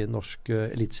det gjør i norsk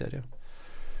elitserie.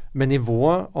 Men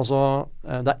nivået, altså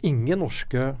det er ingen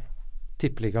norske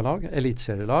tippeligalag,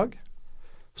 elitserielag,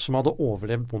 som hadde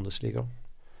overlevd Bundesliga.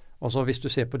 Altså hvis du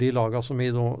ser på de lagene som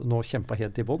vi nå kjemper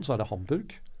helt i bånn, så er det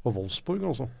Hamburg og Wolfsburg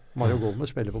også. Mario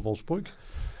Gomez spiller på Wolfsburg.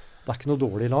 Det er ikke noe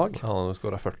dårlig lag. Han har jo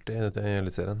skåret 40 i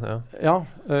elitserien, ja. Ja,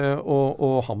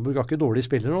 og Hamburg har ikke dårlige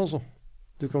spillere også.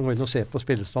 Du kan gå inn og se på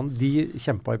spillestand. De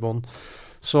kjempa i bånn.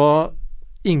 Så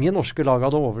ingen norske lag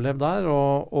hadde overlevd der,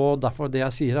 og derfor det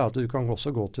jeg sier er at du kan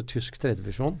også gå til tysk 3.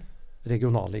 divisjon,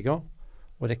 regionalliga,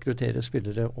 og rekruttere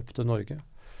spillere opp til Norge.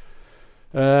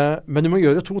 Men du må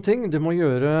gjøre 2 ting. Du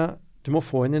må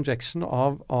få en injection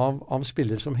av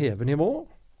spillere som hever nivå,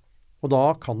 og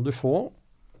da kan du få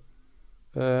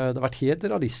det har vært helt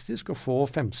realistisk å få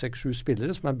 5, 6, 7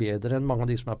 spillere som er bedre enn mange av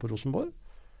de som er på Rosenborg,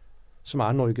 som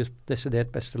er Norges desidert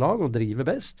beste lag og driver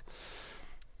best.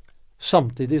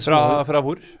 Samtidig Fra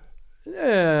hvor?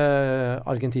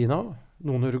 Argentina,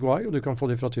 noen Uruguay, og du kan få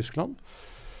de fra Tyskland.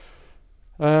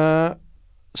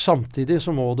 Samtidig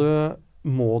så må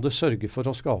du sørge for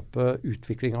å skape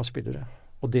utvikling av spillere.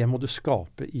 Og det må du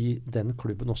skape i den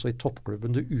klubben, også i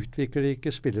toppklubben. Du utvikler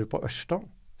ikke spillere på Ørsta.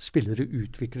 Spillere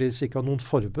utvikles ikke av noen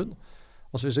forbund.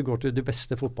 Altså hvis du går til de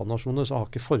beste fotballnasjonene, så har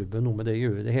ikke forbund noe med det å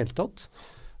gjøre i det hele tatt.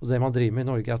 Og det man driver med i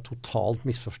Norge er totalt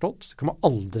misforstått. Det kommer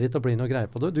aldri til å bli noe greie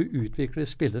på det. Du utvikler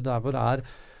spillere der hvor det er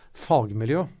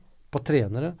fagmiljø på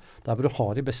trenere, der hvor du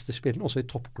har de beste spillene, også i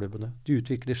toppklubbene. Du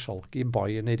utvikler Schalke i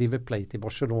Bayern, i River Plate i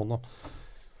Barcelona,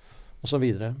 og så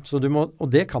videre. Og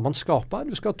det kan man skape her.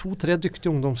 Du skal ha 2-3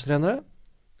 dyktige ungdomstrenere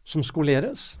som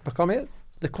skoleres. Hva mer?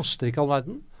 Det koster ikke all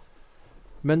verden.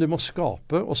 Men du må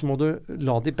skape, og så må du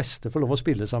la de beste få lov å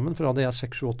spille sammen fra det er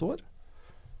 6-7-8 år.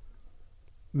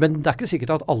 Men det er ikke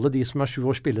sikkert at alle de som er 7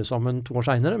 år spiller sammen 2 år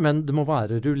senere, men det må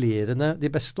være rullerende de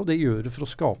beste, og det gjør du for å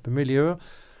skape miljø.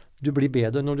 Du blir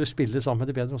bedre når du spiller sammen med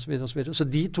de bedre, osv. Så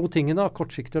de 2 tingene,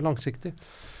 kortsiktig og langsiktig,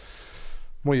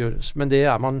 må gjøres. Men det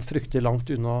er man fryktelig langt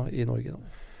unna i Norge da.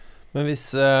 Men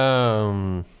hvis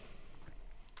en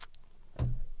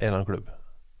eller annen klubb,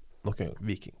 nok en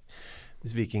Viking,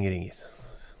 hvis Viking ringer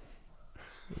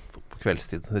på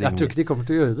kveldstid ringer. Jeg tror ikke de kommer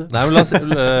til å gjøre det. Nei,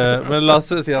 men la oss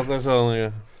si at det er sånn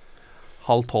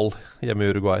 11:30 hjemme i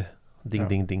Uruguay. Ding,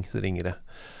 ding, ding, så ringer det.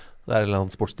 Det er en eller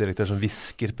annen sportsdirektør som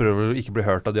hvisker, prøver å ikke bli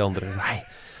hørt av de andre. Hei,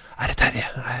 er det Terje?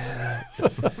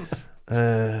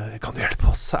 Kan du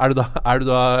hjelpe oss? Er du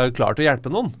da klar til å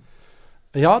hjelpe noen?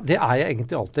 Ja, det er jeg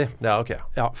egentlig alltid. Ja, ok.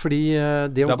 Ja, fordi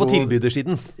det du er på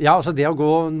tilbydersiden. Ja, altså det å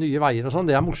gå nye veier og sånn,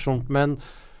 det er morsomt, men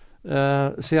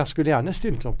så jeg skulle gjerne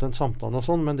stilt opp til en samtale og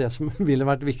sånn, men det som ville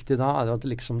vært viktig da, er at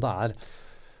liksom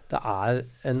det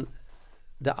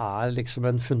er liksom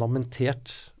en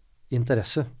fundamentert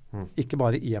interesse. Ikke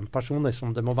bare i en person, liksom.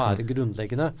 Det må være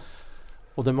grunnleggende,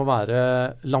 og det må være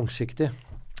langsiktig.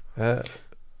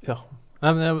 Ja.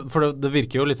 Nei, men for det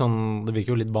virker jo litt sånn, det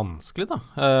virker jo litt vanskelig da.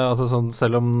 Altså sånn,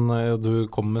 selv om du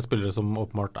kommer med spillere som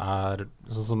åpenbart er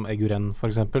sånn som Eguren for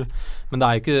eksempel, men det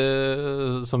er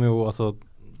ikke som jo, altså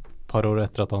par år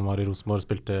etter at han var i Rosenborg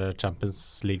spilte Champions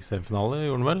League-semifinale,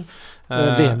 gjorde han vel?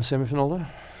 VM-semifinale.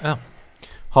 Ja.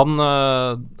 Han,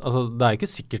 altså det er ikke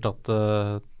sikkert at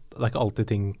det er ikke alltid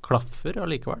ting klaffer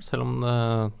allikevel, selv om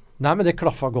Nei, men det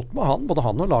klaffa godt med han, både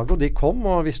han og laget, og de kom,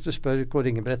 og hvis du spør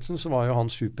Kåre Ingebretsen, så var jo han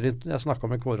superint. Jeg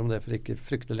snakket med Kåre om det for ikke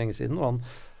fryktelig lenge siden, og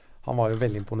han var jo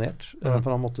veldig imponert,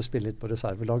 for han måtte spille litt på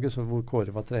reservelaget, så hvor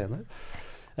Kåre var trener.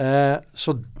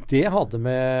 Så det hadde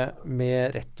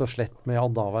med rett og slett med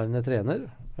daværende trener,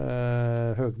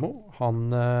 Høgmo,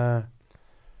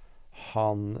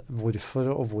 han hvorfor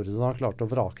og hvordan han klarte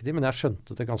å vrake de, men jeg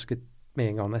skjønte det ganske med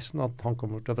en gang nesten, at han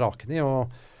kommer til å vrake de,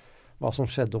 og Hva som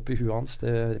skjedde oppi huet hans,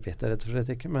 det vet jeg rett og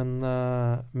slett ikke.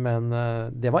 Men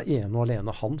det var ene og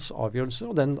alene hans avgjørelse,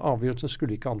 og den avgjørelsen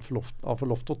skulle ikke han få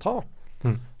lov til å ta.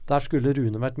 Der skulle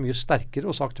Rune vært mye sterkere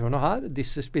og sagt, hør nå her,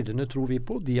 disse spillerne tror vi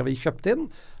på, de har vi kjøpt inn,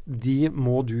 de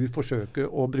må du forsøke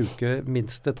å bruke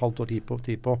minst et halvt år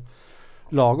tid på.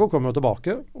 Laget kom jo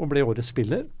tilbake og ble årets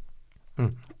spiller,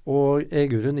 og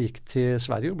Eguren gikk til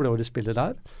Sverige og ble årets spiller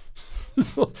der.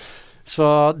 så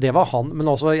det var han. Men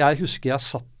altså, jeg husker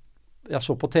jeg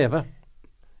så på TV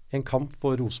en kamp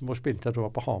hvor Rosenborg spilte, jeg tror det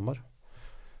var på Hamar,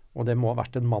 og det må ha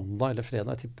vært en mandag eller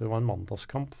fredag, jeg tipper det var en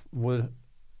mandagskamp, hvor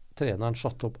treneren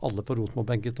satte opp alle på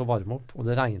Rosenborg-benken til å varme opp, og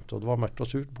det regnet og det var mørkt og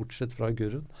surt, bortsett fra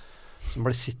Gurren, som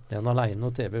ble sittende igjen alene,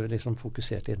 og TV liksom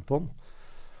fokuserte inn på han.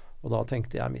 Og da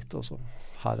tenkte jeg mitt også.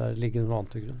 Her ligger det noe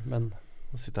annet til grunn. Men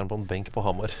nå sitter han på en benk på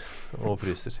Hamar og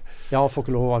fryser. Ja, får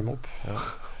ikke lov å varme opp. Ja.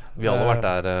 Vi alle har vært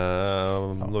der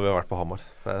når vi har vært på Hamar.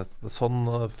 Sånn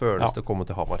føles det å komme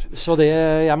til Hamar. Så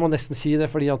jeg må nesten si det,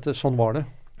 fordi at sånn var det.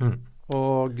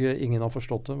 Og ingen har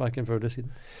forstått det, hverken før eller siden.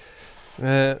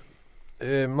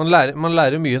 Man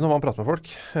lærer mye når man prater med folk.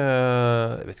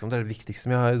 Jeg vet ikke om det er det viktigste,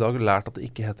 men jeg har i dag lært at det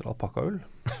ikke heter alpakaull.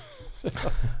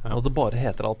 Og det bare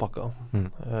heter alpakka.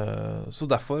 Så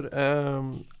derfor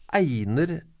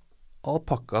egner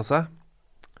alpakka seg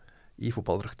i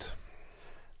fotballdrakt?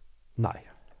 Nei.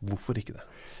 Hvorfor ikke det?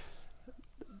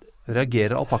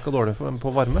 Reagerer alpakka dårlig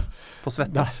på varme? På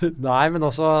svette? Nei, men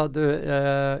altså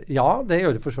ja, det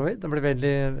gjør det for så vidt. Det blir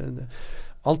veldig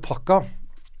alpakka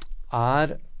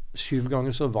er 7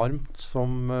 ganger så varmt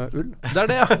som ull. Det er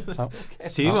det, ja.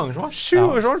 7 ganger så varmt? 7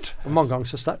 ganger så varmt? Og mange ganger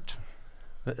så sterkt.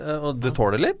 Og det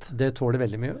tåler litt? Det tåler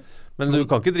veldig mye. Men du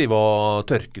kan ikke drive og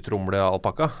tørketromle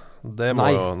alpakka?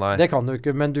 Nei, det kan du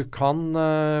ikke. Men du kan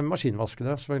maskinvaske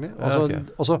det, selvfølgelig.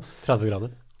 Altså, 30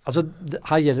 grader. Altså,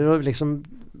 her gjelder det å liksom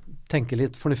tenke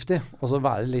litt fornuftig. Altså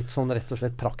være litt sånn rett og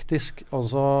slett praktisk.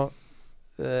 Altså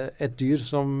et dyr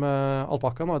som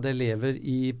alpakka, det lever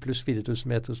i pluss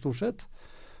 4000 meter stort sett,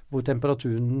 hvor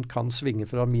temperaturen kan svinge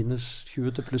fra minus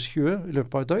 20 til pluss 20 i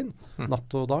løpet av et døgn,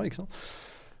 natt og dag, ikke sant?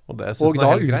 Og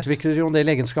da utvikler de jo en del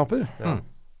egenskaper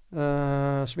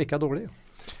som ikke er dårlige.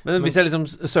 Men hvis jeg liksom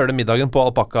søler middagen på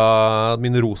alpakka,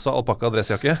 min rosa alpakka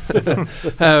dressjakke,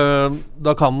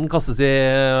 da kan den kastes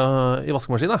i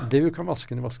vaskemaskinen, da? Det kan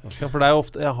vaske den i vaskemaskinen. Ja, for det er jo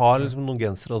ofte, jeg har liksom noen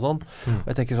gensere og sånn,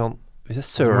 og jeg tenker sånn, hvis jeg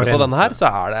søler på denne her, så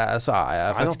er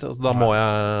jeg fucked.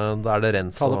 Da er det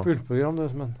rens. Ta det på ullprogram, det.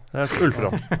 Men. Ja,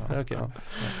 ullprogram. Ja, okay.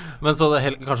 Men så det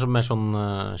er kanskje mer sånn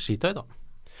skitøy, da?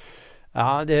 Ja,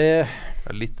 det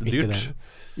er litt dyrt.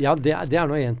 Ja, det er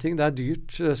nå en ting. Det er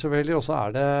dyrt, selvfølgelig. Og så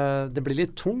er det blir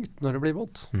litt tungt når det blir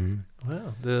vått. Ja,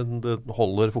 det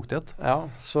holder fuktighet. Ja,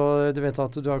 så du vet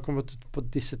at du har kommet på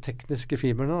disse tekniske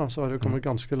fibrene, så har du kommet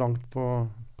ganske langt på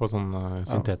sånn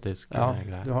syntetisk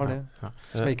greier. Du har det.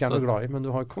 Som jeg ikke er noe glad i, men du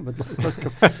har kommet langt.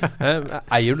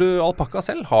 Eier du alpakka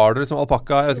selv? Har du liksom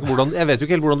alpakka? Jeg vet jo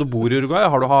ikke helt hvordan du bor i Uruguay.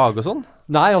 Har du hage og sånn?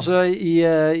 Nei, altså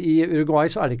i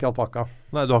Uruguay så er det ikke alpakka.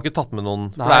 Nei, du har ikke tatt med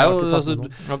noen? Nei, jeg har ikke tatt med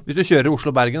noen. Hvis du kjører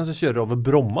Oslo-Bergen, så kjører du over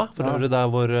Bromma, for øvrig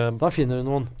der hvor da finner du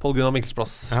noen. Pål Gunnar Mikkels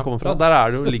plass kommer fra.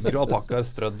 Der ligger jo alpakkaer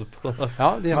strødd på.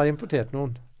 Ja, de har importert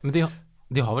noen. Men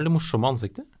de har veldig morsomme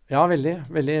ansikter? Ja, veldig,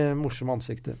 veldig morsomme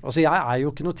ansikter. Altså, jeg er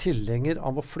jo ikke noe tilhenger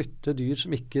av å flytte dyr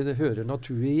som ikke hører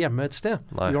naturlig hjemme et sted.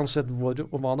 Nei. Uansett hvor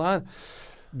og hva det er.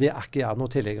 Det er ikke jeg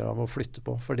noe tilhenger av å flytte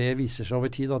på, for det viser seg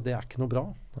over tid at det er ikke noe bra.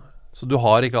 Så du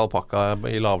har ikke alpakka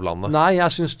i lavlandet? Nei,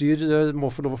 jeg synes dyr må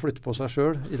få lov å flytte på seg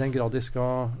selv, i den grad de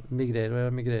skal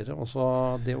migrere. Og så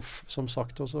det som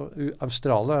sagt også,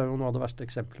 Australia er jo noe av det verste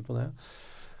eksempelet på det.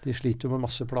 De sliter jo med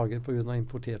masse plager på grunn av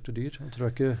importerte dyr. Jeg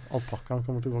tror ikke alpakkaen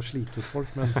kommer til å gå og slite ut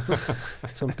folk, men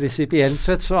som prinsipielt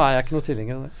sett så er jeg ikke noe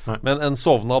tilhenger av det. Men en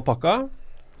sovende alpakka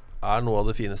er noe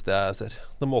av det fineste jeg ser.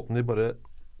 Den måten det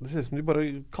ser ut som de bare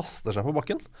kaster seg på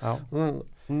bakken. Ja.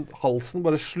 Halsen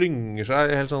bare slynger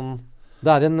seg helt sånn.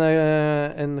 Det er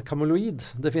en kameloid.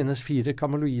 Det finnes 4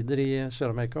 kameloider i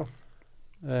Sør-Amerika.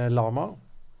 Lama,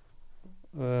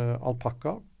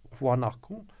 alpakka,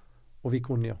 huanaco og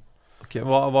vicuña. Okay,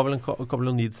 hva vil en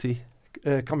kamelonid si?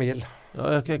 Kamel.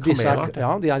 Ja, okay, kamel.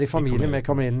 De er i familie med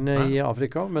kamelene i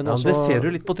Afrika. Men også, det ser du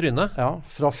litt på trynet. Ja,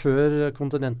 fra før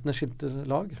kontinentene skilte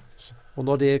lag. Og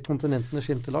når de kontinentene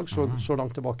skilte lag, så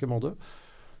langt tilbake må det,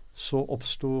 så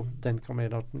oppsto den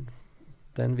kamelarten.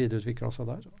 Den videreutviklet seg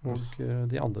der, og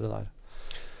de andre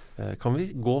der. Kan vi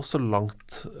gå så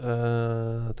langt,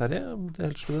 Terje?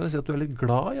 Helt slutt, si at du er litt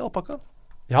glad i alpakka?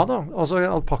 Ja da, altså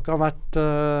alpakka har vært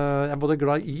jeg er både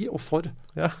glad i og for.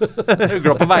 Ja.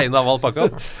 Glad på vegne av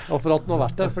alpakkaen? Og for at den har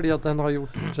vært der, fordi at den har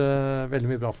gjort veldig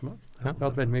mye bra for meg. Jeg har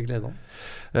hatt veldig mye glede av.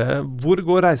 Hvor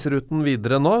går reiseruten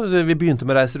videre nå? Vi begynte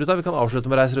med reiseruta, vi kan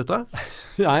avslutte med reiseruta.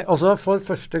 Nei, altså for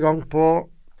første gang på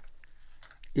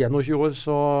 21 år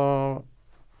så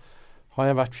har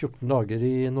jeg vært 14 dager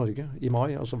i Norge i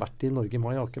mai. Altså vært i Norge i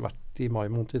mai. Jeg har ikke vært i mai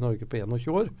måned i Norge på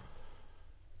 21 år.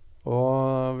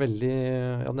 Og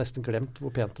jeg har nesten glemt hvor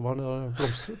pent det var når det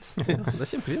blomstret. Ja, det er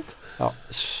kjempefint. Ja,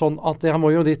 sånn at jeg må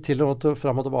jo dit til og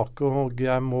frem og tilbake, og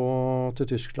jeg må til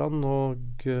Tyskland,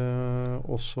 og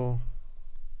også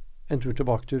en tur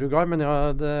tilbake til Uruguay. Men jeg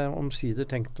hadde omsider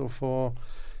tenkt å få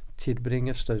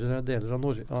tilbringe større deler av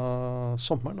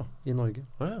sommeren i Norge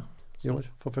i år.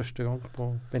 For første gang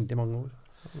på veldig mange år.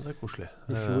 Det er koselig.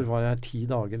 I fjor var jeg 10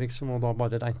 dager liksom, og da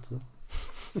bare regnet det.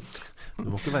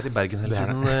 Du må ikke være i Bergen hele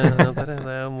tiden.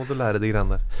 Det må du lære de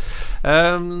greiene der.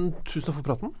 Tusen takk for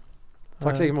praten.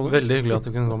 Takk like måte. Veldig hyggelig at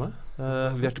du kunne komme.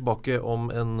 Vi er tilbake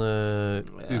om en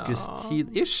ukes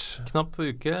tid-ish. Knapp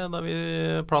uke.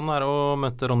 Planen er å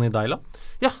møte Ronny Deila.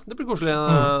 Ja, det blir koselig.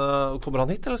 Kommer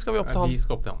han hit, eller skal vi opp til han? Vi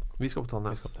skal opp til han. Vi skal opp til han,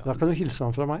 ja. Da kan du hilse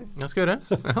han fra meg. Jeg skal gjøre det.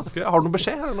 Har du noen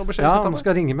beskjed? Ja, han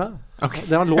skal ringe meg. Okay.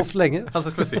 Det har han lovt lenge. Ja,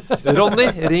 det skal vi si. Ronny,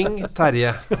 ring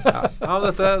Terje. Ja,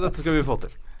 dette skal vi få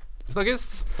til. Vi snakkes.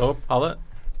 Topp. Ha det.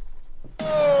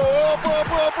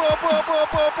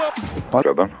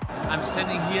 I'm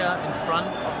standing here in front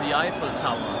of the Eiffel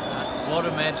Tower. What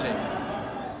a magic.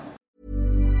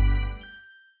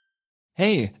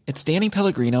 Hey, it's Danny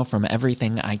Pellegrino from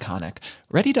Everything Iconic.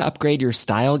 Ready to upgrade your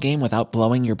style game without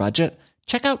blowing your budget?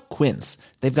 Check out Quince.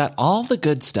 They've got all the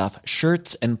good stuff,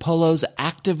 shirts and polos,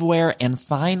 activewear, and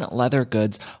fine leather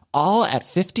goods, all at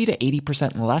 50 to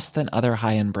 80% less than other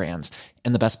high-end brands.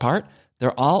 And the best part?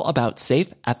 They're all about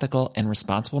safe, ethical, and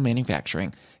responsible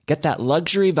manufacturing. Get that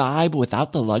luxury vibe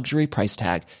without the luxury price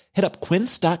tag. Hit up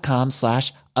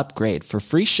quince.com/upgrade for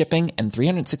free shipping and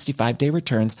 365-day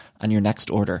returns on your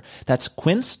next order. That's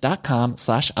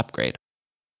quince.com/upgrade.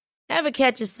 Ever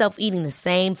catch yourself eating the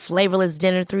same flavorless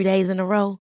dinner 3 days in a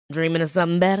row? Dreaming of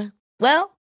something better?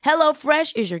 Well,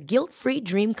 HelloFresh is your guilt-free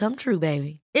dream come true,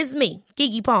 baby. It's me,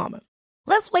 Keke Palmer.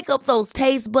 Let's wake up those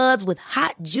taste buds with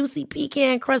hot, juicy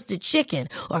pecan-crusted chicken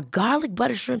or garlic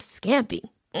butter shrimp scampi.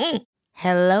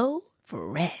 Hello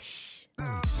Fresh.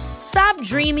 Stop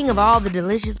dreaming of all the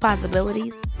delicious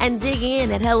possibilities and dig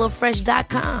in at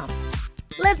HelloFresh.com.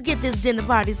 Let's get this dinner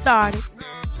party started.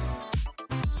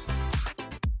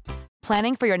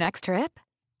 Planning for your next trip?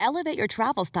 Elevate your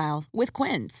travel style with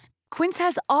Quince. Quince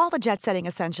has all the jet-setting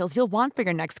essentials you'll want for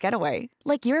your next getaway,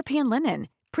 like European linen,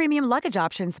 premium luggage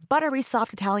options, buttery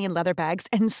soft Italian leather bags,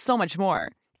 and so much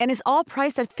more. And is all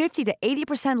priced at 50 to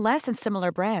 80% less than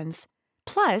similar brands.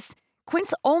 Plus,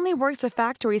 Quince only works with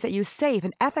factories that use safe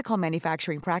and ethical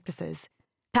manufacturing practices.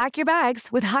 Pack your bags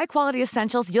with high-quality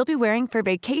essentials you'll be wearing for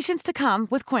vacations to come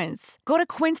with Quince. Go to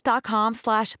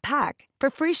quince.com/pack for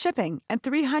free shipping and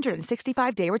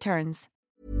 365-day returns.